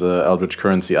of these Eldritch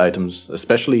currency items,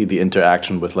 especially the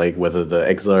interaction with like whether the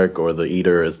Exarch or the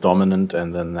Eater is dominant,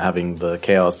 and then having the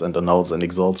Chaos and the Nulls and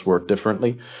Exalts work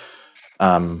differently.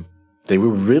 They were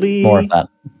really more of that.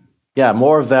 Yeah,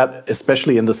 more of that,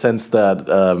 especially in the sense that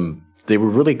they were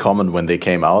really common when they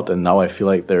came out, and now I feel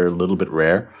like they're a little bit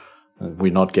rare.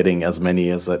 We're not getting as many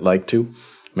as I'd like to.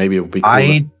 Maybe it would be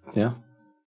cool.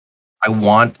 I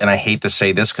want, and I hate to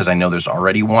say this because I know there's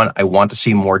already one, I want to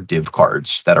see more div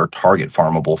cards that are target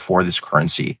farmable for this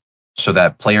currency so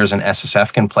that players in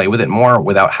SSF can play with it more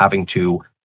without having to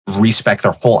respec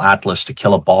their whole atlas to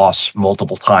kill a boss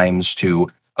multiple times to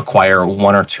acquire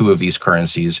 1 or 2 of these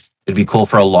currencies. It'd be cool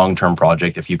for a long-term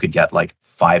project if you could get like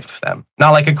 5 of them.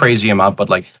 Not like a crazy amount, but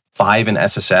like 5 in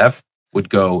SSF would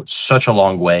go such a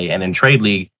long way. And in Trade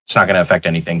League, it's not going to affect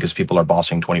anything because people are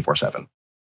bossing 24/7.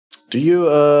 Do you,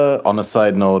 on a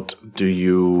side note, do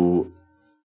you...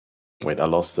 Wait, I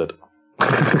lost it.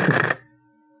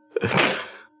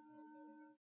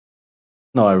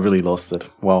 No, I really lost it.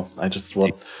 Wow, I just...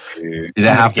 What? Did it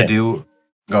have to do...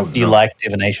 Do you like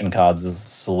divination cards as a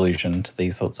solution to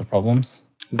these sorts of problems?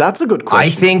 That's a good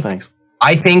question. Thanks.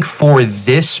 I think for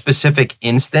this specific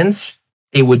instance,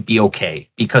 it would be okay.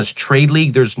 Because Trade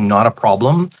League, there's not a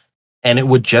problem. And it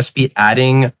would just be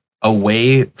adding a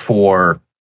way for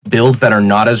builds that are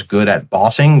not as good at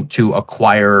bossing to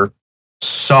acquire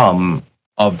some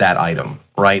of that item,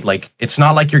 right? Like, it's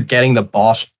not like you're getting the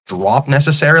boss drop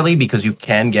necessarily, because you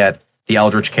can get the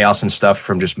Eldritch Chaos and stuff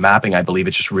from just mapping. I believe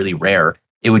it's just really rare.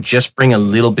 It would just bring a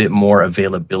little bit more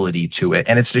availability to it.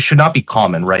 And it should not be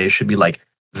common, right? It should be like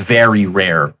very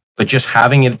rare, but just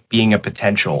having it being a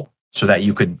potential so that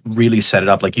you could really set it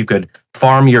up. Like you could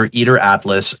farm your Eater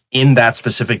Atlas in that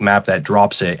specific map that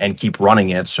drops it and keep running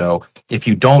it. So if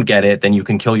you don't get it, then you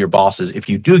can kill your bosses. If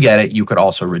you do get it, you could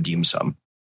also redeem some.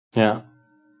 Yeah.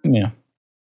 Yeah.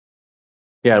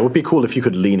 Yeah, it would be cool if you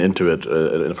could lean into it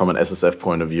from an SSF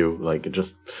point of view, like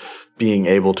just being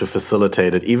able to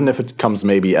facilitate it, even if it comes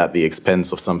maybe at the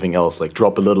expense of something else, like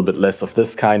drop a little bit less of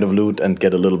this kind of loot and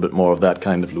get a little bit more of that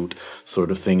kind of loot sort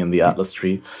of thing in the Atlas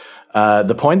tree.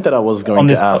 The point that I was going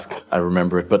to ask, I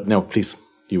remember it, but no, please,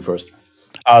 you first.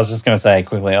 I was just going to say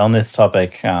quickly on this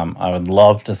topic, I would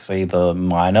love to see the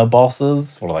minor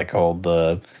bosses. What are they called?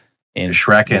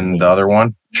 Shrek and the other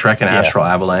one. Shrek and Astral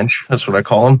Avalanche. That's what I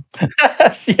call them.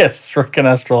 Yes, Shrek and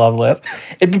Astral Avalanche.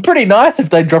 It'd be pretty nice if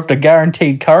they dropped a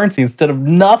guaranteed currency instead of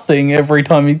nothing every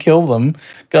time you kill them.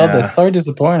 God, they're so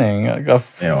disappointing.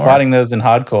 Fighting those in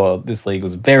hardcore this league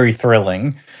was very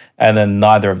thrilling, and then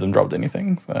neither of them dropped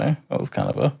anything. So that was kind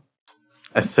of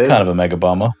a mega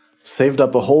bummer. Saved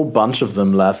up a whole bunch of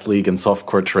them last league in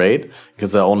softcore trade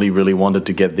because I only really wanted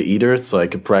to get the Eaters so I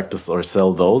could practice or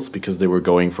sell those because they were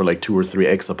going for like 2 or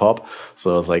 3x a pop.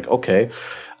 So I was like, okay,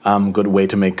 good way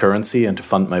to make currency and to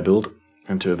fund my build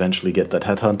and to eventually get that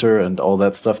Headhunter and all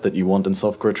that stuff that you want in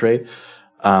softcore trade.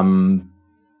 And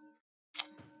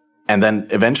then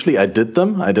eventually I did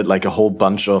them. I did like a whole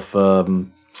bunch of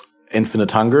Infinite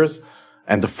Hungers.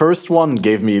 And the first one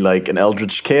gave me like an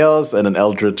Eldritch Chaos and an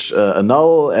Eldritch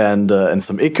Annul and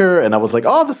some Ichor, and I was like,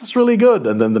 "Oh, this is really good."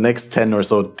 And then the next 10 or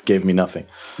so gave me nothing.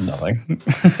 Nothing.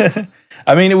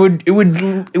 I mean, it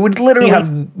would literally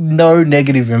have no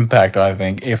negative impact. I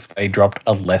think if they dropped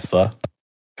a lesser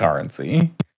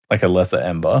currency, like a lesser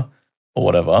Ember or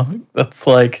whatever. That's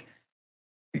like,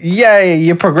 yay,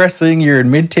 you're progressing, you're in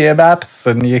mid-tier maps,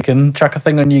 and you can chuck a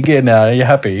thing on your gear now, you're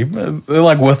happy. They're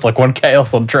like worth like 1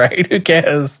 chaos on trade, who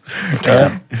cares? No,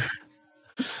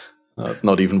 it's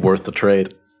not even worth the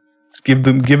trade. Give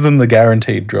them the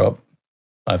guaranteed drop,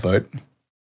 I vote.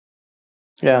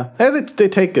 Yeah, they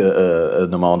take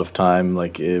an amount of time,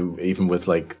 like even with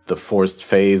like the forced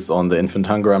phase on the Infant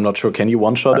Hunger, I'm not sure, can you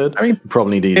one-shot it? I mean,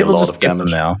 probably need a lot of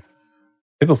damage. Now.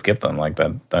 People skip them, like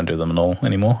that. Don't do them at all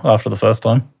anymore after the first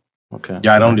time. Okay.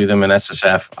 Yeah, I don't do them in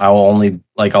SSF. I will only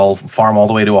I'll farm all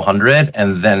the way to 100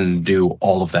 and then do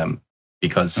all of them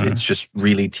because it's just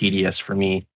really tedious for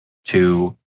me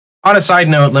to. On a side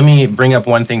note, let me bring up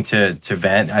one thing to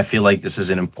vent. I feel like this is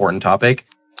an important topic.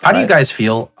 How do you guys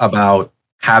feel about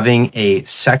having a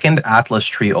second Atlas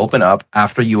tree open up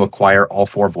after you acquire all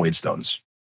 4 Void Stones?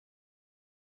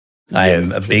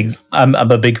 I'm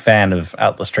a big fan of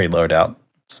Atlas tree loadout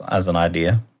as an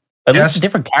idea. At least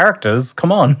different characters.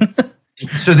 Come on.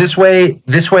 So this way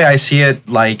I see it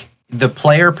like the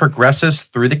player progresses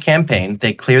through the campaign.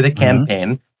 They clear the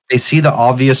campaign. They see the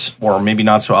obvious, or maybe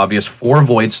not so obvious, 4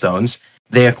 Void Stones.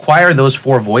 They acquire those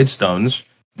 4 Void Stones.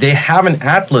 They have an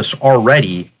Atlas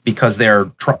already because they're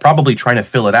probably trying to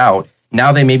fill it out.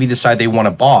 Now they maybe decide they want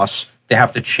a boss. They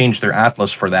have to change their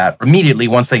Atlas for that immediately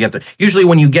once they get usually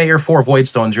when you get your 4 Void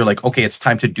Stones, you're like, okay, it's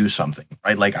time to do something,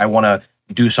 right? Like I want to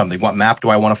do something. What map do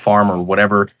I want to farm or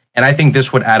whatever? And I think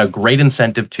this would add a great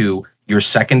incentive to your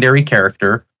secondary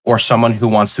character or someone who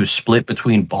wants to split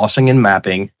between bossing and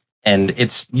mapping. And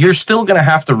you're still going to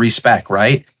have to respec,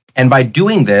 right? And by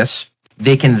doing this,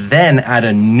 they can then add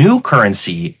a new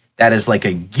currency that is like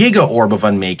a Giga Orb of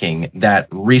Unmaking that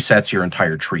resets your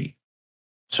entire tree.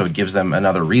 So it gives them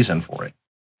another reason for it.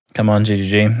 Come on,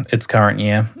 GGG. It's current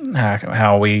year.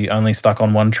 How are we only stuck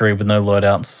on 1 tree with no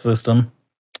loadout system?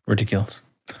 Ridiculous.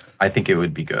 I think it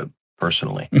would be good,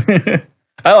 personally.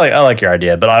 I like your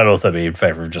idea, but I'd also be in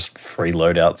favor of just free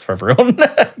loadouts for everyone.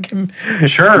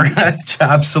 Sure,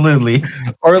 absolutely.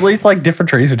 Or at least like different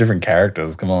trees for different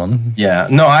characters. Come on. Yeah,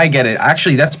 no, I get it.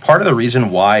 Actually, that's part of the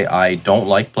reason why I don't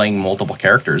like playing multiple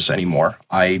characters anymore.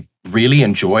 I really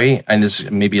enjoy, and this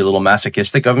may be a little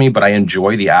masochistic of me, but I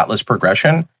enjoy the Atlas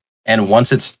progression. And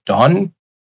once it's done,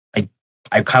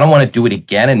 I kind of want to do it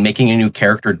again, and making a new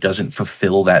character doesn't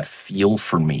fulfill that feel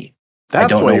for me.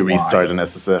 That's why you restart an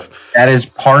SSF. That is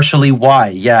partially why.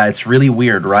 Yeah, it's really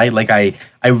weird, right? Like I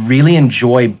really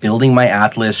enjoy building my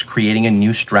Atlas, creating a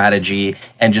new strategy,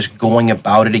 and just going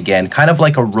about it again. Kind of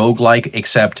like a roguelike,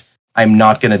 except I'm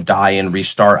not going to die and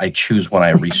restart. I choose when I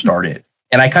restart it.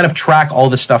 And I kind of track all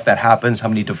the stuff that happens, how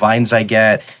many divines I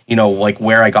get, like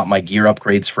where I got my gear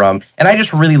upgrades from. And I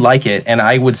just really like it. And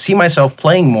I would see myself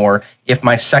playing more if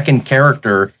my second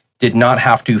character did not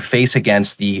have to face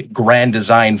against the grand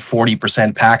design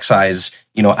 40% pack size,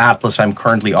 Atlas I'm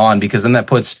currently on, because then that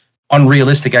puts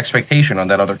unrealistic expectation on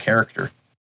that other character.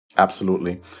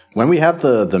 Absolutely. When we had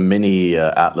the mini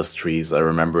Atlas trees, I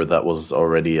remember that was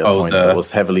already a point that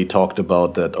was heavily talked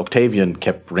about, that Octavian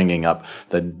kept bringing up,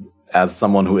 that as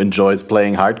someone who enjoys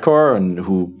playing hardcore and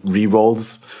who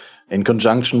re-rolls in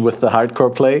conjunction with the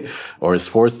hardcore play, or is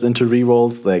forced into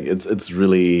rerolls, like it's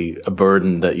really a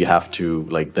burden that you have to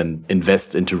like then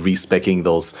invest into respecking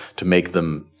those to make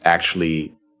them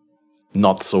actually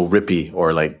not so rippy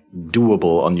or like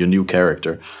doable on your new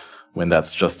character when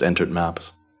that's just entered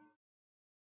maps.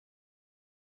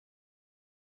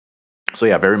 So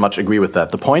yeah, very much agree with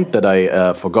that. The point that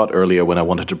I forgot earlier when I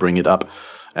wanted to bring it up,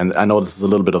 and I know this is a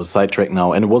little bit of a sidetrack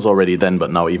now, and it was already then,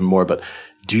 but now even more, but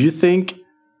do you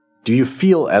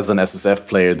feel as an SSF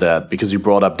player that, because you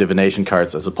brought up divination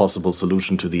cards as a possible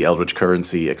solution to the Eldritch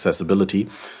Currency accessibility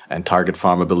and target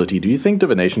farmability, do you think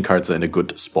divination cards are in a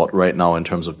good spot right now in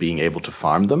terms of being able to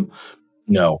farm them?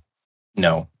 No.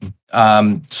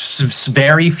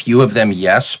 Very few of them,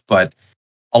 yes, but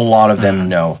a lot of them,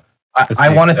 no. I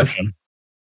wanted to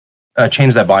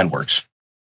Chains That Bind works.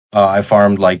 I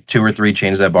farmed like 2 or 3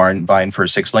 Chains That Bind for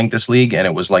 6 link this league, and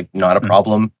it was like not a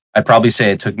problem. I'd probably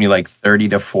say it took me like 30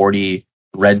 to 40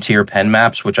 red tier pen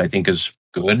maps, which I think is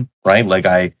good, right? Like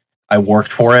I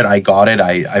worked for it. I got it.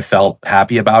 I felt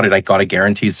happy about it. I got a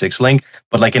guaranteed 6 link.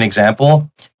 But like an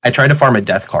example, I tried to farm a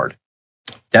death card.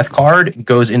 Death card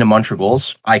goes into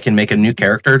Muntragles. I can make a new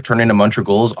character, turn into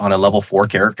Muntragles on a level 4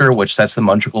 character, which sets the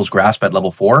Muntragles grasp at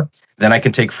level 4. Then I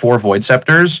can take 4 Void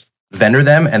Scepters, vendor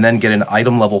them, and then get an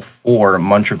item level 4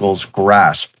 Muntragles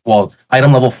grasp. Well,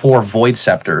 item level 4 Void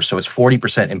Scepter, so it's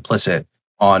 40% implicit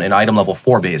on an item level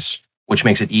 4 base, which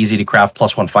makes it easy to craft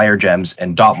 +1 fire gems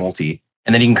and dot multi.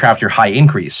 And then you can craft your high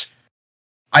increase.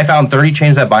 I found 30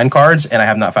 Chains That Bind cards, and I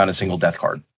have not found a single death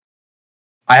card.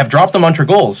 I have dropped the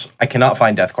Muntragles. I cannot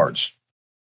find death cards.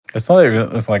 It's not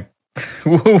even. It's like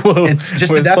it's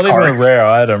just a death card. It's not even a rare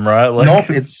item, right? Like, nope.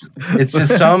 It's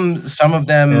just some of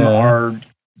them are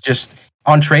just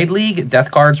on Trade League.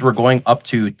 Death cards were going up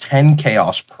to 10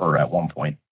 chaos per at one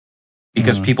point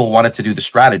because people wanted to do the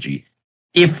strategy.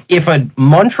 If a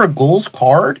Muntragles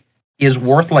card is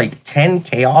worth like 10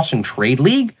 chaos in Trade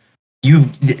League,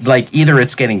 you've like either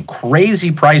it's getting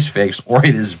crazy price fixed or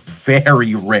it is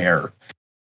very rare.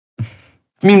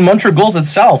 I mean, Muntragles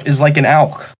itself is like an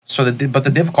ALK, but the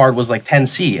div card was like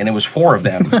 10C, and it was 4 of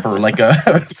them for like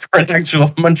for an actual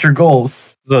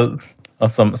Muntragles. So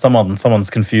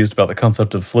someone's confused about the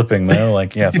concept of flipping there.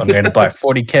 Like, yes, I'm going to buy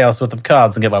 40 chaos worth of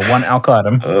cards and get my 1 ALK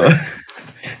item.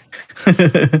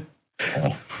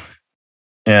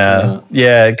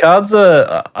 Yeah. Cards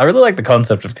are. I really like the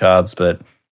concept of cards, but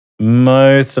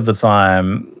most of the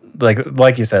time,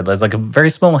 like you said, there's like a very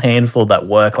small handful that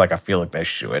work. Like I feel like they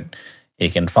should. You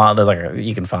can farm.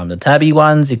 You can farm the tabby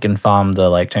ones. You can farm the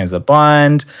like Chains That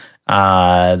Bind.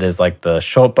 There's like the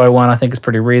short bow one. I think is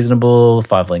pretty reasonable.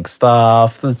 5 link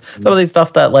stuff. There's some of these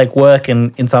stuff that like work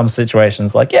in some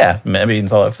situations. Like maybe in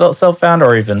self found,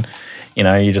 or even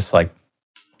you just like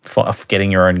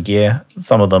getting your own gear.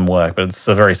 Some of them work, but it's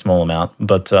a very small amount.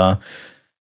 But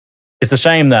it's a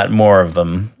shame that more of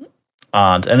them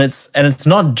aren't. And it's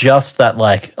not just that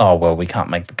like, oh well, we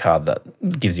can't make the card that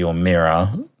gives you a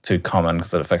mirror too common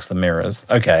because it affects the mirrors.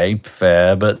 Okay,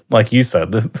 fair, but like you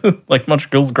said, like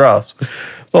Muntragles grasp,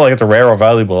 it's not like it's a rare or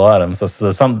valuable item. So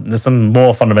there's some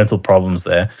more fundamental problems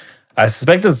there. I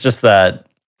suspect it's just that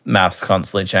maps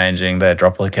constantly changing, their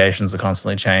drop locations are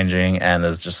constantly changing, and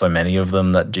there's just so many of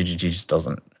them that GGG just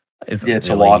doesn't. It's really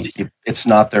a lot. It's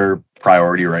not their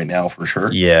priority right now, for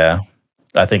sure. Yeah,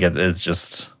 I think it is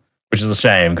just. Which is a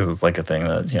shame because it's like a thing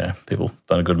that people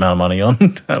spend a good amount of money on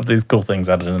to have these cool things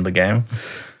added into the game.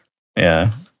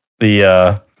 Yeah,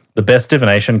 the the best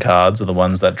divination cards are the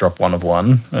ones that drop 1 of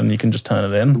 1, and you can just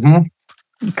turn it in. Mhm.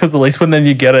 Because at least when then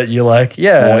you get it, you're like,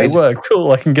 yeah, Void. it works.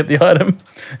 Cool, I can get the item.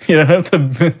 You don't have to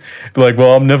be like,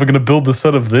 well, I'm never going to build the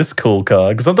set of this cool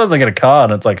card. Because sometimes I get a card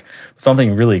and it's like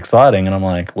something really exciting, and I'm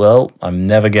like, well, I'm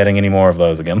never getting any more of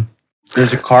those again.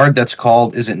 There's a card that's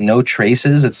called, is it No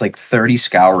Traces? It's like 30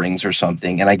 Scourings or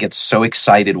something, and I get so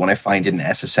excited when I find it in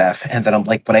SSF, and then I'm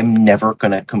like, but I'm never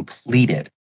going to complete it.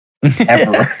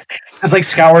 Ever. Because like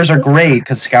Scours are great,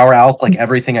 because Scour Alk like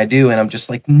everything I do, and I'm just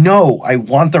like, no, I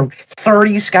want the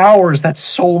 30 Scours. That's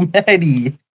so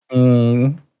many.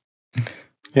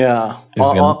 Yeah.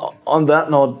 On that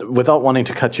note, without wanting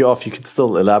to cut you off, you could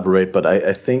still elaborate, but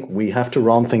I think we have to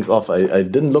round things off. I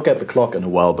didn't look at the clock in a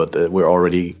while, but we're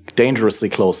already dangerously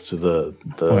close to the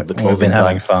closing We've been time.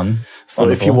 having fun. So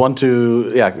if you want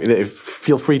to,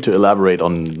 feel free to elaborate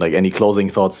on like any closing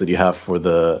thoughts that you have for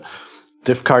the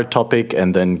div card topic,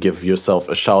 and then give yourself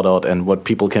a shout out and what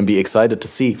people can be excited to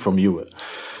see from you,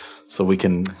 so we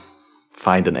can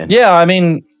find an end. Yeah, I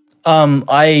mean,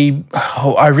 I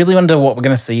really wonder what we're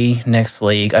going to see next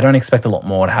league. I don't expect a lot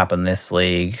more to happen this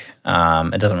league.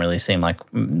 It doesn't really seem like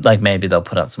maybe they'll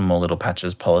put out some more little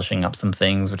patches, polishing up some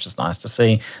things, which is nice to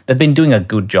see. They've been doing a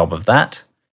good job of that,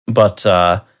 but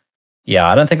yeah,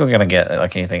 I don't think we're going to get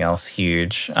like anything else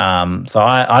huge. So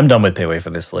I'm done with PoE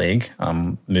for this league.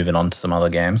 I'm moving on to some other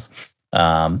games,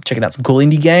 checking out some cool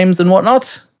indie games and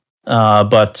whatnot.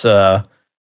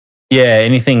 Yeah,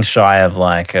 anything shy of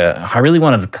like I really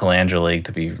wanted the Calandra League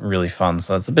to be really fun,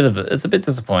 so it's a bit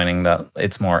disappointing that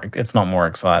it's not more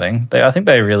exciting. I think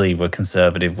they really were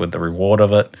conservative with the reward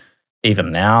of it.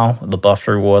 Even now, the buffed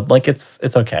reward, like it's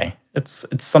okay. It's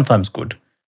sometimes good,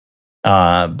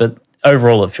 but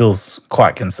overall, it feels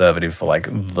quite conservative for like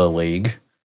the league,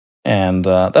 and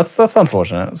that's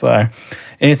unfortunate. So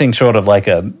anything short of like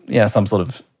some sort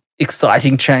of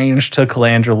exciting change to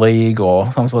Calandra League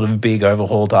or some sort of big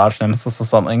overhaul to Arch Nemesis or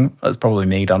something, that's probably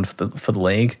me done for the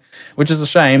league, which is a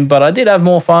shame. But I did have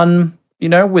more fun,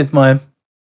 with my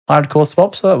hardcore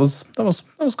swap, so that was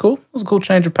cool. It was a cool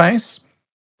change of pace.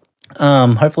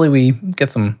 Hopefully we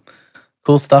get some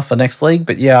cool stuff for next league.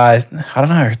 But yeah, I don't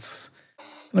know. It's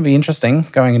going to be interesting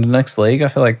going into next league. I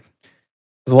feel like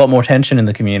there's a lot more tension in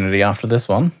the community after this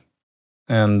one,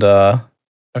 and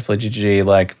hopefully GGG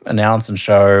like announce and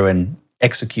show and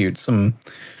execute some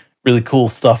really cool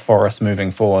stuff for us moving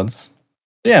forwards.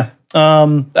 Yeah.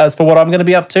 As for what I'm going to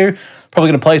be up to, probably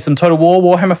going to play some Total War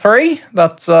Warhammer 3.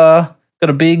 That's got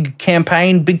a big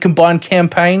combined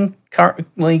campaign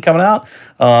currently coming out.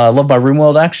 I love my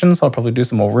RimWorld action, so I'll probably do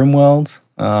some more RimWorld.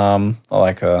 I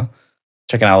like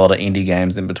checking out a lot of indie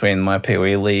games in between my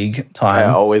PoE League time.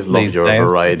 I always love your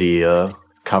variety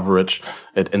coverage.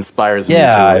 It inspires me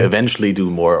to eventually do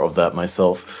more of that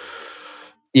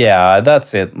myself. Yeah,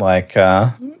 that's it. Like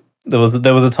there was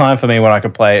a time for me when I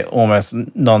could play almost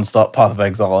non-stop Path of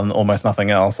Exile and almost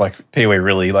nothing else. Like PoE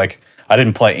really, like I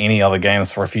didn't play any other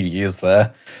games for a few years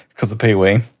there because of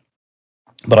PoE.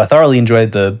 But I thoroughly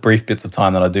enjoyed the brief bits of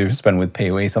time that I do spend with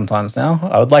PoE sometimes now.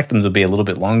 I would like them to be a little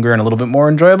bit longer and a little bit more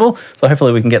enjoyable. So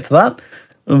hopefully we can get to that.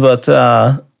 But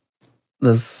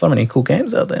there's so many cool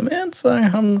games out there, man. So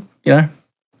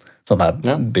it's not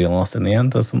that big a loss in the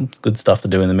end. There's some good stuff to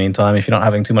do in the meantime if you're not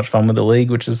having too much fun with the league,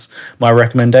 which is my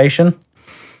recommendation.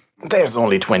 There's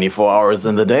only 24 hours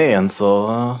in the day, and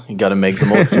so you got to make the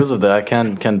most use of that.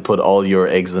 Can put all your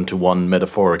eggs into one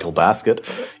metaphorical basket,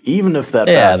 even if that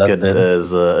basket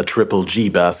is a triple G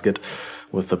basket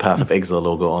with the Path of Exile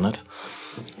logo on it.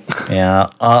 Yeah,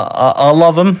 I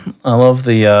love them. I love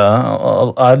the.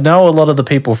 I know a lot of the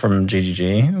people from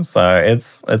GGG, so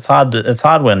it's hard. It's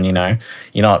hard when you're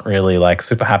not really like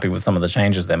super happy with some of the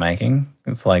changes they're making.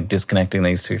 It's like disconnecting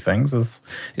these two things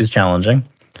is challenging.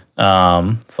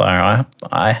 So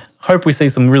I hope we see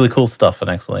some really cool stuff for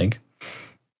next league.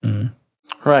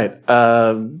 Right.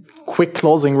 Quick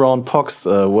closing round, Pox.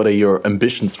 What are your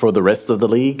ambitions for the rest of the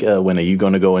league? When are you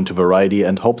going to go into variety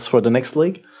and hopes for the next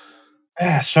league?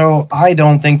 Yeah, so I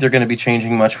don't think they're going to be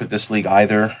changing much with this league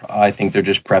either. I think they're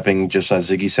just prepping, just as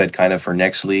Ziggy said, kind of for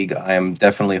next league. I am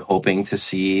definitely hoping to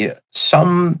see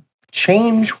some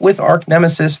change with Arch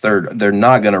Nemesis. They're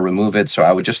not going to remove it, so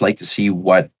I would just like to see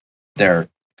what their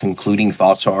concluding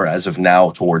thoughts are as of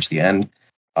now towards the end.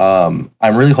 I'm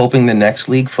really hoping the next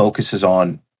league focuses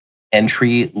on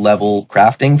entry level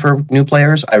crafting for new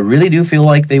players. I really do feel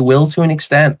like they will to an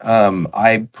extent.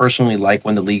 I personally like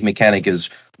when the league mechanic is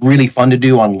really fun to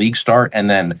do on league start and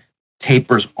then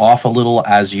tapers off a little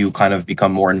as you kind of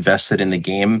become more invested in the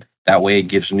game. That way it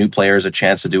gives new players a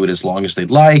chance to do it as long as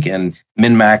they'd like, and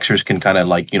min-maxers can kind of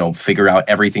like, figure out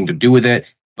everything to do with it.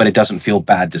 but it doesn't feel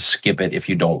bad to skip it if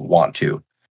you don't want to.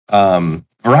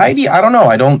 Variety, I don't know.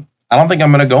 I don't think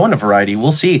I'm going to go into variety.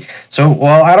 We'll see. So,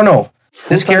 well, I don't know.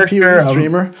 This character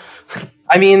streamer.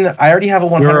 I mean, I already have a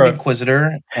 100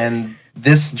 Inquisitor, and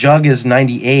this jug is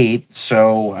 98,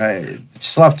 so I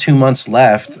still have 2 months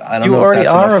left. I don't know. You already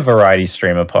are a variety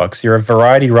streamer, Pox. You're a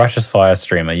variety Righteous Fire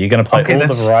streamer. You're going to play all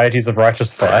the varieties of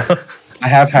Righteous Fire. I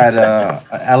have had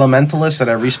Elementalist that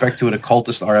I respect to it,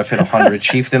 Occultist RF hit 100,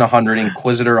 Chieftain 100,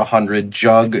 Inquisitor 100,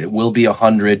 Jug will be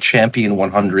 100, Champion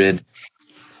 100.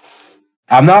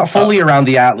 I'm not fully around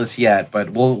the Atlas yet, but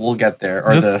we'll get there.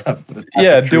 Or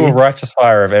do a Righteous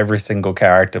Fire of every single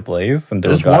character, please, and do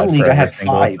There's a guide one league for I had every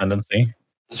single 5. ascendancy.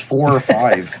 It's 4 or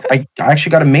 5. I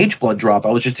actually got a Mage Blood drop.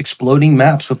 I was just exploding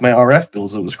maps with my RF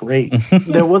builds. It was great.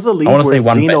 There was a league I want to where say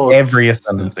one Xenos, for every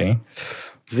ascendancy.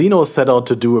 Xeno set out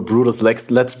to do a Brutus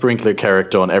Lead Sprinkler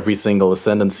character on every single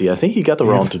ascendancy. I think he got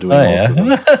around to doing most of them.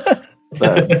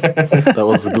 That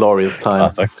was a glorious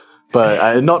time. Classic.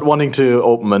 But not wanting to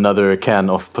open another can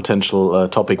of potential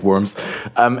topic worms.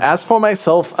 As for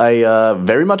myself, I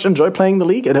very much enjoy playing the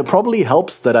league. And it probably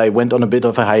helps that I went on a bit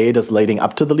of a hiatus leading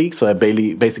up to the league. So I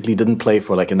basically didn't play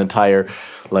for like an entire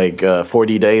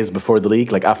 40 days before the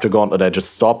league. Like after Gauntlet, I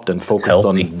just stopped and focused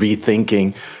on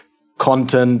rethinking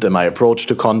content and my approach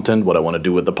to content, what I want to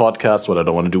do with the podcast, what I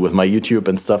don't want to do with my YouTube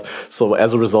and stuff. So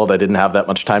as a result, I didn't have that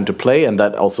much time to play, and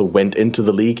that also went into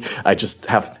the league. I just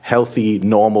have healthy,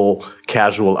 normal,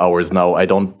 casual hours now. I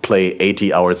don't play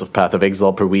 80 hours of Path of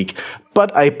Exile per week,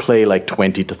 but I play like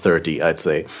 20 to 30, I'd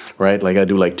say, right? Like I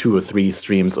do like 2 or 3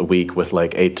 streams a week with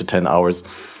like 8 to 10 hours.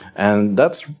 And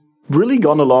that's really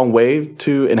gone a long way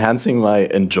to enhancing my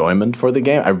enjoyment for the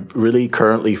game. I really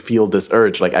currently feel this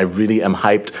urge. Like I really am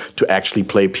hyped to actually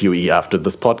play PoE after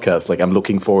this podcast. Like I'm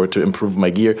looking forward to improve my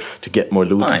gear, to get more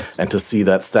loot, and to see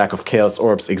that stack of Chaos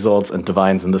Orbs, Exalts, and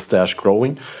Divines in the stash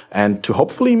growing, and to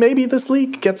hopefully maybe this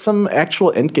league get some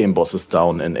actual endgame bosses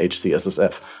down in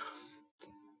HCSSF.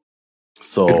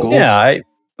 So yeah,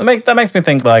 that makes me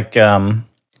think like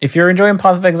if you're enjoying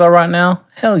Path of Exile right now,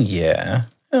 hell yeah.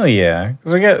 Oh yeah,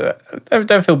 because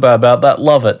don't feel bad about that.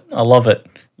 Love it, I love it.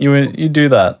 You do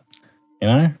that, you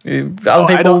know.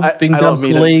 Other people being done to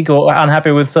the league or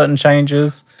unhappy with certain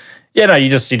changes. Yeah, no, you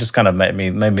just kind of made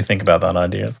me think about that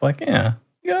idea. It's like, yeah,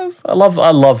 guys, I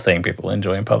love seeing people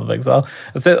enjoying Path of Exile.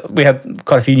 So we had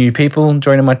quite a few new people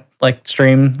joining my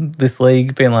stream this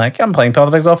league, being like, I'm playing Path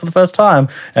of Exile for the first time,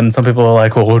 and some people are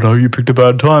like, oh no, you picked a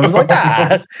bad time. It's like,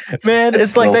 man,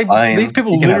 it's like these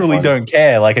people literally don't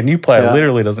care. Like a new player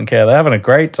literally doesn't care. They're having a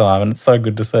great time, and it's so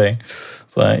good to see.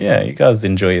 So yeah, you guys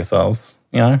enjoy yourselves.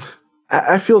 You know,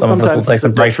 I feel some sometimes of us will take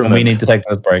some breaks when we need to take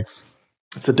those breaks.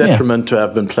 It's a detriment to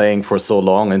have been playing for so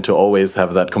long and to always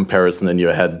have that comparison in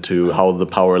your head to how the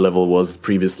power level was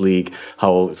previous league,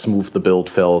 how smooth the build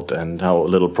felt, and how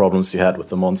little problems you had with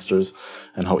the monsters,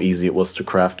 and how easy it was to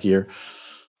craft gear.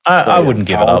 I wouldn't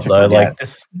give it up though. Like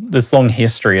this long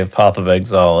history of Path of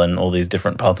Exile and all these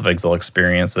different Path of Exile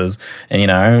experiences, and you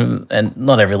know, and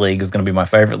not every league is going to be my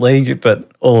favorite league, but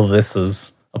all of this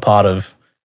is a part of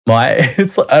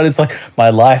it's like my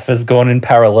life has gone in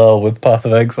parallel with Path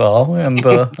of Exile, and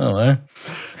I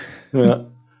don't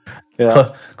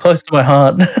know, close to my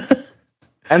heart.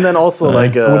 And then also I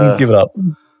wouldn't give it up.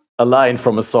 A line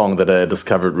from a song that I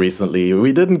discovered recently.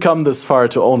 We didn't come this far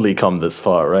to only come this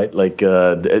far, right? Like,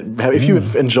 if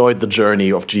you've enjoyed the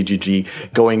journey of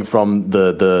GGG, going from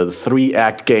the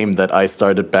 3-act game that I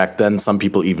started back then, some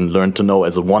people even learned to know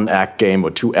as a 1-act game or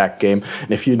 2-act game.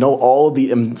 And if you know all the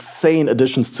insane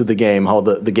additions to the game, how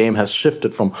the game has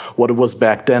shifted from what it was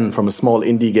back then, from a small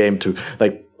indie game to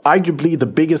like arguably the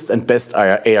biggest and best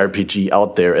ARPG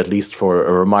out there, at least for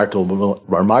a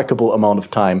remarkable amount of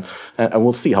time. And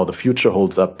we'll see how the future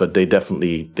holds up, but they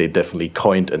definitely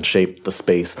coined and shaped the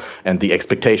space and the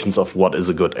expectations of what is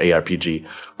a good ARPG.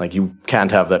 Like, you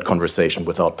can't have that conversation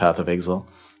without Path of Exile.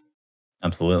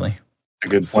 Absolutely. A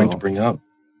good point to bring up.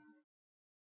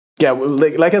 Yeah,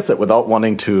 like I said, without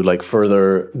wanting to like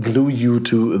further glue you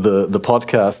to the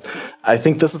podcast, I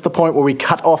think this is the point where we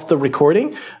cut off the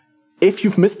recording. If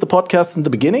you've missed the podcast in the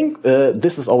beginning,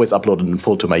 this is always uploaded in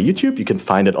full to my YouTube. You can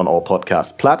find it on all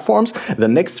podcast platforms. The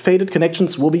next Faded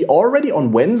Connections will be already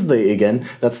on Wednesday again.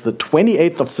 That's the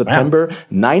 28th of September,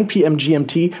 9 p.m.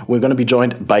 GMT. We're going to be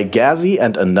joined by Gazi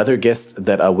and another guest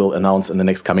that I will announce in the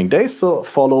next coming days. So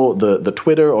follow the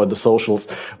Twitter or the socials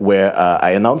where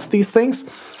I announce these things.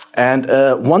 And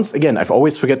once again, I've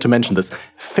always forget to mention this,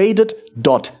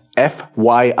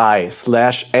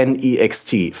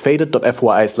 faded.fyi/next,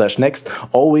 faded.fyi/next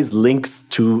always links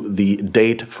to the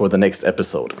date for the next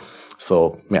episode.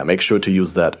 So yeah, make sure to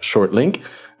use that short link.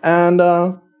 And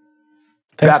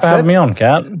Thanks for having me on,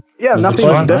 Kat. Yeah, nothing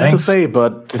left to say,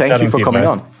 but thank you for coming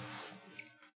on.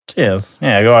 Cheers.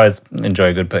 Yeah, you always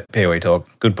enjoy good PoE talk.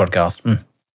 Good podcast. It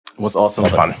was awesome.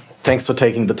 Fun. Thanks for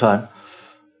taking the time.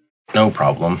 No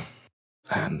problem.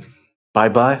 And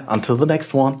bye-bye until the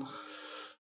next one.